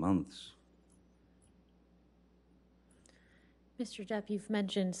 18 months. Mr. Depp, you've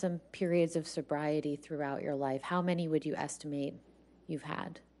mentioned some periods of sobriety throughout your life. How many would you estimate you've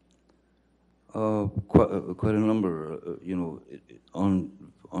had? Quite a number. You know, on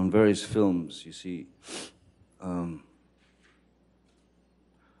various films, you see.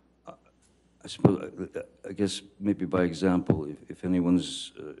 I suppose, I guess maybe by example, if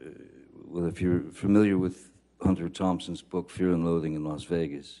anyone's, well, if you're familiar with Hunter Thompson's book, Fear and Loathing in Las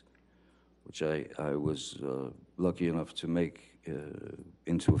Vegas, which I was lucky enough to make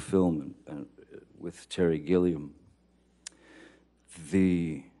into a film and with Terry Gilliam.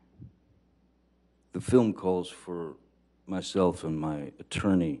 The film calls for myself and my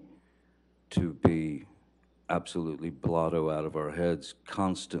attorney to be absolutely blotto out of our heads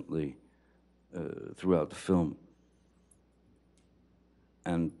constantly throughout the film.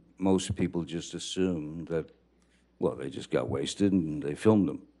 And most people just assume that, well, they just got wasted and they filmed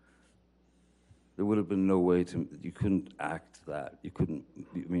them. There would have been no way you couldn't act that. You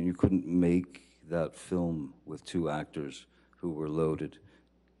couldn't make that film with two actors who were loaded.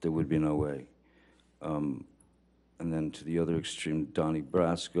 There would be no way. And then to the other extreme, Donnie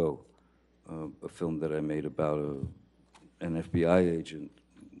Brasco, a film that I made about an FBI agent.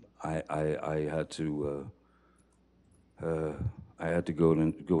 I had to go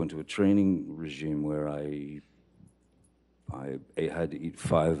into a training regime where I had to eat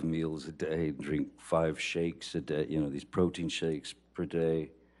 5 meals a day, drink 5 shakes a day, you know, these protein shakes per day,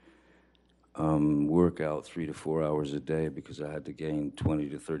 work out 3 to 4 hours a day because I had to gain 20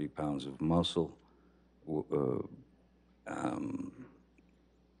 to 30 pounds of muscle.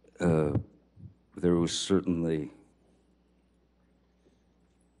 There was certainly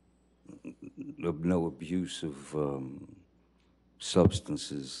no abuse of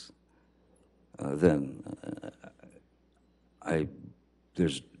substances then.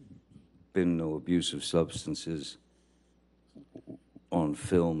 There's been no abuse of substances on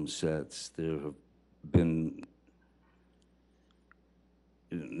film sets. There have been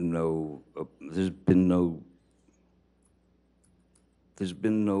there's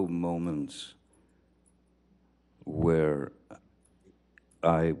been no moments where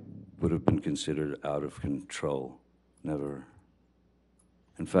I would have been considered out of control. Never.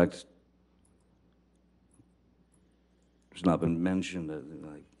 In fact, it's not been mentioned.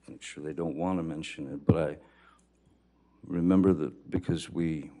 I'm sure they don't want to mention it, but I remember that because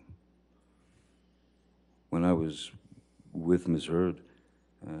when I was with Ms. Heard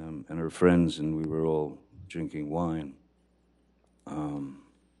and her friends, and we were all drinking wine, and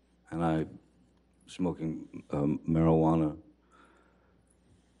I smoking marijuana,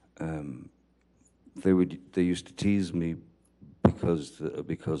 they used to tease me because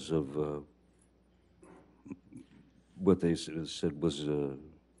of what they said was a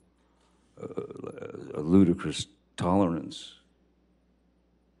ludicrous tolerance,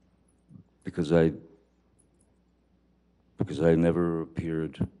 because I never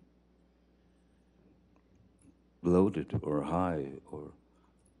appeared loaded or high or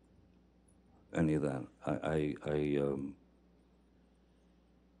any of that.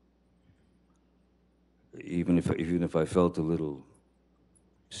 Even if I felt a little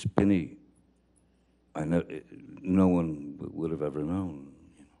spinny, no one would have ever known.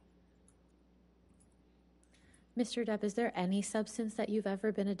 Mr. Depp, is there any substance that you've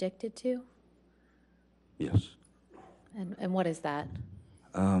ever been addicted to? Yes. And what is that?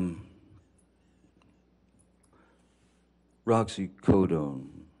 Roxycodone,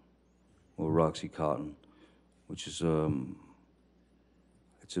 or Roxycontin, which is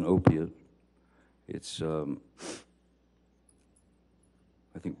it's an opiate. It's I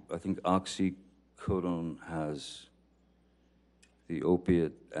think oxycodone has the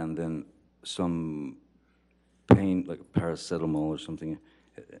opiate and then some pain, like paracetamol or something,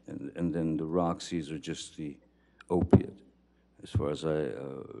 and then the Roxys are just the opiate, as far as I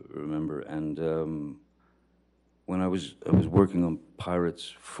remember. And when I was working on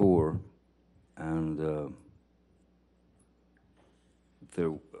Pirates 4, and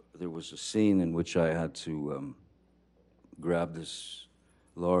there was a scene in which I had to grab this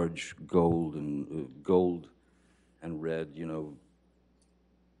large gold and red,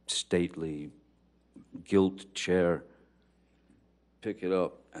 stately gilt chair, pick it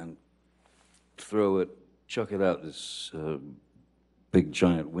up and chuck it out this big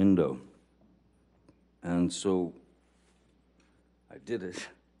giant window. And so I did it,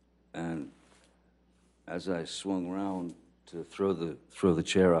 and as I swung around to throw the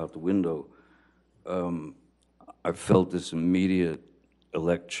chair out the window, I felt this immediate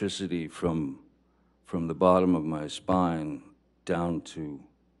electricity from the bottom of my spine down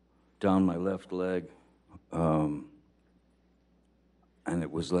my left leg, and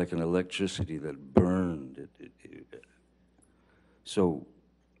it was like an electricity that burned. So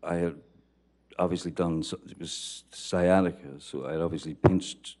I had obviously it was sciatica, so I had obviously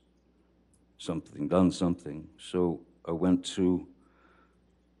pinched something, done something. So I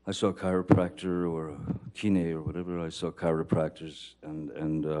saw a chiropractor or a kine or whatever. I saw chiropractors,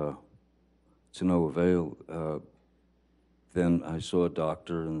 and to no avail. Then I saw a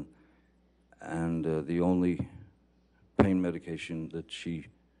doctor, and the only pain medication that she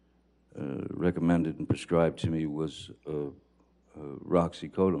recommended and prescribed to me was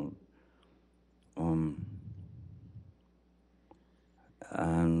Roxycodone.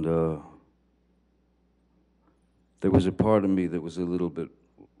 And there was a part of me that was a little bit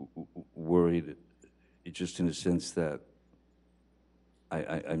worried, just in the sense that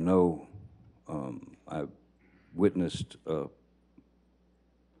I know I've witnessed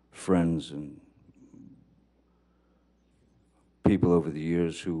friends and people over the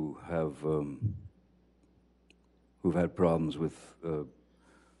years who've had problems with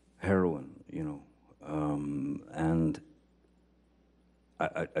heroin, and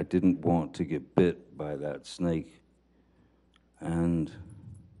I didn't want to get bit by that snake. And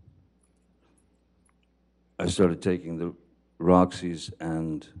I started taking the Roxys,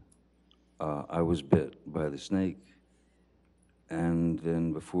 and I was bit by the snake. And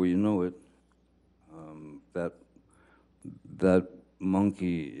then before you know it, that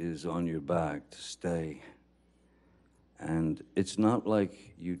monkey is on your back to stay. And it's not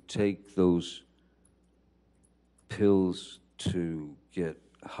like you take those pills to get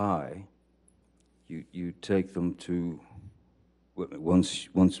high. You take them to once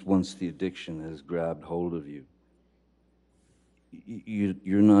the addiction has grabbed hold of you.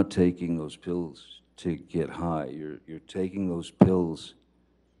 you're not taking those pills to get high. You're taking those pills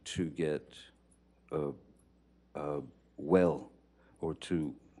to get well, or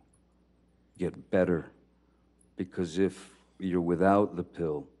to get better. Because if you're without the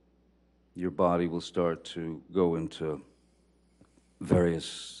pill, your body will start to go into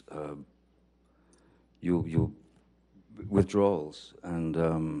various you'll withdrawals,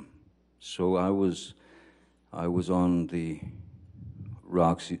 and so I was on the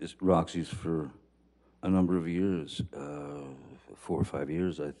Roxy's for a number of years, 4 or 5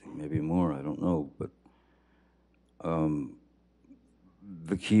 years, I think, maybe more. I don't know, but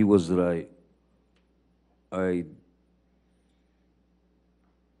the key was that I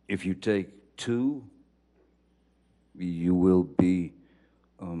if you take two, you will be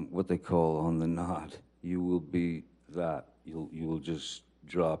what they call on the nod. You will be that. You will just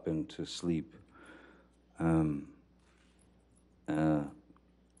drop into sleep.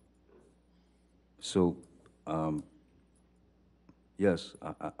 So yes,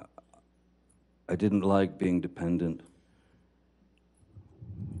 I didn't like being dependent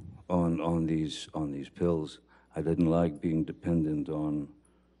on these pills. I didn't like being dependent on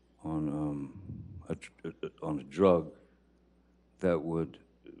a drug that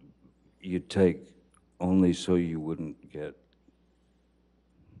you'd take only so you wouldn't get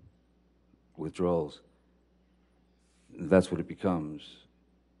withdrawals. That's what it becomes.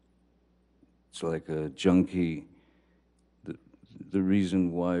 It's like a junkie. The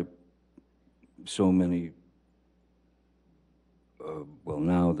reason why so many, well,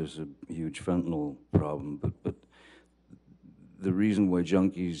 now there's a huge fentanyl problem, but the reason why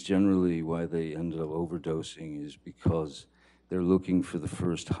junkies generally, why they end up overdosing, is because they're looking for the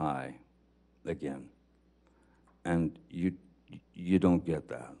first high again. And you don't get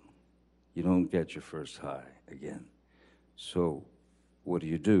that. You don't get your first high again. So what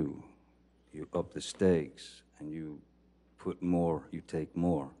do? You up the stakes and you put more, you take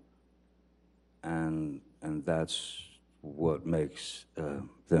more. And that's what makes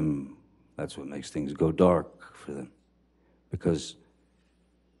that's what makes things go dark for them. Because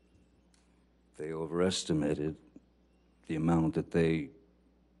they overestimated the amount that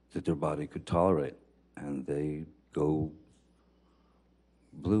their body could tolerate, and they go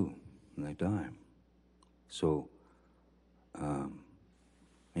blue and they die. So,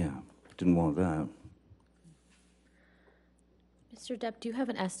 yeah, didn't want that. Mr. Depp, do you have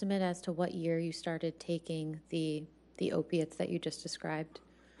an estimate as to what year you started taking the opiates that you just described?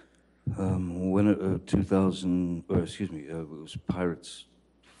 When 2000, or excuse me, it was Pirates.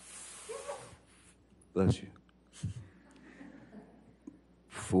 Bless you.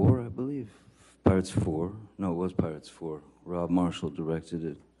 4, I believe. Pirates 4. No, it was Pirates 4. Rob Marshall directed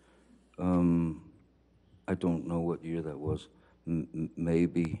it. I don't know what year that was.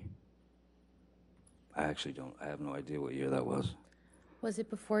 Maybe. I actually don't. I have no idea what year that was. Was it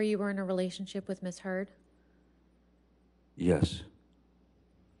before you were in a relationship with Miss Heard? Yes.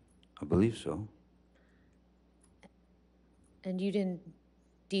 I believe so. And you didn't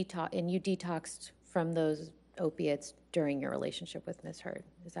and you detoxed from those opiates during your relationship with Miss Heard.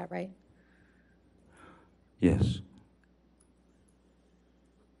 Is that right? Yes.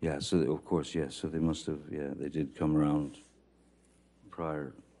 Yeah, so of course, yes. So they must have, yeah, they did come around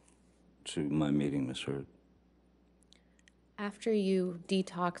prior to my meeting Miss Heard. After you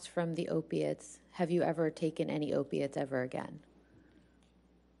detoxed from the opiates, have you ever taken any opiates ever again?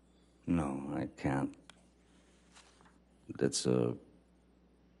 No, I can't. That's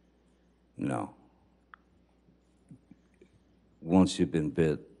no. Once you've been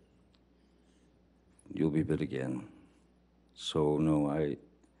bit, you'll be bit again. So no,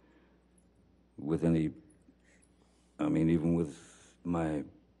 even with my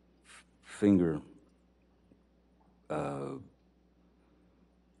finger, I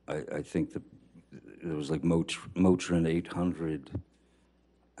think that it was like Motrin 800,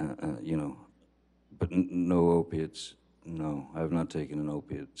 but no opiates. No, I have not taken an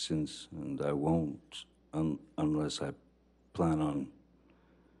opiate since, and I won't unless I plan on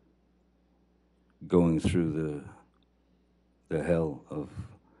going through the hell of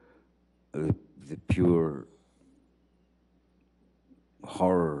the pure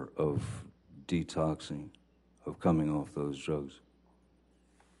horror of detoxing, of coming off those drugs.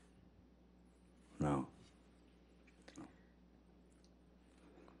 No.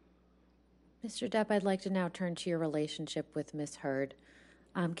 Mr. Depp, I'd like to now turn to your relationship with Miss Heard.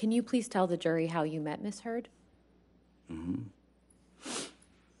 Can you please tell the jury how you met Miss Heard?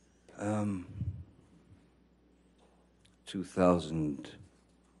 2000,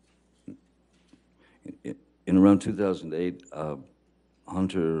 in around 2008,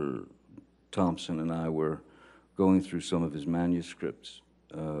 Hunter Thompson and I were going through some of his manuscripts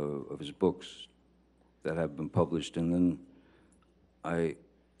of his books that have been published, and then I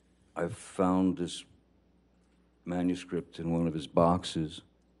found this manuscript in one of his boxes,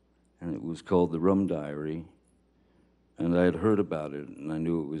 and it was called The Rum Diary, and I had heard about it, and I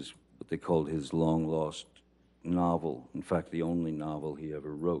knew it was what they called his long-lost novel, in fact, the only novel he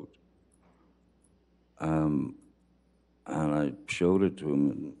ever wrote. And I showed it to him,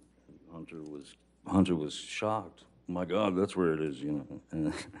 and Hunter was shocked. Oh my God, that's where it is, you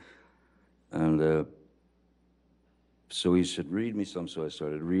know. And so he said, read me some. So I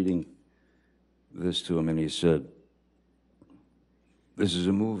started reading this to him, and he said, this is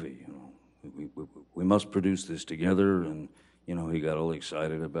a movie, you know. We must produce this together. And, you know, he got all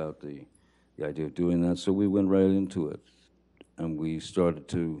excited about the idea of doing that. So we went right into it, and we started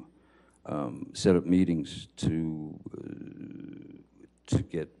to set up meetings to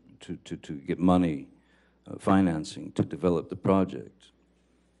get money, financing to develop the project.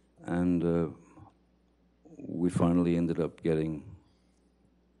 And we finally ended up getting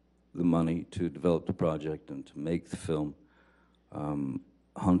the money to develop the project and to make the film.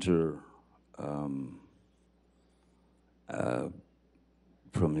 Hunter,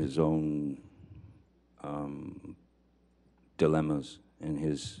 from his own dilemmas in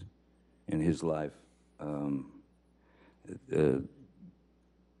his life,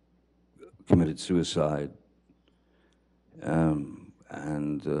 committed suicide,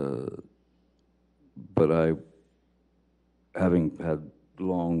 but having had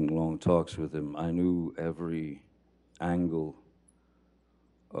long talks with him, I knew every angle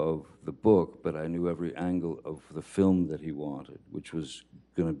of the book, but I knew every angle of the film that he wanted, which was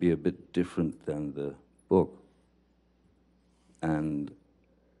going to be a bit different than the book. And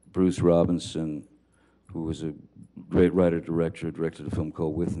Bruce Robinson, who was a great writer-director, directed a film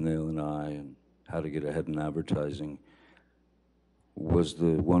called With Nail and I and How to Get Ahead in Advertising, was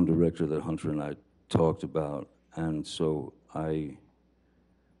the one director that Hunter and I talked about. And so I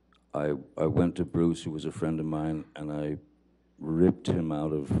went to Bruce, who was a friend of mine, and I ripped him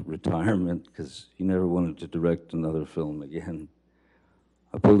out of retirement because he never wanted to direct another film again.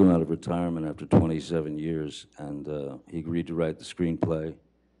 I pulled him out of retirement after 27 years, and he agreed to write the screenplay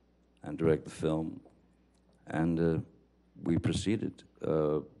and direct the film. And we proceeded.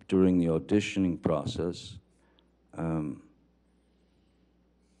 During the auditioning process,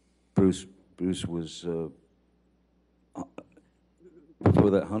 Bruce was,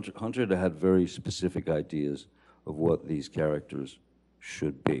 before that, Hunter had very specific ideas of what these characters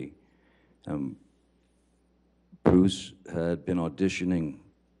should be. Bruce had been auditioning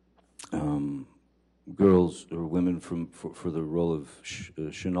girls or women for the role of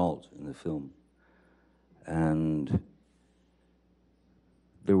Chenault in the film, and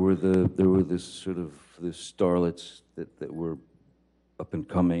there were this sort of starlets that were up and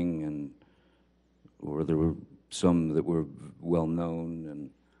coming, or there were some that were well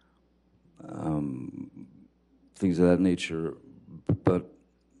known and things of that nature. But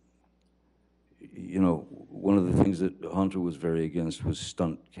you know, one of the things that Hunter was very against was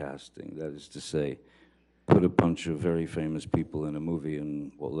stunt casting. That is to say, put a bunch of very famous people in a movie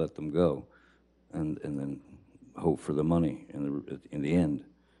and we'll let them go, and then hope for the money in the end.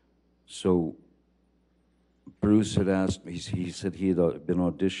 So Bruce had asked me. He said he had been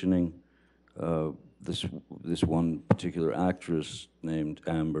auditioning this one particular actress named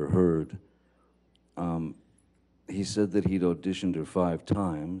Amber Heard. He said that he'd auditioned her 5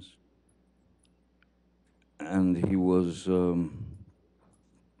 times, and he was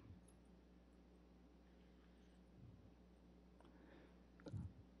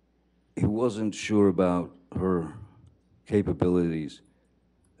he wasn't sure about her capabilities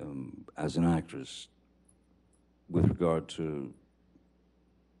as an actress with regard to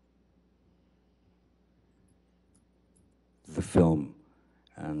the film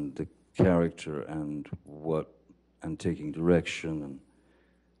and the character and taking direction and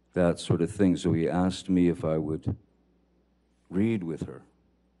that sort of thing. So he asked me if I would read with her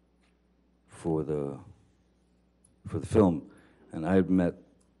for the film, and I had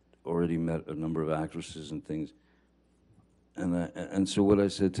already met a number of actresses and things, and so what I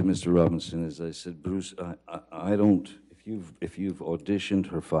said to Mr. Robinson is, I said, Bruce, I don't. If you've auditioned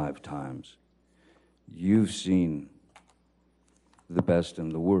her 5 times, you've seen the best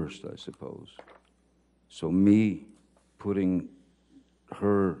and the worst, I suppose. So me putting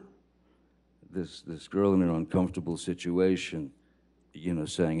her, this girl in an uncomfortable situation, you know,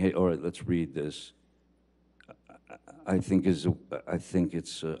 saying, hey, all right, let's read this, I think it's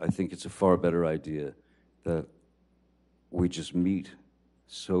a far better idea that we just meet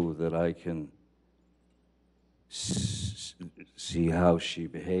so that I can see how she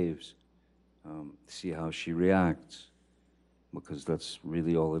behaves, see how she reacts, because that's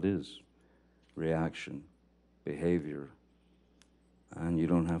really all it is, reaction, behavior, and you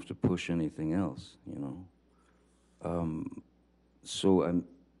don't have to push anything else, you know. So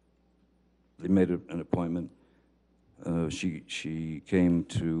they made an appointment. She came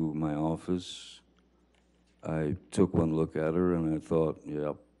to my office. I took one look at her and I thought,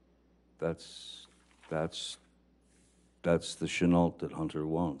 yep, that's the Chenault that Hunter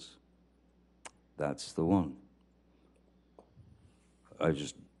wants. That's the one. I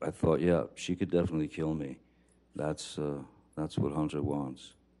thought, yeah, she could definitely kill me. That's what Hunter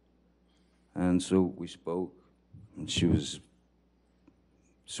wants. And so we spoke, and she was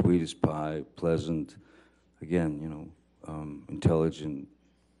sweet as pie, pleasant, again, you know, intelligent,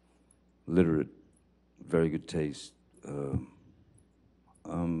 literate, very good taste.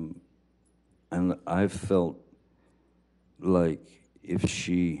 And I felt like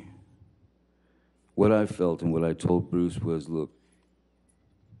what I felt and what I told Bruce was, look,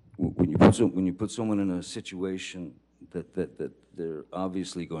 when you put someone in a situation that they're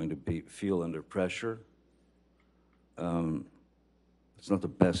obviously going to feel under pressure, it's not the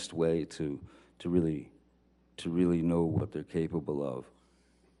best way to really know what they're capable of.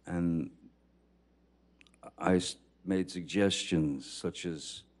 And I made suggestions such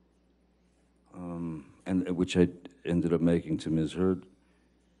as, and which I ended up making to Ms. Heard.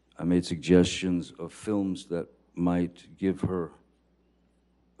 I made suggestions of films that might give her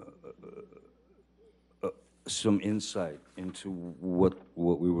some insight into what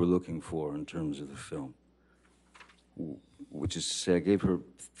we were looking for in terms of the film. Which is to say, I gave her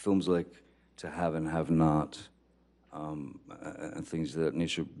films like To Have and Have Not, and things of that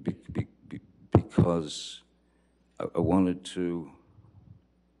nature, because I wanted to.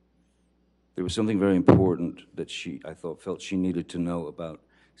 There was something very important that I felt she needed to know about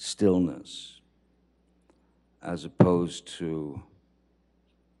stillness, as opposed to,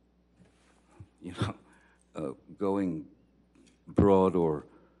 you know, going broad or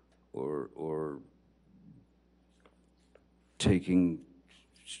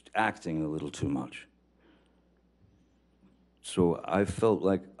acting a little too much. So I felt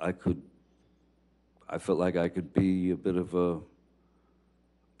like I could be a bit of a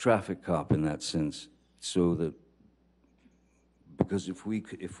traffic cop in that sense, so that, because if we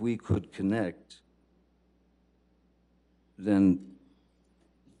could connect, then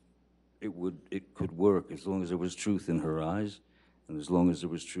it could work, as long as there was truth in her eyes, and as long as there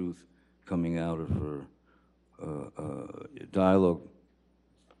was truth coming out of her dialogue,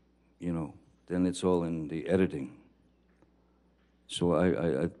 you know, then it's all in the editing. So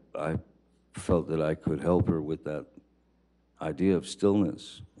I felt that I could help her with that idea of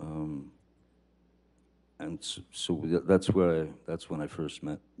stillness, and so that's when I first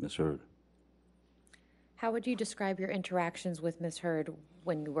met Miss Heard. How would you describe your interactions with Ms. Heard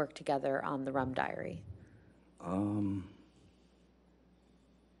when you worked together on The Rum Diary?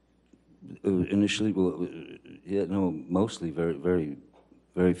 Initially, well, yeah, no, mostly very, very,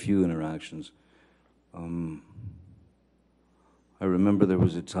 very few interactions. I remember there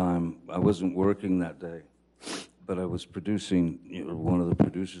was a time, I wasn't working that day, but I was producing, you know, one of the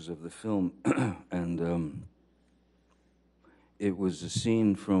producers of the film, and it was a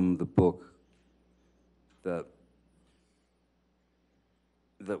scene from the book that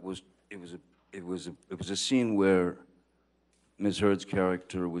was, it was a scene where Ms. Heard's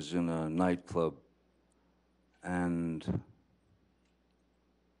character was in a nightclub, and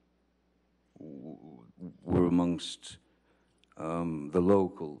we're amongst the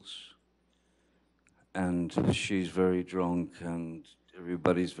locals, and she's very drunk, and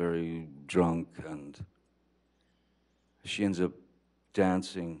everybody's very drunk, and she ends up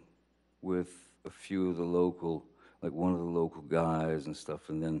dancing with a few of the local, like one of the local guys and stuff,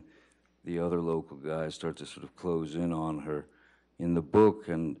 and then the other local guys start to sort of close in on her. In the book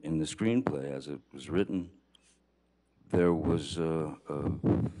and in the screenplay, as it was written, there was a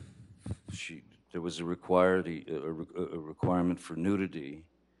requirement for nudity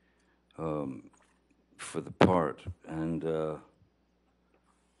for the part, and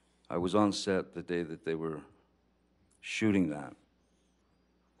I was on set the day that they were shooting that,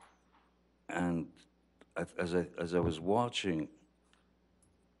 and as I was watching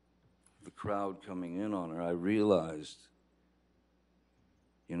the crowd coming in on her, I realized,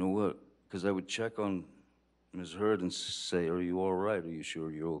 you know what? Because I would check on Ms. Heard and say, "Are you all right? Are you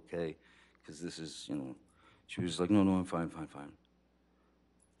sure you're okay? Because this is, you know," she was like, "No, no, I'm fine, fine, fine."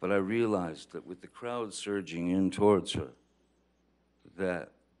 But I realized that with the crowd surging in towards her,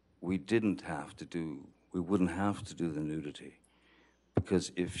 that we wouldn't have to do the nudity.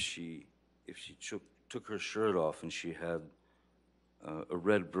 Because if she took her shirt off and she had a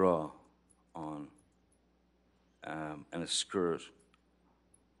red bra on and a skirt,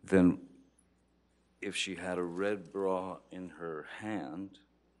 then if she had a red bra in her hand,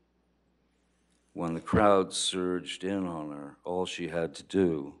 when the crowd surged in on her, all she had to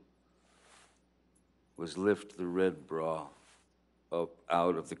do was lift the red bra up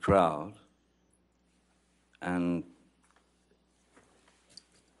out of the crowd, and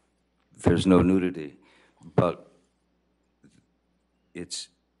there's no nudity, but it's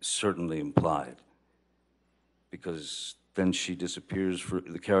certainly implied, because then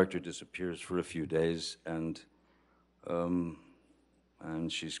the character disappears for a few days, and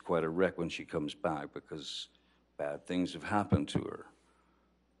she's quite a wreck when she comes back because bad things have happened to her.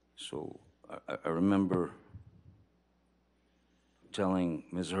 So I remember telling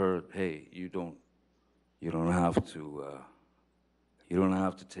Ms. Hurd, hey, you don't have to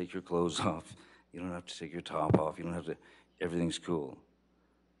take your clothes off. You don't have to take your top off. You don't have to, everything's cool.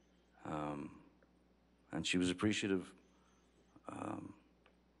 And she was appreciative.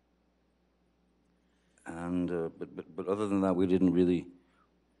 But other than that, we didn't really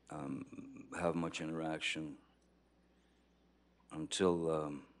have much interaction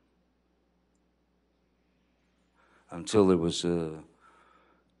until there was a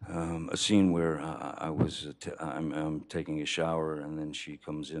scene where I'm taking a shower, and then she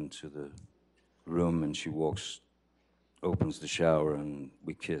comes into the room and she opens the shower, and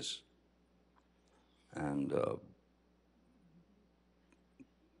we kiss. And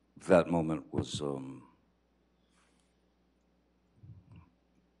that moment was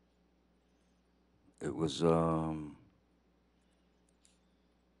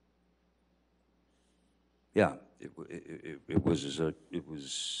yeah, it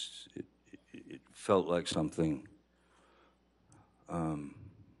felt like something.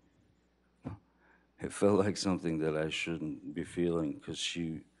 It felt like something that I shouldn't be feeling, because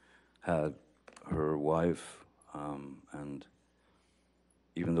she had her wife, and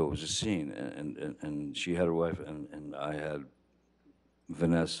even though it was a scene, and she had her wife, and I had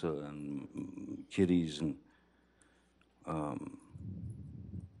Vanessa and kiddies, and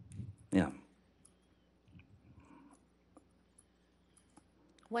yeah.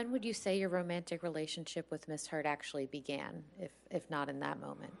 When would you say your romantic relationship with Miss Hurd actually began, if not in that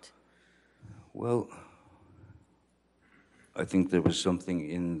moment? Well, I think there was something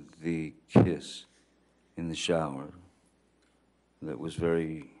in the kiss in the shower that was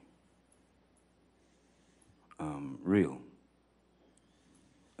very real.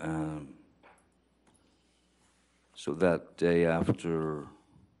 So that day after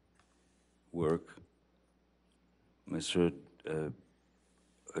work, Miss Hurd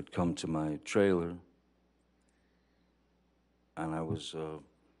had come to my trailer, and I was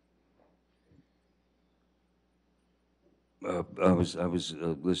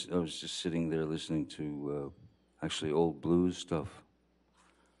just sitting there listening to actually old blues stuff,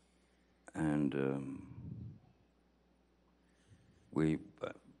 and we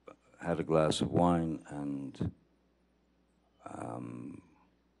had a glass of wine, and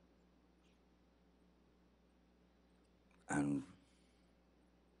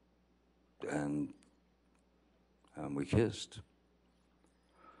we kissed.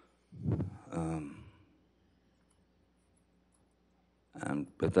 And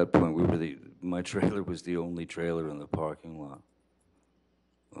at that point, my trailer was the only trailer in the parking lot.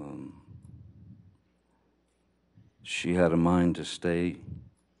 She had a mind to stay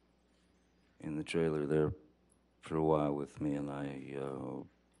in the trailer there for a while with me, and I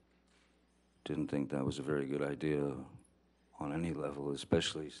didn't think that was a very good idea on any level,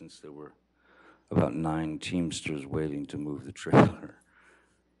 especially since there were about 9 Teamsters waiting to move the trailer.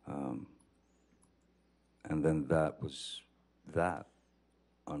 And then that was that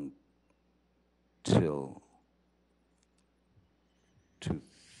until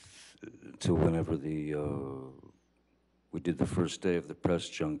whenever we did the first day of the press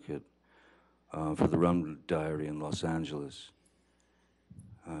junket for the Rum Diary in Los Angeles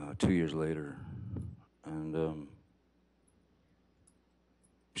 2 years later, and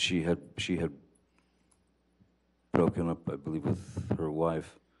she had broken up, I believe, with her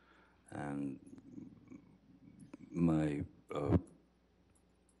wife, and my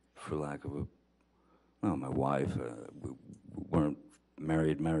for lack of my wife, we weren't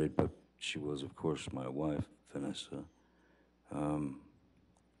married, but she was, of course, my wife, Vanessa.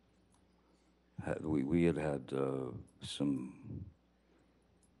 We had some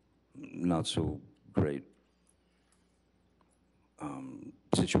not so great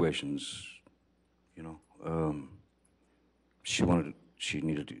situations, you know. She wanted, she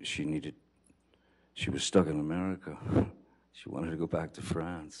was stuck in America. She wanted to go back to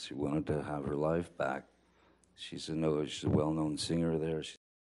France. She wanted to have her life back. She's a well-known singer there.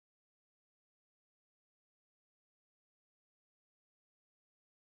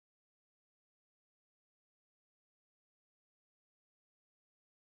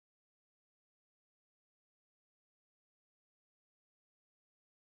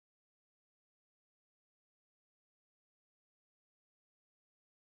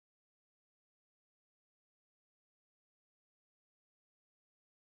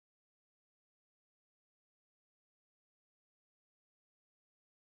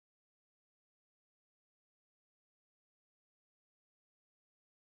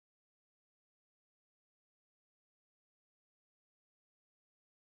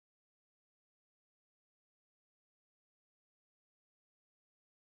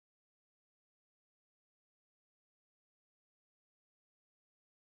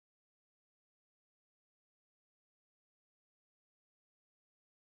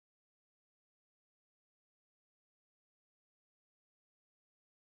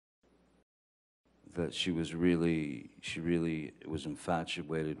 That she really was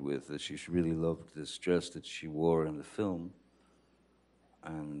infatuated with, that she really loved this dress that she wore in the film.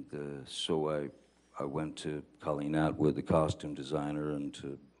 And so I went to Colleen Atwood, the costume designer, and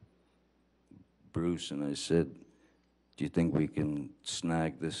to Bruce, and I said, do you think we can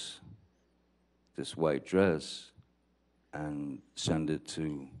snag this white dress and send it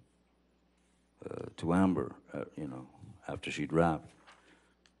to Amber, you know, after she'd wrapped,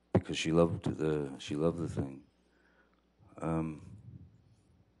 because she loved the thing.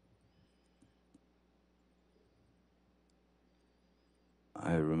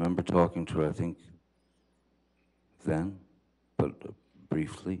 I remember talking to her, I think, then, but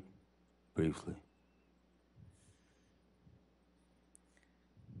briefly.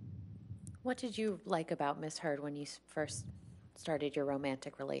 What did you like about Miss Heard when you first started your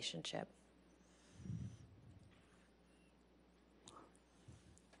romantic relationship?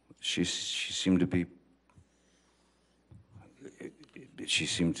 She seemed to be. She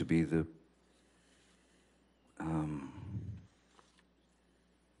seemed to be the.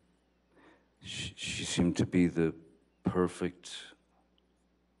 She seemed to be the perfect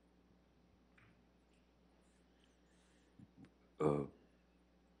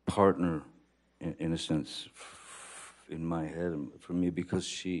partner, in a sense, in my head, for me, because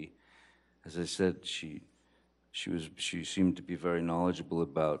she, as I said, she seemed to be very knowledgeable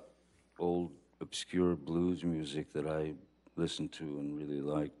about old obscure blues music that I listened to and really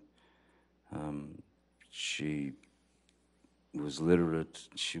liked. She was literate.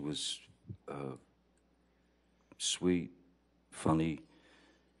 She was sweet, funny,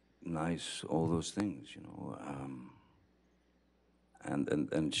 nice, all those things, you know.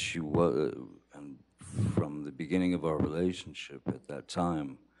 And she was, and from the beginning of our relationship at that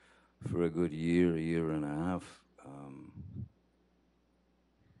time, for a good year and a half,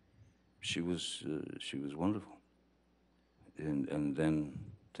 she was wonderful. And then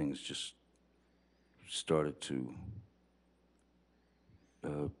things just started to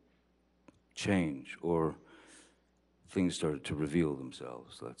change, or things started to reveal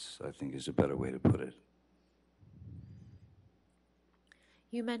themselves. That's, I think, is a better way to put it.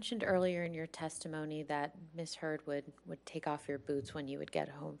 You mentioned earlier in your testimony that Miss Heard would take off your boots when you would get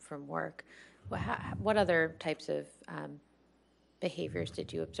home from work. What other types of behaviors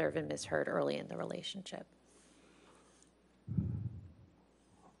did you observe in Miss Heard early in the relationship?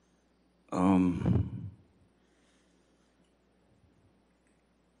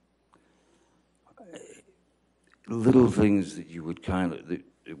 Little things that you would kind of, that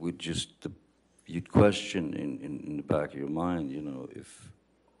it would just, you'd question in the back of your mind, you know, if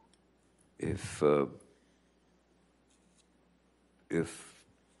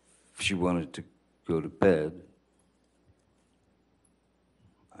she wanted to go to bed,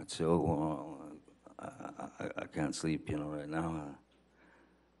 I'd say, oh, well, I can't sleep, you know, right now.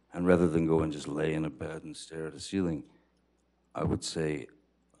 And rather than go and just lay in a bed and stare at the ceiling, I would say,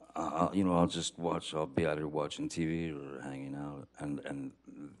 you know, I'll just watch, I'll be out here watching TV or hanging out. And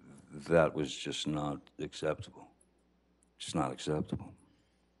that was just not acceptable. Just not acceptable.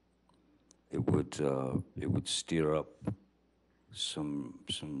 It would stir up some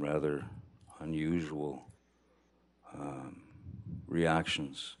rather unusual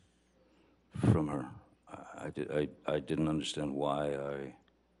reactions from her. I didn't understand why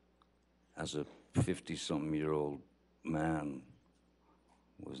as a 50-something-year-old man,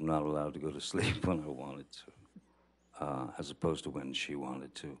 was not allowed to go to sleep when I wanted to, as opposed to when she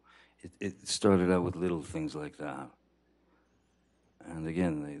wanted to. It started out with little things like that. And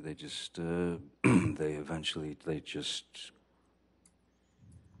again, they just, they eventually, they just,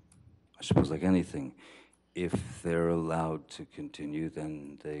 I suppose like anything, if they're allowed to continue,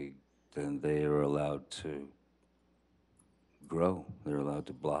 then they are allowed to grow. They're allowed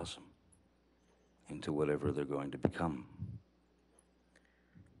to blossom into whatever they're going to become.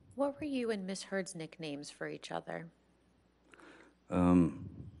 What were you and Miss Heard's nicknames for each other?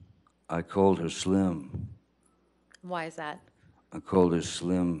 I called her Slim. Why is that? I called her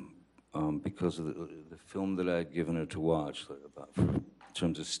Slim because of the film that I had given her to watch, in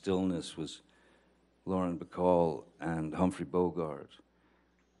terms of stillness, was Lauren Bacall and Humphrey Bogart.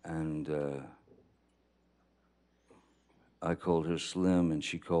 And I called her Slim, and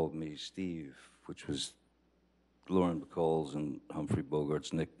she called me Steve, which was Lauren Bacall's and Humphrey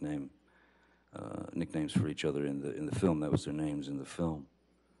Bogart's nicknames for each other in the film. That was their names in the film.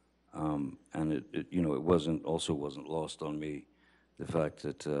 And it you know, it wasn't lost on me the fact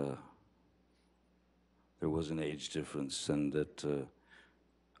that there was an age difference, and that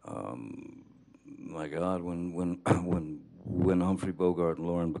my God, when Humphrey Bogart and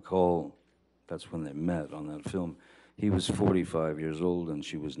Lauren Bacall, that's when they met on that film. He was 45 years old and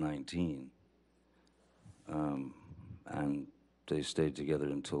she was 19, and they stayed together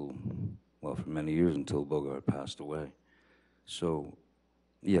until, well, for many years, until Bogart passed away. So,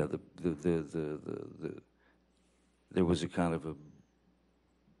 yeah, there was a kind of a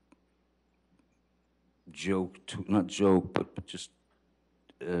joke, not joke, but just,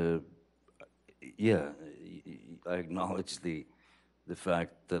 yeah, I acknowledge the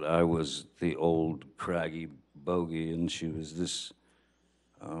fact that I was the old craggy bogey and she was this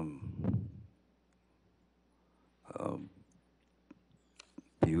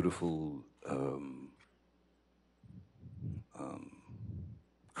beautiful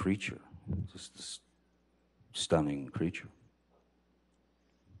creature, just this stunning creature.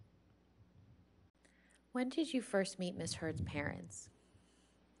 When did you first meet Miss Heard's parents?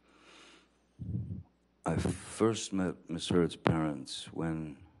 I first met Miss Heard's parents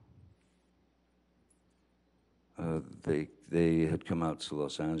when they had come out to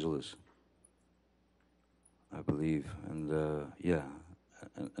Los Angeles, I believe, and yeah,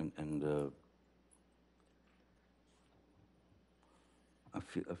 and I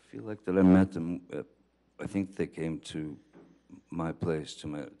feel like that I met them. I think they came to my place, to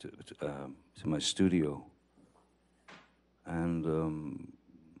my studio, and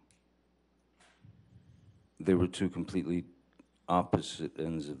they were two completely opposite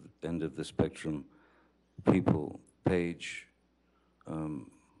end of the spectrum people. Paige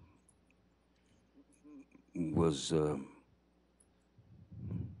was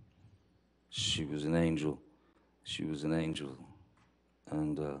she was an angel. She was an angel,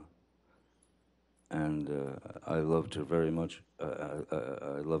 and I loved her very much.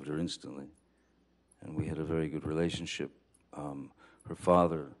 I loved her instantly, and we had a very good relationship. Her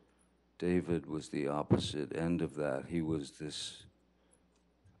father, David, was the opposite end of that. He was this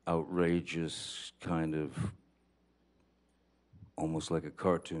outrageous kind of, almost like a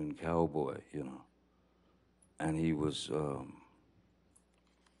cartoon cowboy, you know. And he was,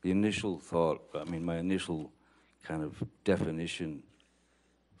 the initial thought, I mean, my initial kind of definition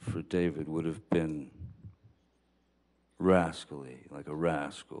for David would have been rascally, like a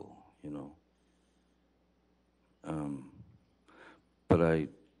rascal, you know. But I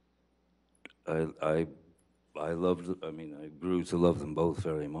loved, I mean, I grew to love them both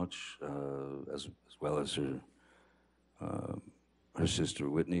very much, as well as her sister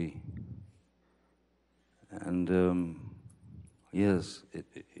Whitney. And yes,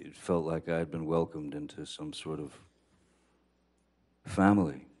 it felt like I had been welcomed into some sort of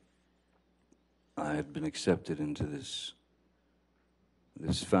family. I had been accepted into this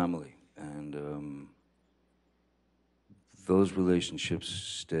family, and those relationships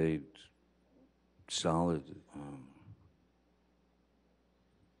stayed solid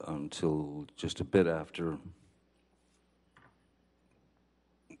until just a bit after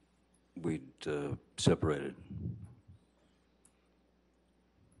we'd separated.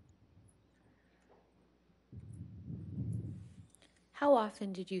 How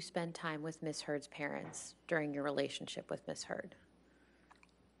often did you spend time with Miss Heard's parents during your relationship with Miss Heard?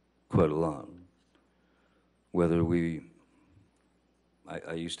 Quite a lot. Whether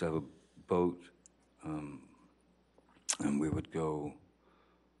I used to have a boat, and we would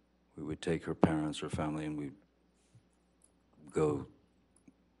take her parents, her family, and we'd go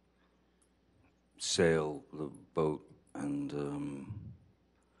sail the boat, and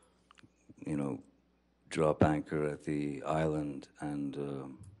you know, drop anchor at the island, and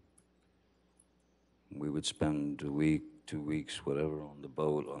we would spend a week, 2 weeks, whatever, on the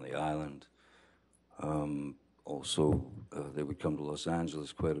boat on the island. Also, they would come to Los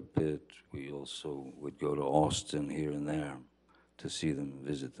Angeles quite a bit. We also would go to Austin here and there to see them,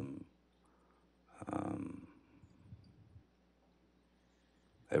 visit them.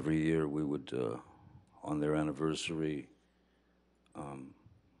 Every year we would, on their anniversary,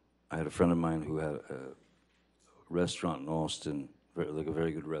 I had a friend of mine who had a restaurant in Austin, like a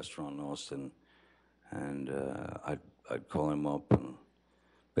very good restaurant in Austin, and I'd call him up and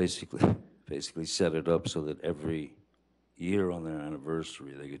basically set it up so that every year on their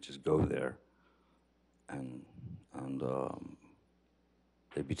anniversary they could just go there, and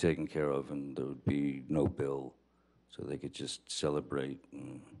they'd be taken care of, and there would be no bill, so they could just celebrate.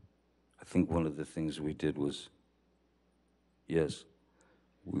 And I think one of the things we did was, yes,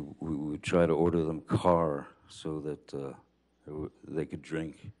 we would try to order them car so that they could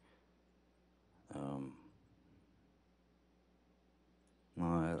drink.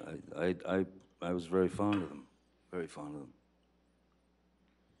 No, I was very fond of them, very fond of them.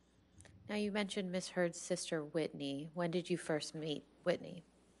 Now, you mentioned Miss Heard's sister, Whitney. When did you first meet Whitney?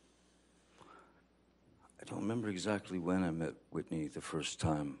 I don't remember exactly when I met Whitney the first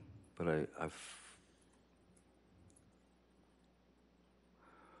time, but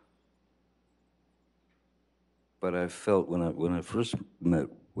I felt when I first met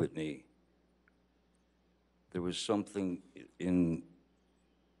Whitney, there was something in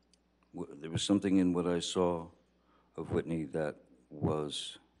what I saw of Whitney that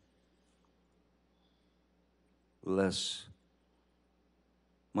was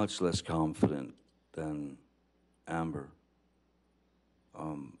much less confident than Amber,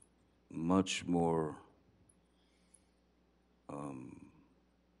 much more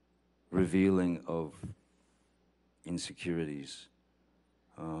revealing of insecurities.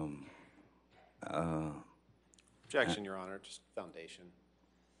 Objection, Your Honor, just foundation.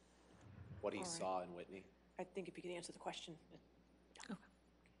 What he All right. saw in Whitney. I think if you can answer the question. Okay.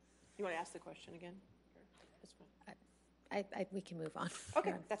 You want to ask the question again? That's fine. We can move on.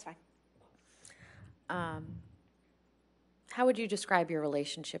 Okay, that's fine. How would you describe your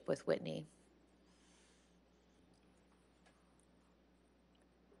relationship with Whitney?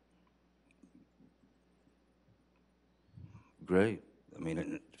 Great. I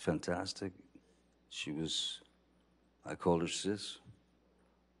mean, fantastic. I called her sis.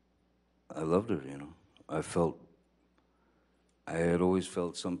 I loved her, you know. I had always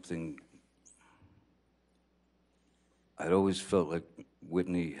felt something, I'd always felt like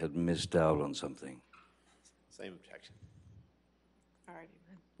Whitney had missed out on something. Same objection. All right.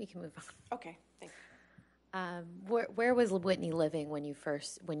 We can move on. Okay, thank you. Where was Whitney living when you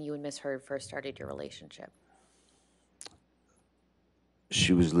and Miss Heard first started your relationship?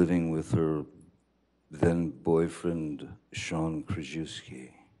 She was living with her then boyfriend, Sean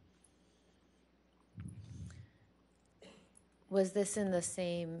Krajewski. Was this in the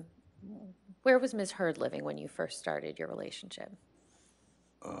same? Where was Miss Heard living when you first started your relationship?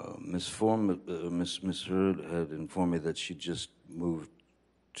 Miss Heard had informed me that she just moved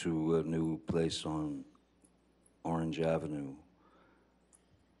to a new place on Orange Avenue.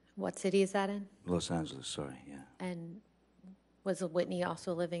 What city is that in? Los Angeles, sorry, yeah. And was Whitney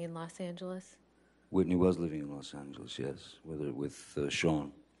also living in Los Angeles? Whitney was living in Los Angeles, yes, with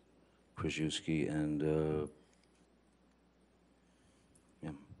Sean Krajewski and,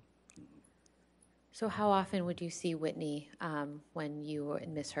 yeah. So how often would you see Whitney when you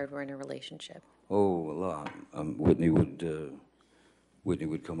and Miss Heard were in a relationship? Oh, a lot. Whitney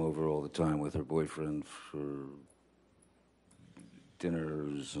would come over all the time with her boyfriend for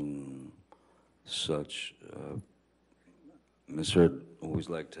dinners and such. Miss Heard always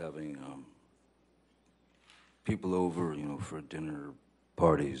liked having people over, you know, for dinner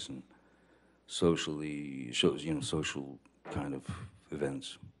parties and social kind of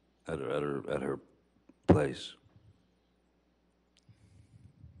events at her place.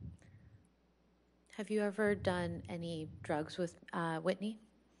 Have you ever done any drugs with Whitney?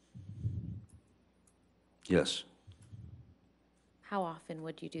 Yes, How often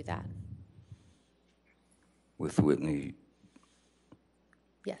would you do that? with Whitney.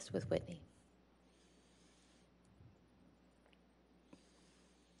 Yes, with Whitney.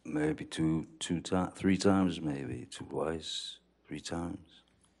 Maybe three times, maybe twice, 3 times.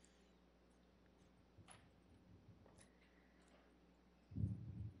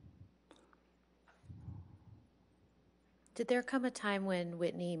 Did there come a time when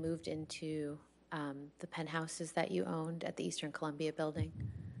Whitney moved into the penthouses that you owned at the Eastern Columbia building?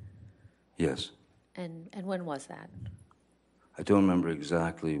 Yes. And when was that? I don't remember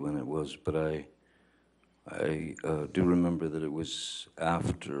exactly when it was, but I do remember that it was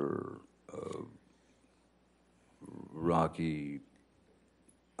after Rocky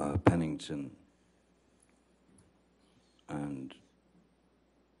Pennington and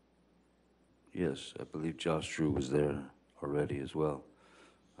yes, I believe Josh Drew was there already as well.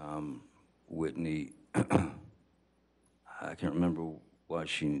 Whitney, I can't remember why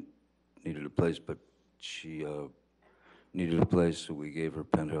she needed a place, but she needed a place, so we gave her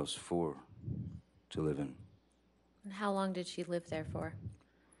penthouse 4 to live in. And how long did she live there for?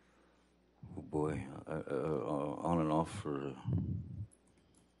 Oh boy, on and off for,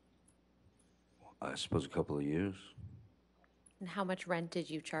 I suppose, a couple of years. And how much rent did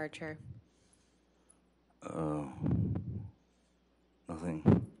you charge her?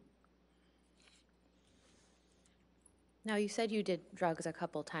 Nothing. Now, you said you did drugs a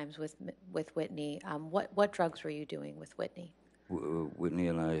couple times with Whitney. What drugs were you doing with Whitney? Whitney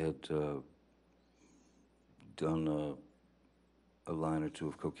and I had done a line or two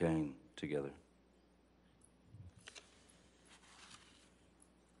of cocaine together.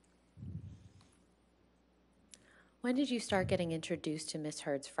 When did you start getting introduced to Miss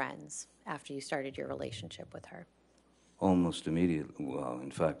Heard's friends after you started your relationship with her? Almost immediately. Well, in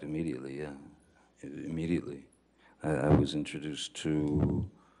fact, immediately, yeah. Immediately. I was introduced to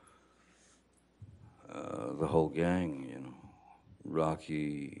the whole gang, you know.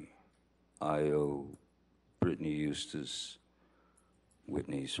 Rocky, Io, Brittany Eustace,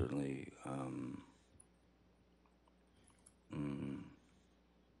 Whitney, certainly. Who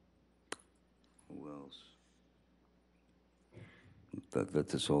else?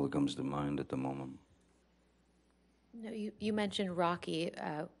 That's all that comes to mind at the moment. No, you mentioned Rocky.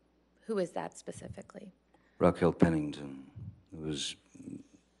 Who is that specifically? Raquel Pennington, who was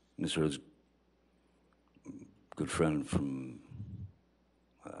Miss Heard's good friend from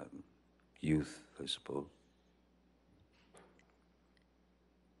youth, I suppose.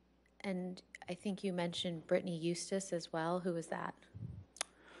 And I think you mentioned Brittany Eustace as well. Who is that?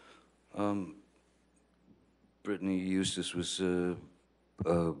 Brittany Eustace was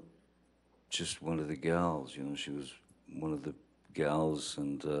just one of the gals, you know. She was one of the gals,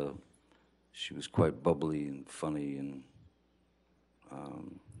 and she was quite bubbly and funny and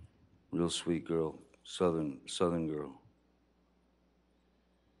real sweet girl, southern girl.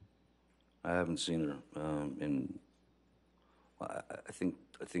 I haven't seen her in. I think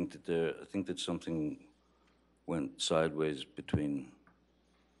that something went sideways between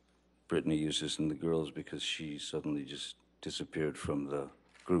Brittany Eustace and the girls because she suddenly just disappeared from the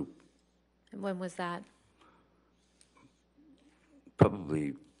group. And when was that?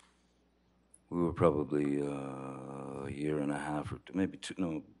 Probably, we were probably a year and a half, or maybe two,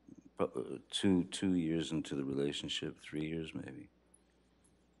 no, 2 years into the relationship, 3 years maybe.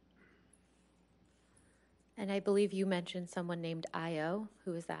 And I believe you mentioned someone named Io.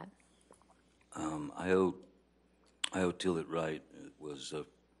 Who is that? Io Tillett Wright was a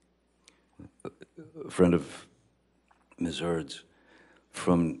friend of Ms. Heard's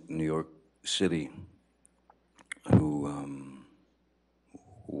from New York City, who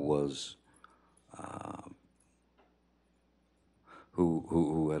was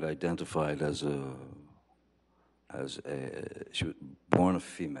who had identified as she was born a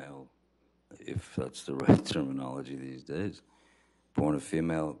female, if that's the right terminology these days, born a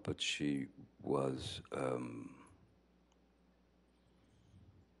female, but she was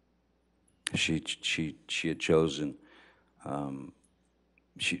she had chosen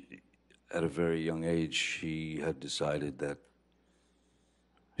she at a very young age she had decided that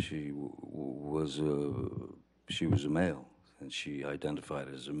she was a male, and she identified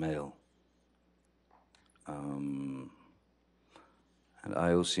as a male. And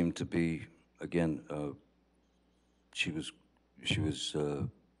Io seemed to be, again, she was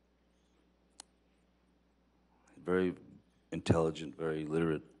very intelligent, very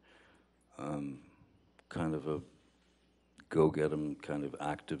literate, kind of a go-get-em kind of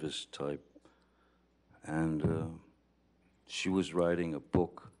activist type. And she was writing a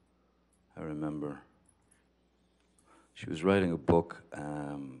book, I remember. She was writing a book,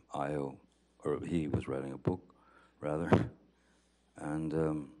 Io, or he was writing a book, rather. And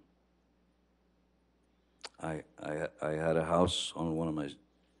I had a house on one of my,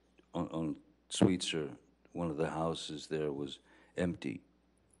 on Sweetser, one of the houses there was empty.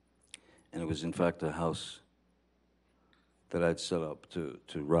 And it was in fact a house that I'd set up to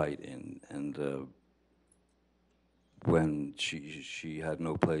write in. And when she had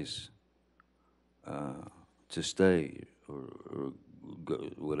no place to stay or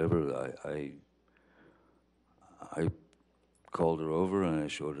whatever. I called her over and I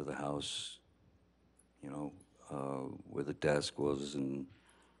showed her the house, you know, where the desk was and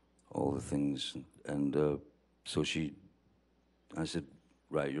all the things. And so I said,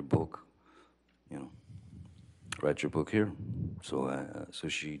 write your book, you know, write your book here. So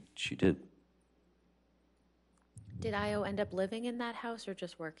she did. Did Io end up living in that house or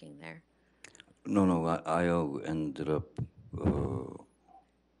just working there? No, Io ended up,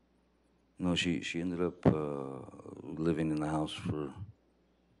 no, she ended up living in the house for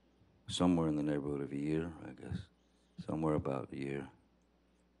somewhere in the neighborhood of a year, I guess. Somewhere about a year.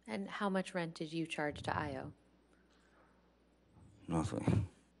 And how much rent did you charge to Io? Nothing.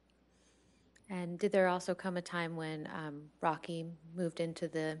 And did there also come a time when Rocky moved into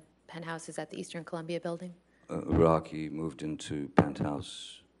the penthouses at the Eastern Columbia building? Rocky moved into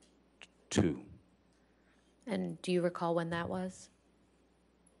penthouse 2. And do you recall when that was?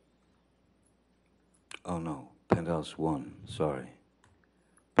 Oh no, penthouse 1. Sorry,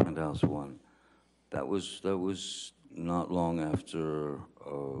 penthouse 1. That was not long after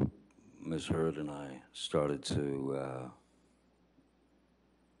Ms. Heard and I started to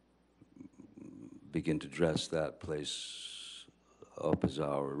begin to dress that place up as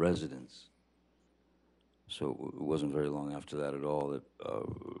our residence. So it wasn't very long after that at all that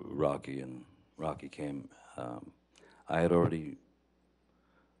Rocky came. I had already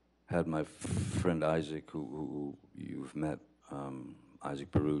had my friend Isaac, who you've met, Isaac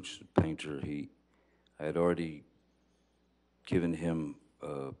Baruch, painter. I had already given him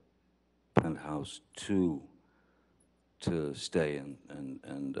penthouse 2 to stay in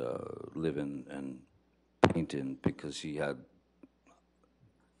and live in and paint in, because he'd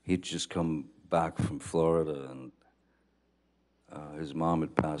just come back from Florida, and his mom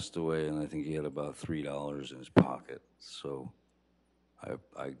had passed away, and I think he had about $3 in his pocket. So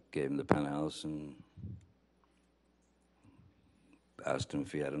I gave him the penthouse and asked him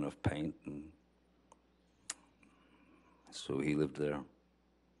if he had enough paint, and so he lived there.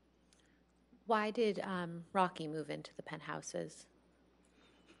 Why did Rocky move into the penthouses?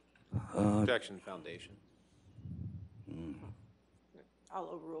 Objection, foundation, I'll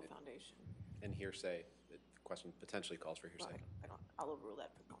overrule foundation. and hearsay. The question potentially calls for hearsay. I'll overrule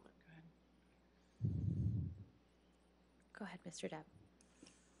that for the moment. Go ahead. Go ahead, Mr. Depp.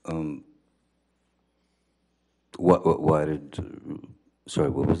 Why did, sorry,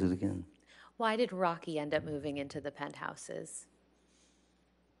 what was it again? Why did Rocky end up moving into the penthouses?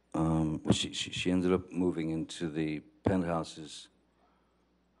 She ended up moving into the penthouses.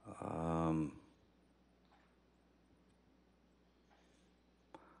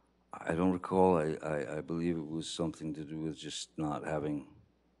 I don't recall. I believe it was something to do with just not having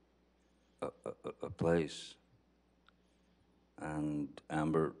a place. And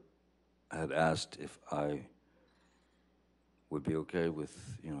Amber had asked if I would be okay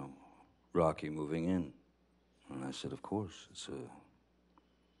with, you know, Rocky moving in. And I said, of course.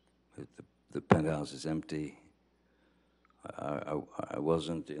 The penthouse is empty. I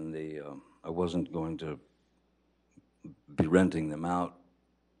wasn't in the, I wasn't going to be renting them out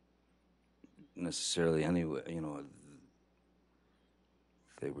necessarily anyway, you know.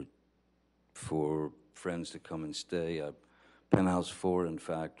 They were for friends to come and stay. Penthouse 4, in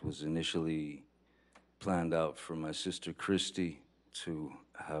fact, was initially planned out for my sister Christy to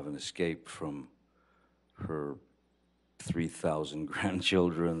have an escape from her 3,000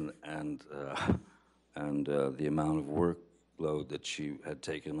 grandchildren and the amount of workload that she had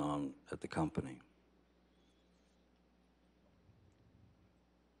taken on at the company.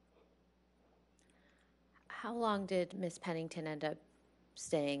 How long did Miss Pennington end up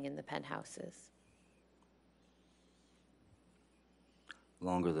staying in the penthouses?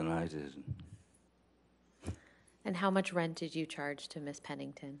 Longer than I did. And how much rent did you charge to Miss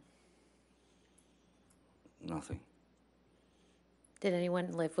Pennington? Nothing. Did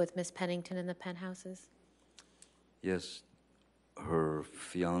anyone live with Miss Pennington in the penthouses? Yes, her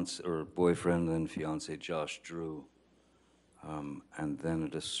fiance or boyfriend and fiance Josh Drew. And then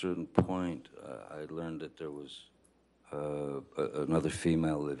at a certain point, I learned that there was another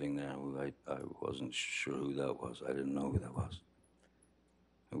female living there who I wasn't sure who that was. I didn't know who that was.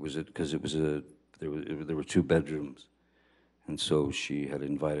 It was because there were 2 bedrooms, and so she had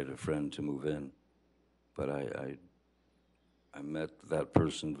invited a friend to move in. But I met that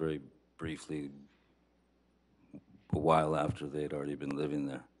person very briefly a while after they had already been living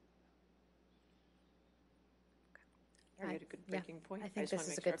there. Are you at a good Yeah, breaking point? I think just wanna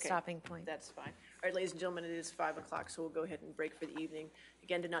this is a make sure. good Okay, stopping point. That's fine. All right, ladies and gentlemen, it is 5 o'clock, so we'll go ahead and break for the evening.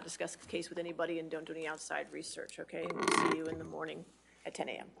 Again, do not discuss the case with anybody and don't do any outside research, okay? And we'll see you in the morning at 10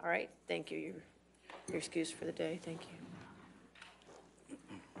 a.m., all right? Thank you. You're excused for the day. Thank you.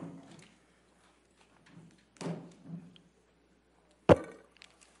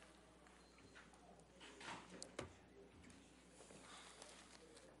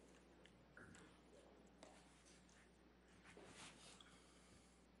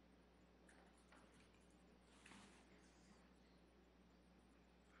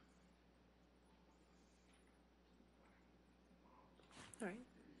 All right.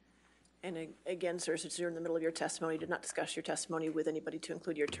 And again, sir, since you're in the middle of your testimony, do not discuss your testimony with anybody to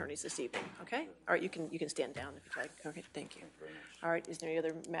include your attorneys this evening, okay? All right, you can stand down if you'd like. Okay, thank you. All right, is there any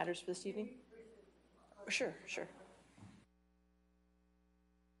other matters for this evening? Sure, sure.